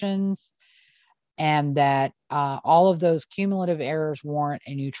deliberations, and that all of those cumulative errors warrant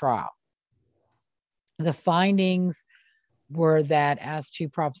a new trial. The findings were that as to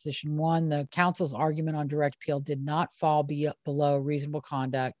Proposition 1, the counsel's argument on direct appeal did not fall below reasonable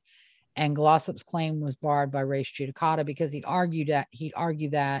conduct, and Glossip's claim was barred by res judicata because he'd argued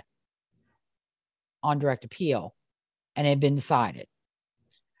that on direct appeal and it had been decided.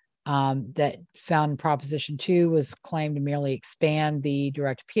 That found in Proposition 2 was claimed to merely expand the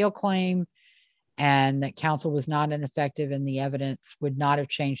direct appeal claim, and that counsel was not ineffective and the evidence would not have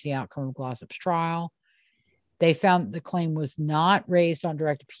changed the outcome of Glossip's trial. They found the claim was not raised on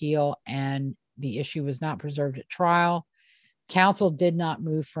direct appeal and the issue was not preserved at trial. Counsel did not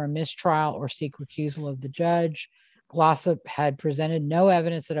move for a mistrial or seek recusal of the judge. Glossip had presented no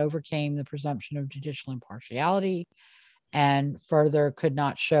evidence that overcame the presumption of judicial impartiality, and further could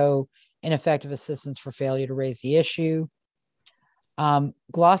not show ineffective assistance for failure to raise the issue.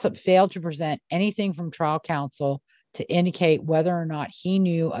 Glossip failed to present anything from trial counsel to indicate whether or not he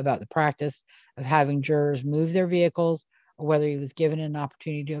knew about the practice of having jurors move their vehicles or whether he was given an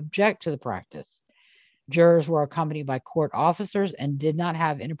opportunity to object to the practice. Jurors were accompanied by court officers and did not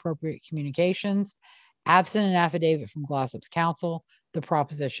have inappropriate communications. Absent an affidavit from Glossip's counsel, the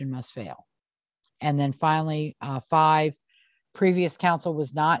proposition must fail. And then finally, 5, previous counsel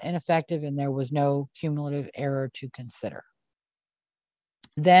was not ineffective and there was no cumulative error to consider.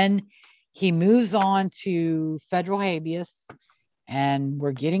 Then he moves on to federal habeas, and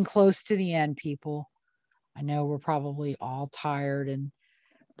we're getting close to the end, people. I know we're probably all tired, and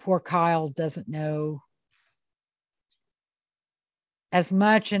poor Kyle doesn't know as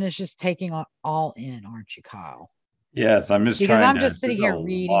much and is just taking all in, aren't you, Kyle? Yes, I'm just because trying I'm to, just sitting here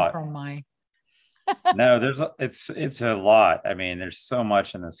reading lot. from my No, it's a lot. I mean, there's so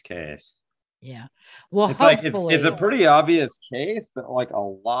much in this case. Yeah. Well, it's hopefully like it's a pretty obvious case, but like a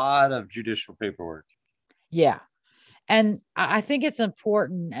lot of judicial paperwork. Yeah. And I think it's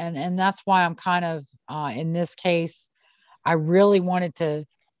important, and that's why I'm kind of in this case, I really wanted to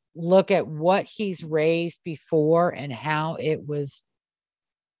look at what he's raised before and how it was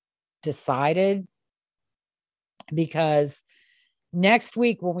decided, because next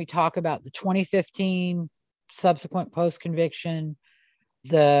week when we talk about the 2015 subsequent post-conviction,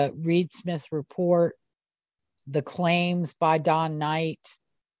 the Reed Smith report, the claims by Don Knight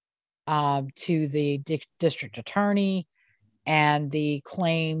to the district attorney, and the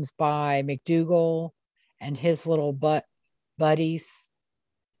claims by McDougal and his little buddies.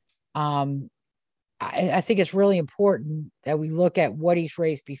 I think it's really important that we look at what he's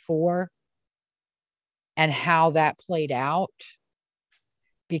raised before and how that played out,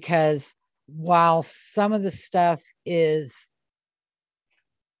 because while some of the stuff is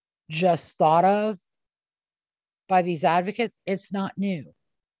just thought of by these advocates, it's not new.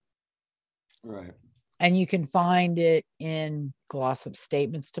 Right. And you can find it in Glossip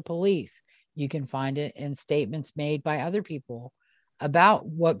statements to police. You can find it in statements made by other people about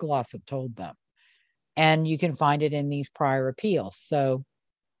what Glossip told them. And you can find it in these prior appeals. So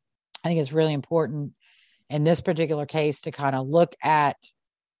I think it's really important in this particular case to kind of look at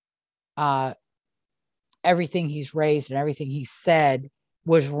everything he's raised and everything he said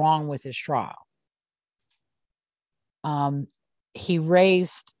was wrong with his trial. He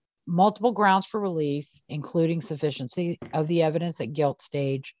raised multiple grounds for relief, including sufficiency of the evidence at guilt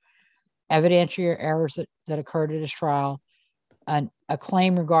stage, evidentiary errors that occurred at his trial, a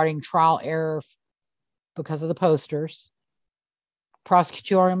claim regarding trial error because of the posters,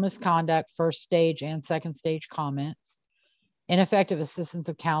 prosecutorial misconduct, first stage and second stage comments, ineffective assistance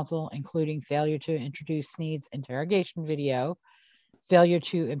of counsel, including failure to introduce Sneed's interrogation video, failure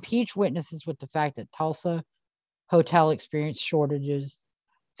to impeach witnesses with the fact that Tulsa hotel experienced shortages,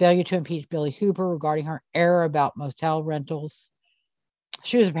 failure to impeach Billy Hooper regarding her error about motel rentals.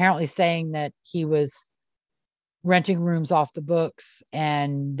 She was apparently saying that he was renting rooms off the books,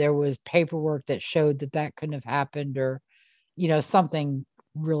 and there was paperwork that showed that that couldn't have happened, or, you know, something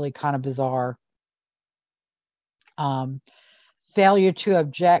really kind of bizarre. Failure to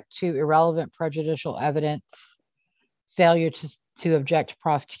object to irrelevant prejudicial evidence, failure to object to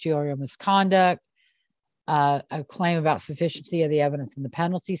prosecutorial misconduct, a claim about sufficiency of the evidence in the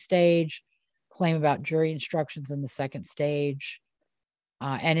penalty stage, claim about jury instructions in the second stage.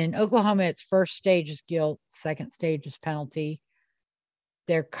 And in Oklahoma, it's first stage is guilt, second stage is penalty.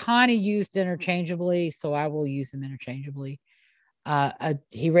 They're kind of used interchangeably, so I will use them interchangeably.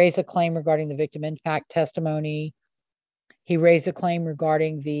 He raised a claim regarding the victim impact testimony. He raised a claim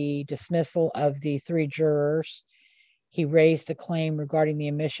regarding the dismissal of the 3 jurors. He raised a claim regarding the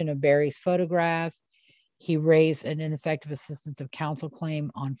omission of Barry's photograph. He raised an ineffective assistance of counsel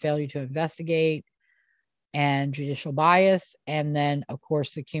claim on failure to investigate and judicial bias. And then, of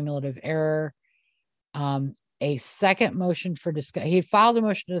course, the cumulative error. A second motion for discovery. He filed a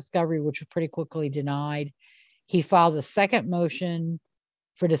motion to discovery, which was pretty quickly denied. He filed a second motion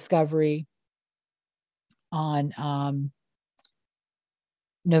for discovery on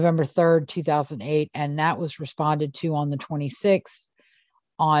November 3rd, 2008, and that was responded to on the 26th.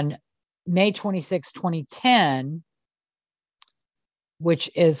 On May 26, 2010,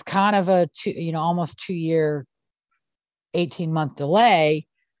 which is kind of a almost 2-year, 18-month delay,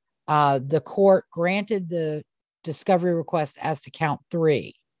 the court granted the discovery request as to count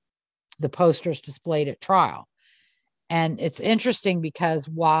 3, the posters displayed at trial. And it's interesting because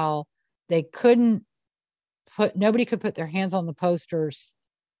while they nobody could put their hands on the posters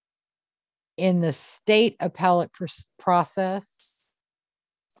in the state appellate process,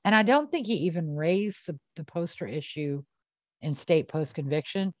 and I don't think he even raised the poster issue in state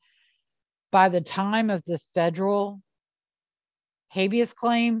post-conviction. By the time of the federal habeas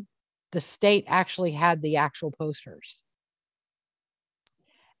claim, the state actually had the actual posters.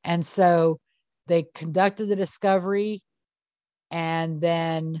 And so they conducted the discovery, and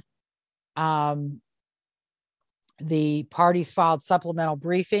then the parties filed supplemental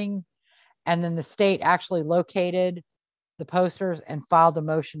briefing, and then the state actually located the posters and filed a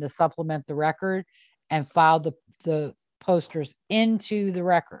motion to supplement the record and filed the posters into the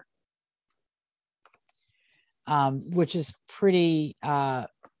record, which is pretty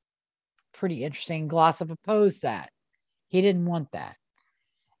interesting. Glossip opposed that. He didn't want that.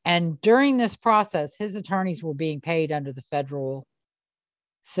 And during this process, his attorneys were being paid under the federal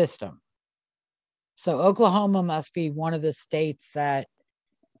system. So Oklahoma must be one of the states that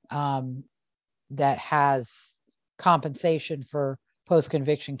that has compensation for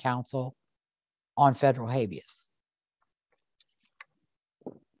post-conviction counsel on federal habeas,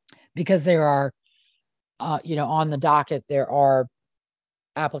 because there are, on the docket, there are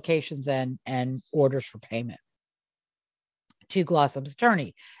applications and orders for payment to Glossip's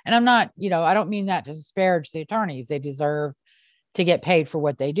attorney. And I'm not, I don't mean that to disparage the attorneys. They deserve to get paid for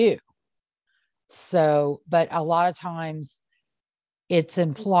what they do. So, but a lot of times it's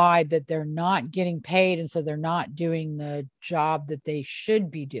implied that they're not getting paid, and so they're not doing the job that they should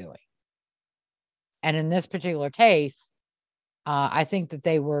be doing. And in this particular case, I think that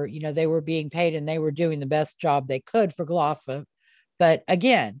they were being paid and they were doing the best job they could for Glossip. But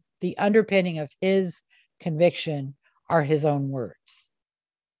again, the underpinning of his conviction are his own words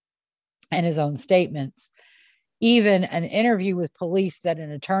and his own statements. Even an interview with police that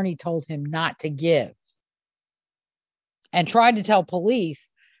an attorney told him not to give, and tried to tell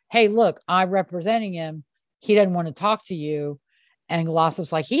police, hey, look, I'm representing him. He doesn't want to talk to you. And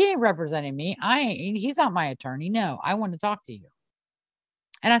Glossip's like, he ain't representing me. He's not my attorney. No, I want to talk to you.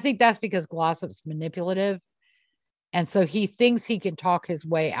 And I think that's because Glossip's manipulative. And so he thinks he can talk his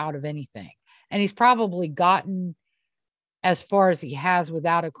way out of anything. And he's probably gotten as far as he has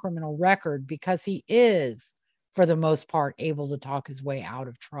without a criminal record because he is, for the most part, able to talk his way out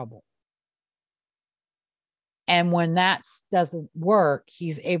of trouble. And when that doesn't work,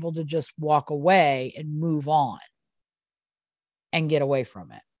 he's able to just walk away and move on and get away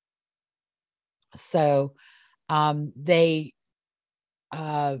from it. So The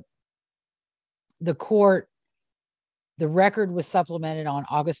record was supplemented on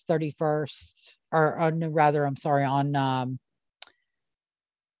August 31st, on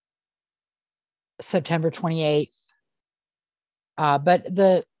September 28th. But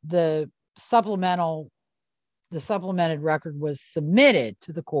the supplemented record was submitted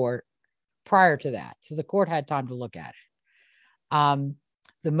to the court prior to that, so the court had time to look at it.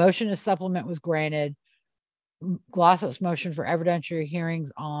 The motion to supplement was granted. Glossop's motion for evidentiary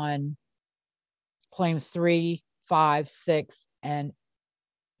hearings on claims 3, 5, 6, and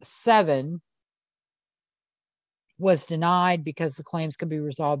 7 was denied because the claims could be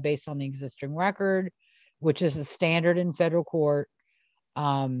resolved based on the existing record, which is the standard in federal court.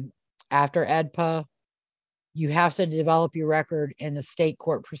 After AEDPA, you have to develop your record in the state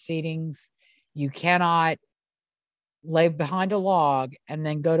court proceedings. You cannot lay behind a log and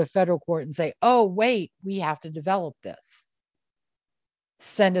then go to federal court and say, oh, wait, we have to develop this.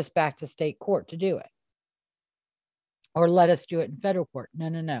 Send us back to state court to do it. Or let us do it in federal court.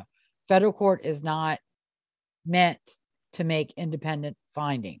 No. Federal court is not meant to make independent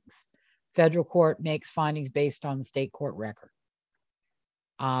findings. Federal court makes findings based on the state court record.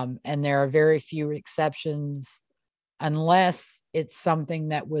 And there are very few exceptions, unless it's something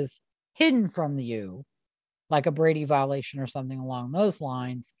that was hidden from you, like a Brady violation or something along those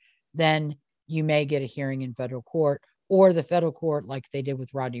lines. Then you may get a hearing in federal court, or the federal court, like they did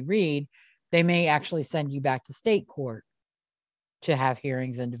with Rodney Reed, they may actually send you back to state court to have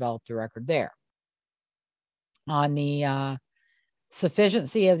hearings and develop the record there. On the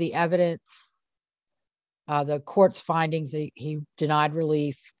sufficiency of the evidence, the court's findings, he denied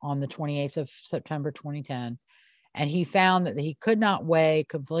relief on the 28th of September 2010, and he found that he could not weigh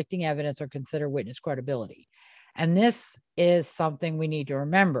conflicting evidence or consider witness credibility. And this is something we need to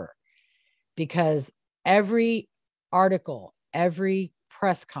remember, because every article, every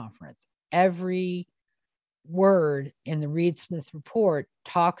press conference, every word in the Reed-Smith report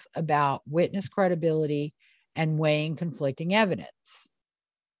talks about witness credibility and weighing conflicting evidence.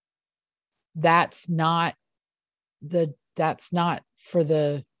 That's not for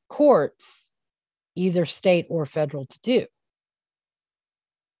the courts, either state or federal, to do.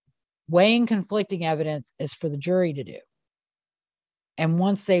 Weighing conflicting evidence is for the jury to do. And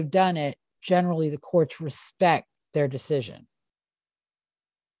once they've done it, generally the courts respect their decision.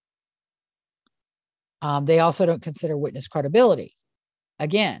 They also don't consider witness credibility.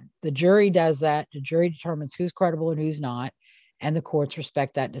 Again, the jury does that. The jury determines who's credible and who's not, and the courts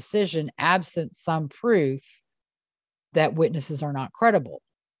respect that decision, absent some proof that witnesses are not credible.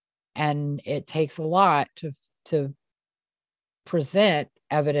 And it takes a lot to present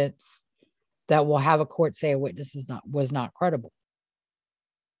evidence that will have a court say a witness was not credible.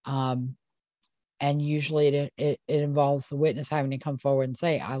 And usually it involves the witness having to come forward and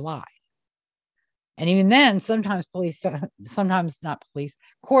say, I lied. And even then, sometimes courts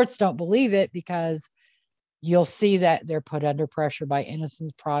don't believe it, because you'll see that they're put under pressure by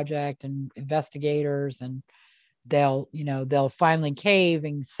Innocence Project and investigators, and they'll finally cave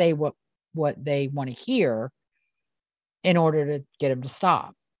and say what they want to hear in order to get them to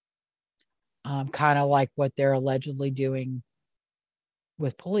stop. Kind of like what they're allegedly doing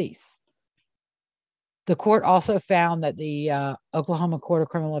with police. The court also found that the Oklahoma Court of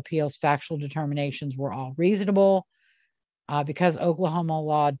Criminal Appeals factual determinations were all reasonable. Because Oklahoma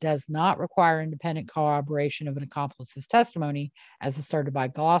law does not require independent corroboration of an accomplice's testimony, as asserted by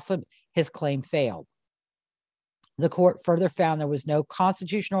Glossip, his claim failed. The court further found there was no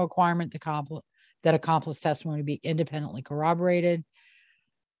constitutional requirement that accomplice testimony be independently corroborated,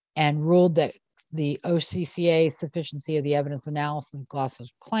 and ruled that the OCCA sufficiency of the evidence analysis of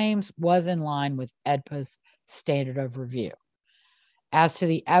Glossop's claims was in line with AEDPA's standard of review. As to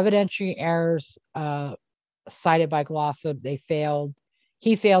the evidentiary errors cited by Glossip,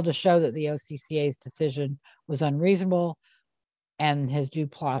 he failed to show that the OCCA's decision was unreasonable and his due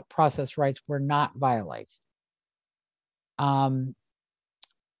process rights were not violated.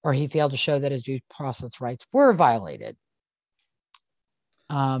 Or he failed to show that his due process rights were violated.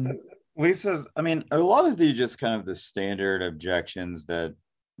 Lisa's, I mean, a lot of these just kind of the standard objections that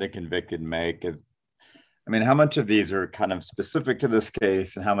the convicted make. I mean, how much of these are kind of specific to this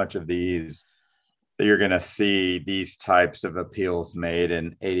case, and how much of these that you're going to see these types of appeals made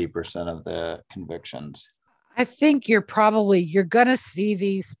in 80% of the convictions? I think you're going to see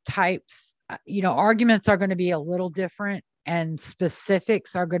these types, arguments are going to be a little different and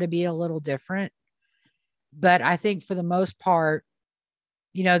specifics are going to be a little different. But I think for the most part,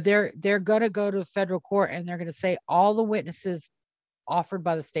 they're going to go to federal court and they're going to say all the witnesses offered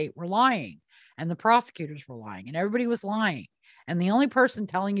by the state were lying. and the prosecutors were lying, and everybody was lying. And the only person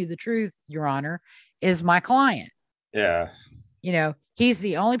telling you the truth, Your Honor, is my client. Yeah. You know, he's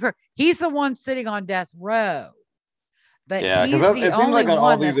the only he's the one sitting on death row. But yeah, he's because the it seems only like on all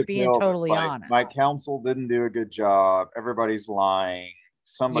one these that's being appeals, totally like, honest. my counsel didn't do a good job. Everybody's lying.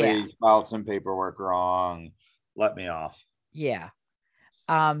 Somebody filed some paperwork wrong. Let me off. Yeah.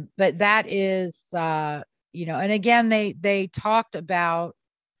 But that is, you know, and again, they talked about,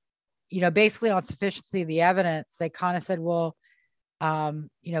 you know, basically on sufficiency of the evidence. They kind of said, well,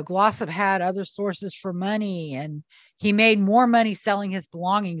 you know, Glossip had other sources for money, and he made more money selling his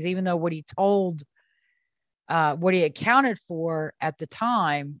belongings, even though what he told, what he accounted for at the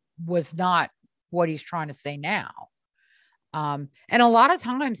time was not what he's trying to say now. And a lot of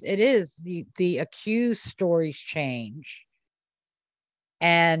times it is the accused stories change.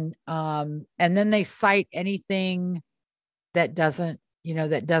 And then they cite anything that doesn't, you know,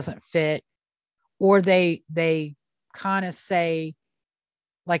 that doesn't fit, or they kind of say,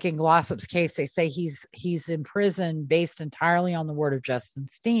 like in Glossip's case, they say he's in prison based entirely on the word of Justin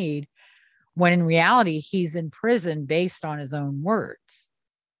Sneed, when in reality he's in prison based on his own words.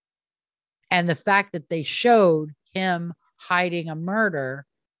 And the fact that they showed him hiding a murder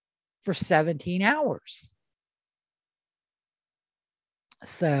for 17 hours.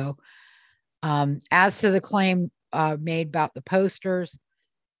 So, as to the claim made about the posters,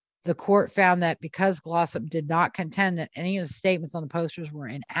 the court found that because Glossip did not contend that any of the statements on the posters were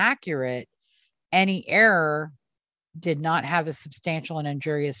inaccurate, any error did not have a substantial and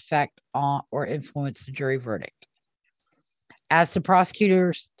injurious effect on or influence the jury verdict. As to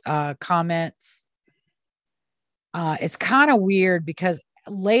prosecutors' comments, it's kind of weird because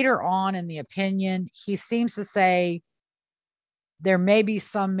later on in the opinion, he seems to say there may be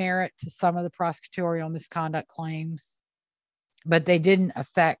some merit to some of the prosecutorial misconduct claims, but they didn't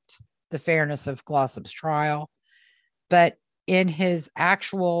affect the fairness of Glossip's trial. But in his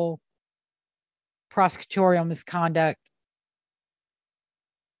actual prosecutorial misconduct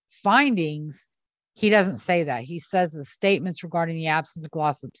findings, he doesn't say that. He says the statements regarding the absence of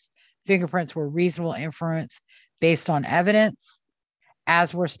Glossip's fingerprints were reasonable inference based on evidence,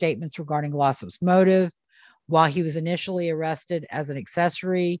 as were statements regarding Glossip's motive. While he was initially arrested as an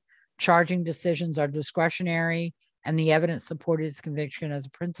accessory, charging decisions are discretionary, and the evidence supported his conviction as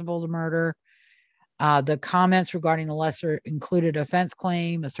a principal of the murder. The comments regarding the lesser included offense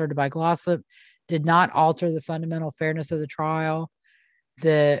claim asserted by Glossip did not alter the fundamental fairness of the trial.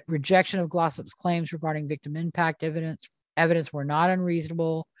 The rejection of Glossip's claims regarding victim impact evidence were not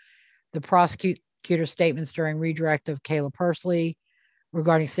unreasonable. The prosecutor's statements during redirect of Kayla Pursley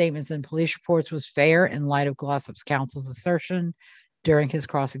regarding statements in police reports was fair in light of Glossip's counsel's assertion during his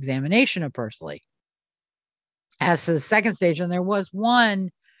cross-examination of Pursley. As to the second stage, and there was one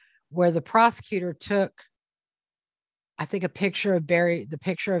where the prosecutor took, I think, a picture of Barry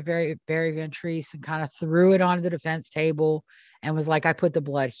Van Treese, and kind of threw it onto the defense table and was like, I put the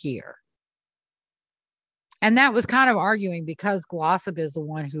blood here. And that was kind of arguing because Glossip is the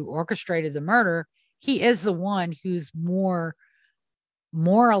one who orchestrated the murder. He is the one who's more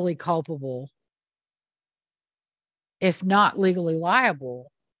morally culpable, if not legally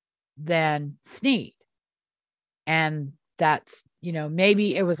liable, than Sneed. And that's, you know,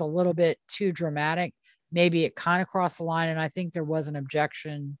 maybe it was a little bit too dramatic. Maybe it kind of crossed the line, and I think there was an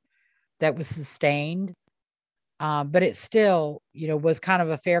objection that was sustained. But it still, you know, was kind of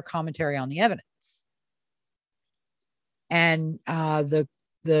a fair commentary on the evidence. And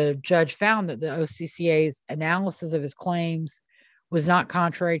the judge found that the OCCA's analysis of his claims was not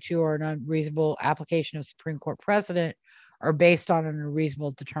contrary to or an unreasonable application of Supreme Court precedent, or based on an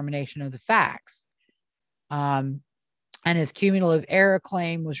unreasonable determination of the facts. And his cumulative error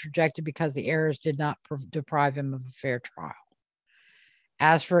claim was rejected because the errors did not deprive him of a fair trial.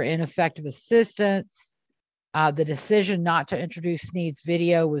 As for ineffective assistance, the decision not to introduce Sneed's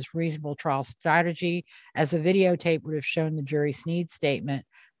video was reasonable trial strategy, as the videotape would have shown the jury Sneed's statement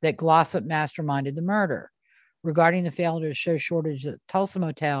that Glossip masterminded the murder. Regarding the failure to show shortage at the Tulsa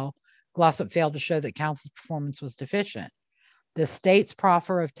motel, Glossip failed to show that counsel's performance was deficient. The state's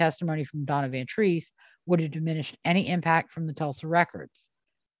proffer of testimony from Donna Van Treese would have diminished any impact from the Tulsa records.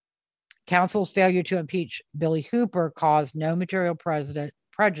 Counsel's failure to impeach Billy Hooper caused no material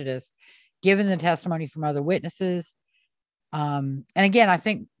prejudice, given the testimony from other witnesses. And again, I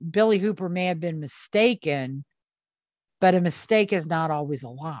think Billy Hooper may have been mistaken, but a mistake is not always a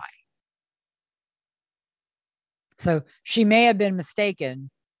lie. So she may have been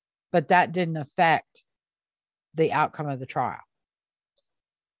mistaken, but that didn't affect the outcome of the trial.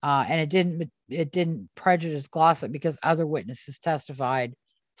 And it didn't prejudice Glossip because other witnesses testified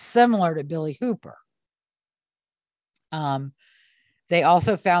similar to Billy Hooper. They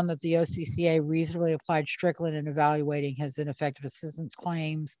also found that the OCCA reasonably applied Strickland in evaluating his ineffective assistance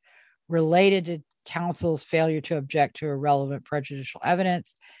claims related to counsel's failure to object to irrelevant prejudicial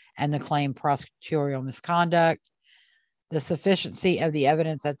evidence and the claimed prosecutorial misconduct. The sufficiency of the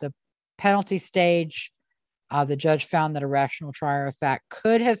evidence at the penalty stage, the judge found that a rational trier of fact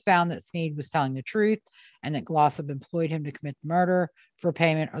could have found that Sneed was telling the truth and that Glossip employed him to commit the murder for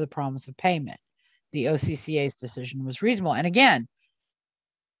payment or the promise of payment. The OCCA's decision was reasonable. And again,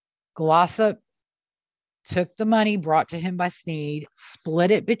 Glossip took the money brought to him by Sneed,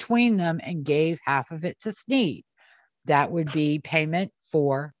 split it between them, and gave half of it to Sneed. That would be payment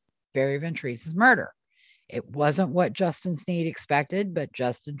for Barry Van Treese's murder. It wasn't what Justin Sneed expected, but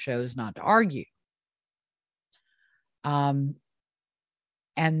Justin chose not to argue. And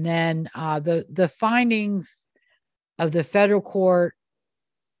then the findings of the federal court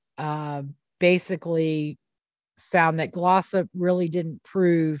basically found that Glossip really didn't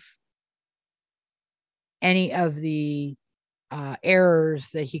prove any of the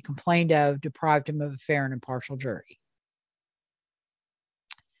errors that he complained of deprived him of a fair and impartial jury.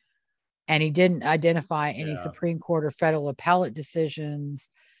 And he didn't identify any Supreme Court or federal appellate decisions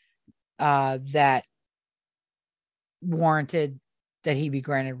that warranted that he be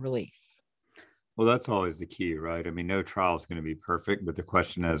granted relief. Well, that's always the key, right? I mean, no trial is going to be perfect, but the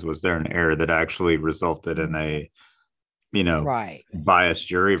question is, was there an error that actually resulted in a, biased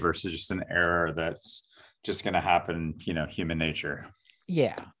jury versus just an error that's just going to happen, human nature.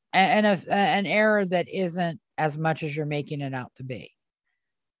 Yeah. And an error that isn't as much as you're making it out to be.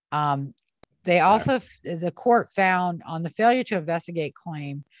 The court found on the failure to investigate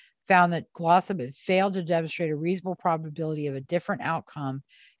claim, found that Glossip had failed to demonstrate a reasonable probability of a different outcome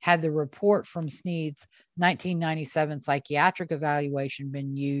had the report from Sneed's 1997 psychiatric evaluation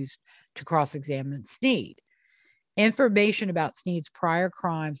been used to cross-examine Sneed. Information about Sneed's prior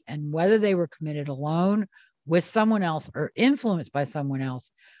crimes and whether they were committed alone, with someone else, or influenced by someone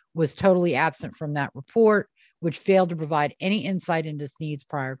else was totally absent from that report, which failed to provide any insight into Sneed's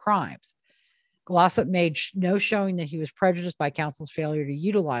prior crimes. Glossip made no showing that he was prejudiced by counsel's failure to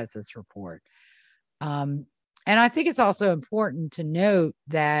utilize this report. And I think it's also important to note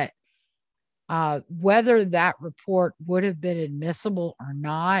that whether that report would have been admissible or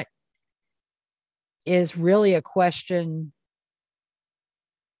not is really a question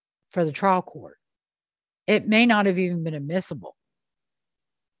for the trial court. It may not have even been admissible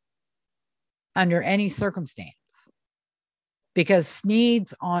under any circumstance because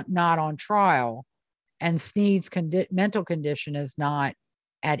Sneed's not on trial and Sneed's mental condition is not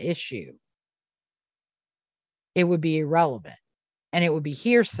at issue. It would be irrelevant and it would be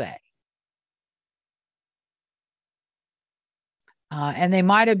hearsay. And they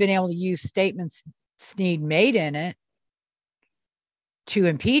might have been able to use statements Sneed made in it to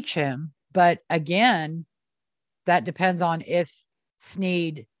impeach him. But again, that depends on if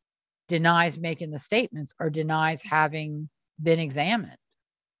Sneed denies making the statements or denies having been examined.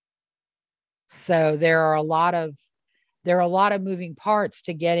 So there are a lot of moving parts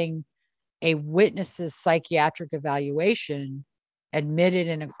to getting a witness's psychiatric evaluation admitted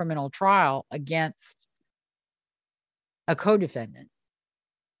in a criminal trial against a co-defendant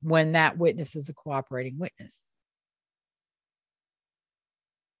when that witness is a cooperating witness.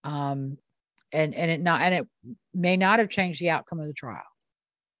 And it may not have changed the outcome of the trial,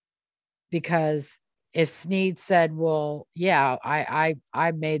 because if Sneed said, well, yeah, I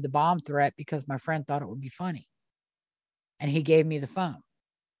made the bomb threat because my friend thought it would be funny and he gave me the phone,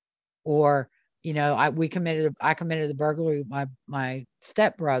 or I committed the burglary with my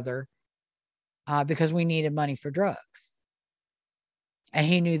stepbrother because we needed money for drugs and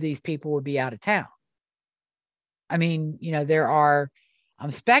he knew these people would be out of town. I mean,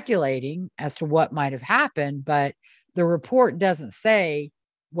 I'm speculating as to what might have happened, but the report doesn't say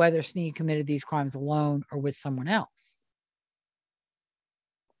whether Sneed committed these crimes alone or with someone else,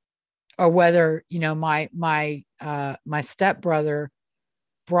 or whether my stepbrother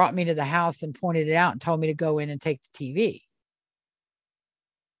brought me to the house and pointed it out and told me to go in and take the TV.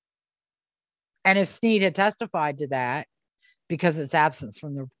 And if Sneed had testified to that, because it's absent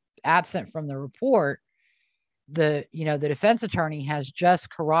from the report, the defense attorney has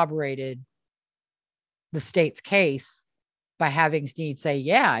just corroborated the state's case by having Sneed say,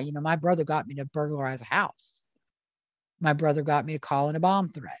 yeah, my brother got me to burglarize a house. My brother got me to call in a bomb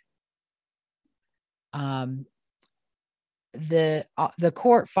threat. The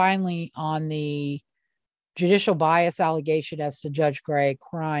court finally, on the judicial bias allegation as to Judge Gray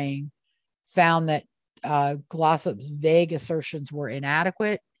crying, found that Glossop's vague assertions were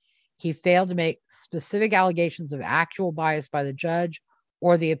inadequate. He failed to make specific allegations of actual bias by the judge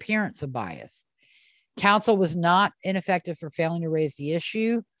or the appearance of bias. Counsel was not ineffective for failing to raise the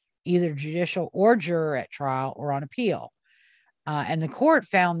issue, either judicial or juror at trial or on appeal. And the court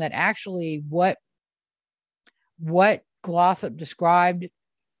found that actually what Glossop described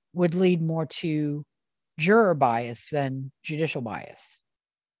would lead more to juror bias than judicial bias.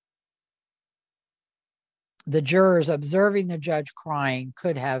 The jurors observing the judge crying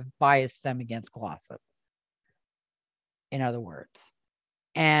could have biased them against Glossop, in other words.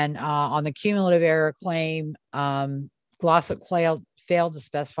 And on the cumulative error claim, Glossop failed to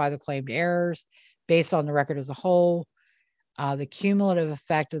specify the claimed errors based on the record as a whole. The cumulative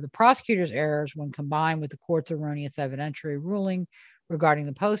effect of the prosecutor's errors when combined with the court's erroneous evidentiary ruling regarding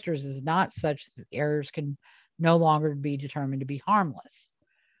the posters is not such that errors can no longer be determined to be harmless.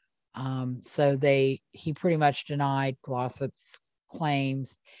 So he pretty much denied Glossop's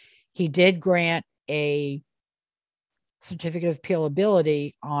claims. He did grant a certificate of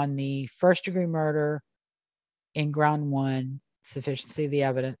appealability on the first-degree murder in ground 1, sufficiency of the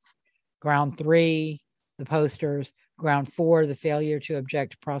evidence. Ground 3, the posters. Ground 4, the failure to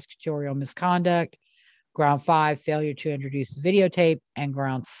object to prosecutorial misconduct. Ground 5, failure to introduce the videotape. And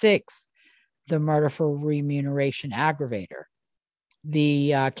ground 6, the murder for remuneration aggravator.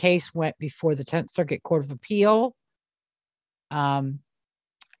 The case went before the 10th Circuit Court of Appeal by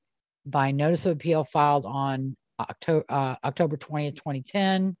notice of appeal filed on October 20th,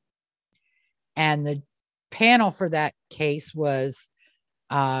 2010. And the panel for that case was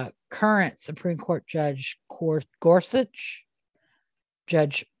current Supreme Court Judge Gorsuch,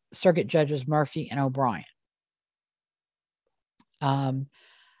 Circuit Judges Murphy and O'Brien.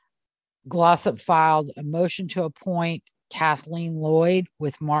 Glossop filed a motion to appoint Kathleen Lloyd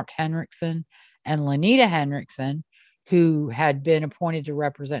with Mark Henriksen and Lenita Henriksen, who had been appointed to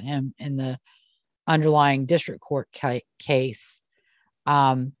represent him in the underlying district court case.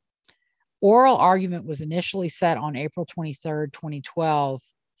 Oral argument was initially set on April 23rd, 2012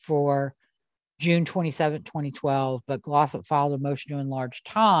 for June 27th, 2012, but Glossop filed a motion to enlarge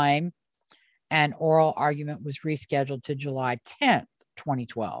time and oral argument was rescheduled to July 10th,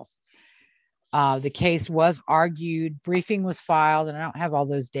 2012. The case was argued, briefing was filed, and I don't have all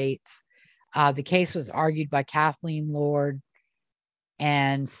those dates. The case was argued by Kathleen Lord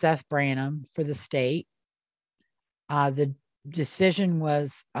and Seth Branham for the state. The decision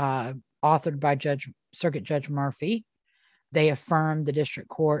was authored by Circuit Judge Murphy. They affirmed the district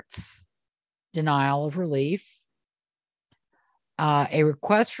court's denial of relief. A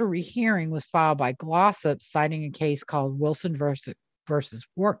request for rehearing was filed by Glossop, citing a case called Wilson versus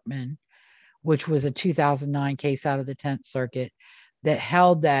Workman, which was a 2009 case out of the 10th Circuit that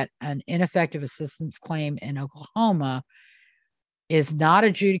held that an ineffective assistance claim in Oklahoma is not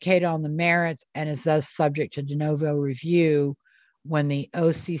adjudicated on the merits and is thus subject to de novo review when the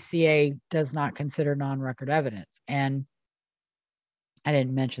OCCA does not consider non-record evidence. And I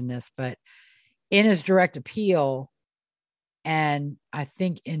didn't mention this, but in his direct appeal, and I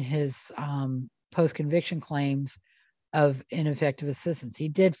think in his post-conviction claims of ineffective assistance, he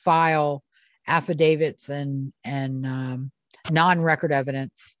did file affidavits and non-record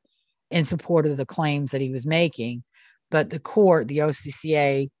evidence in support of the claims that he was making. But the court, the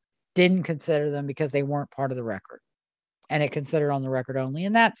OCCA, didn't consider them because they weren't part of the record, and it considered on the record only.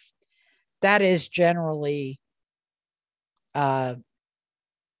 And that is generally how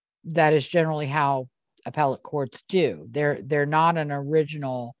appellate courts do. They're not a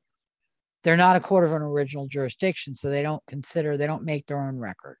court of an original jurisdiction, so they don't make their own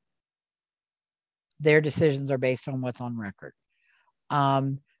record. Their decisions are based on what's on record.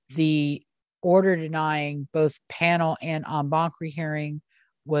 The order denying both panel and en banc rehearing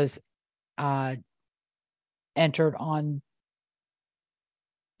was entered on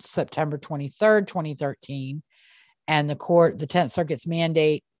September 23rd, 2013, and the 10th Circuit's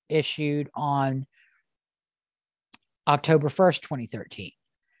mandate issued on October 1st, 2013.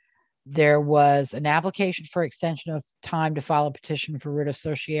 There was an application for extension of time to file a petition for writ of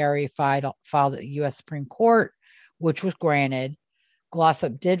certiorari filed at the U.S. Supreme Court, which was granted.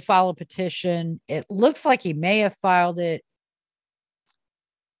 Glossop did file a petition. It looks like he may have filed it.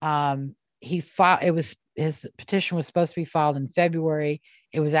 His petition was supposed to be filed in February.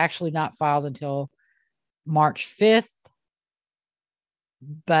 It was actually not filed until March 5th,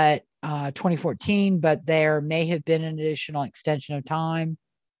 but 2014. But there may have been an additional extension of time,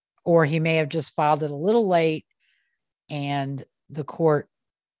 or he may have just filed it a little late, and the court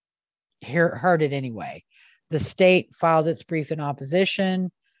heard it anyway. The state filed its brief in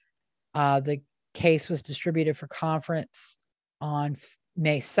opposition. The case was distributed for conference on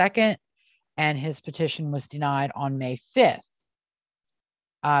May 2nd, and his petition was denied on May 5th.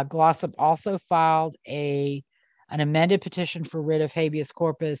 Glossip also filed an amended petition for writ of habeas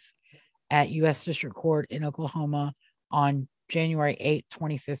corpus at U.S. District Court in Oklahoma on January 8,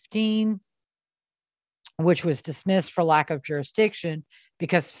 2015, which was dismissed for lack of jurisdiction,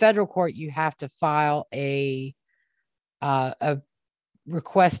 because federal court, you have to file a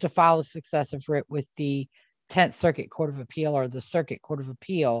request to file a successive writ with the 10th Circuit Court of Appeal or the Circuit Court of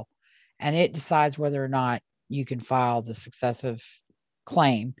Appeal, and it decides whether or not you can file the successive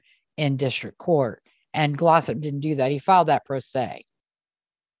claim in district court. And Glossip didn't do that. He filed that pro se,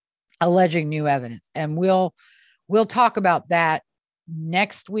 alleging new evidence. And we'll talk about that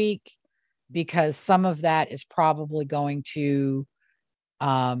next week, because some of that is probably going to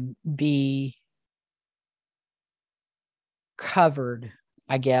be covered,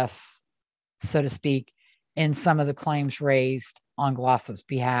 I guess, so to speak, in some of the claims raised on Glossip's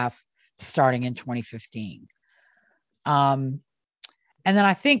behalf starting in 2015. And then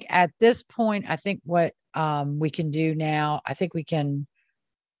I think at this point, I think what we can do now, I think we can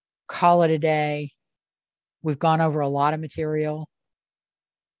call it a day. We've gone over a lot of material.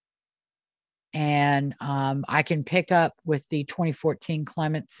 And I can pick up with the 2014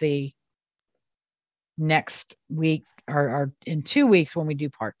 clemency next week, or in 2 weeks when we do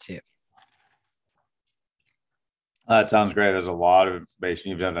part 2. That sounds great. There's a lot of information.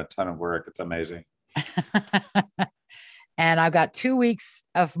 You've done a ton of work. It's amazing. And I've got 2 weeks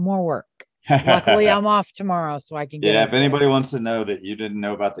of more work. Luckily, I'm off tomorrow, so I can get if anybody wants to know that you didn't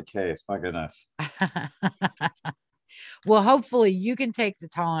know about the case, my goodness. Well, hopefully you can take the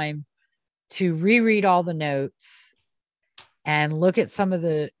time to reread all the notes and look at some of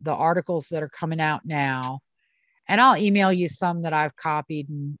the articles that are coming out now. And I'll email you some that I've copied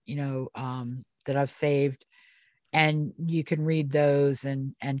and, that I've saved, and you can read those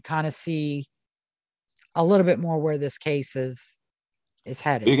and kind of see a little bit more where this case is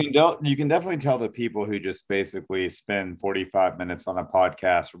headed. You can definitely tell the people who just basically spend 45 minutes on a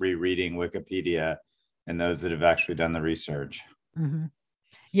podcast rereading Wikipedia and those that have actually done the research. Mm-hmm.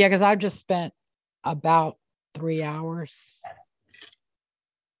 Yeah, because I've just spent about 3 hours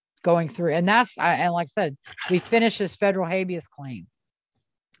going through, and like I said, we finished his federal habeas claim.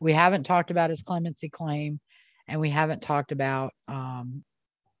 We haven't talked about his clemency claim, and we haven't talked about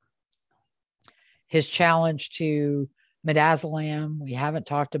his challenge to midazolam. We haven't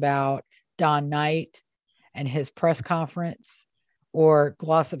talked about Don Knight and his press conference, or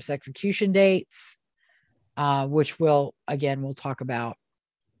Glossip's execution dates, which we'll talk about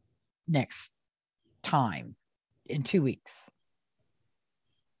next time in 2 weeks.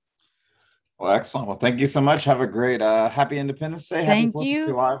 Well, excellent. Well, thank you so much. Have a great happy Independence Day. Thank happy you. 4th of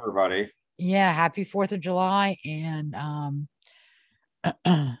July, everybody. Yeah, happy 4th of July. And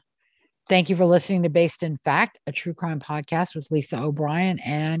thank you for listening to Based in Fact, a true crime podcast with Lisa O'Brien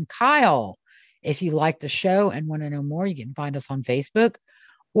and Kyle. If you like the show and want to know more, you can find us on Facebook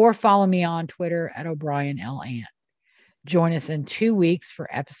or follow me on Twitter at O'BrienLAnt. Join us in 2 weeks for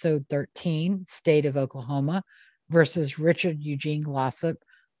episode 13, State of Oklahoma versus Richard Eugene Glossip,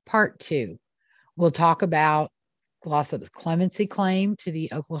 part 2. We'll talk about Glossip's clemency claim to the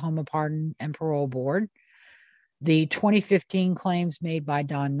Oklahoma Pardon and Parole Board, the 2015 claims made by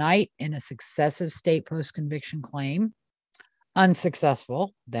Don Knight in a successive state post-conviction claim,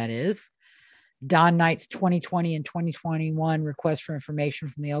 unsuccessful, that is, Don Knight's 2020 and 2021 request for information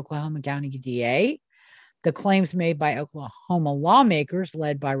from the Oklahoma County DA, the claims made by Oklahoma lawmakers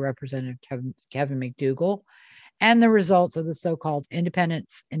led by Representative Kevin McDougal, and the results of the so-called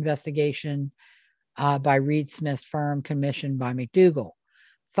independence investigation by Reed Smith's firm commissioned by McDougal.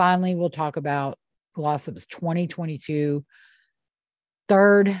 Finally, we'll talk about Glossip's 2022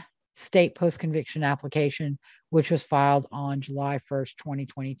 third state post-conviction application, which was filed on July 1st,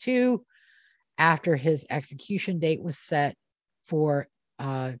 2022, after his execution date was set for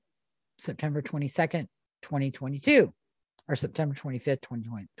September 22nd, 2022, or September 25th,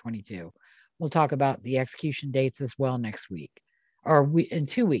 2022. We'll talk about the execution dates as well next week, or in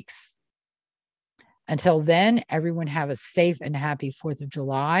 2 weeks. Until then, everyone have a safe and happy 4th of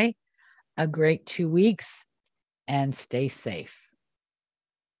July, a great 2 weeks, and stay safe.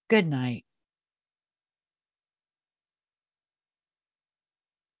 Good night.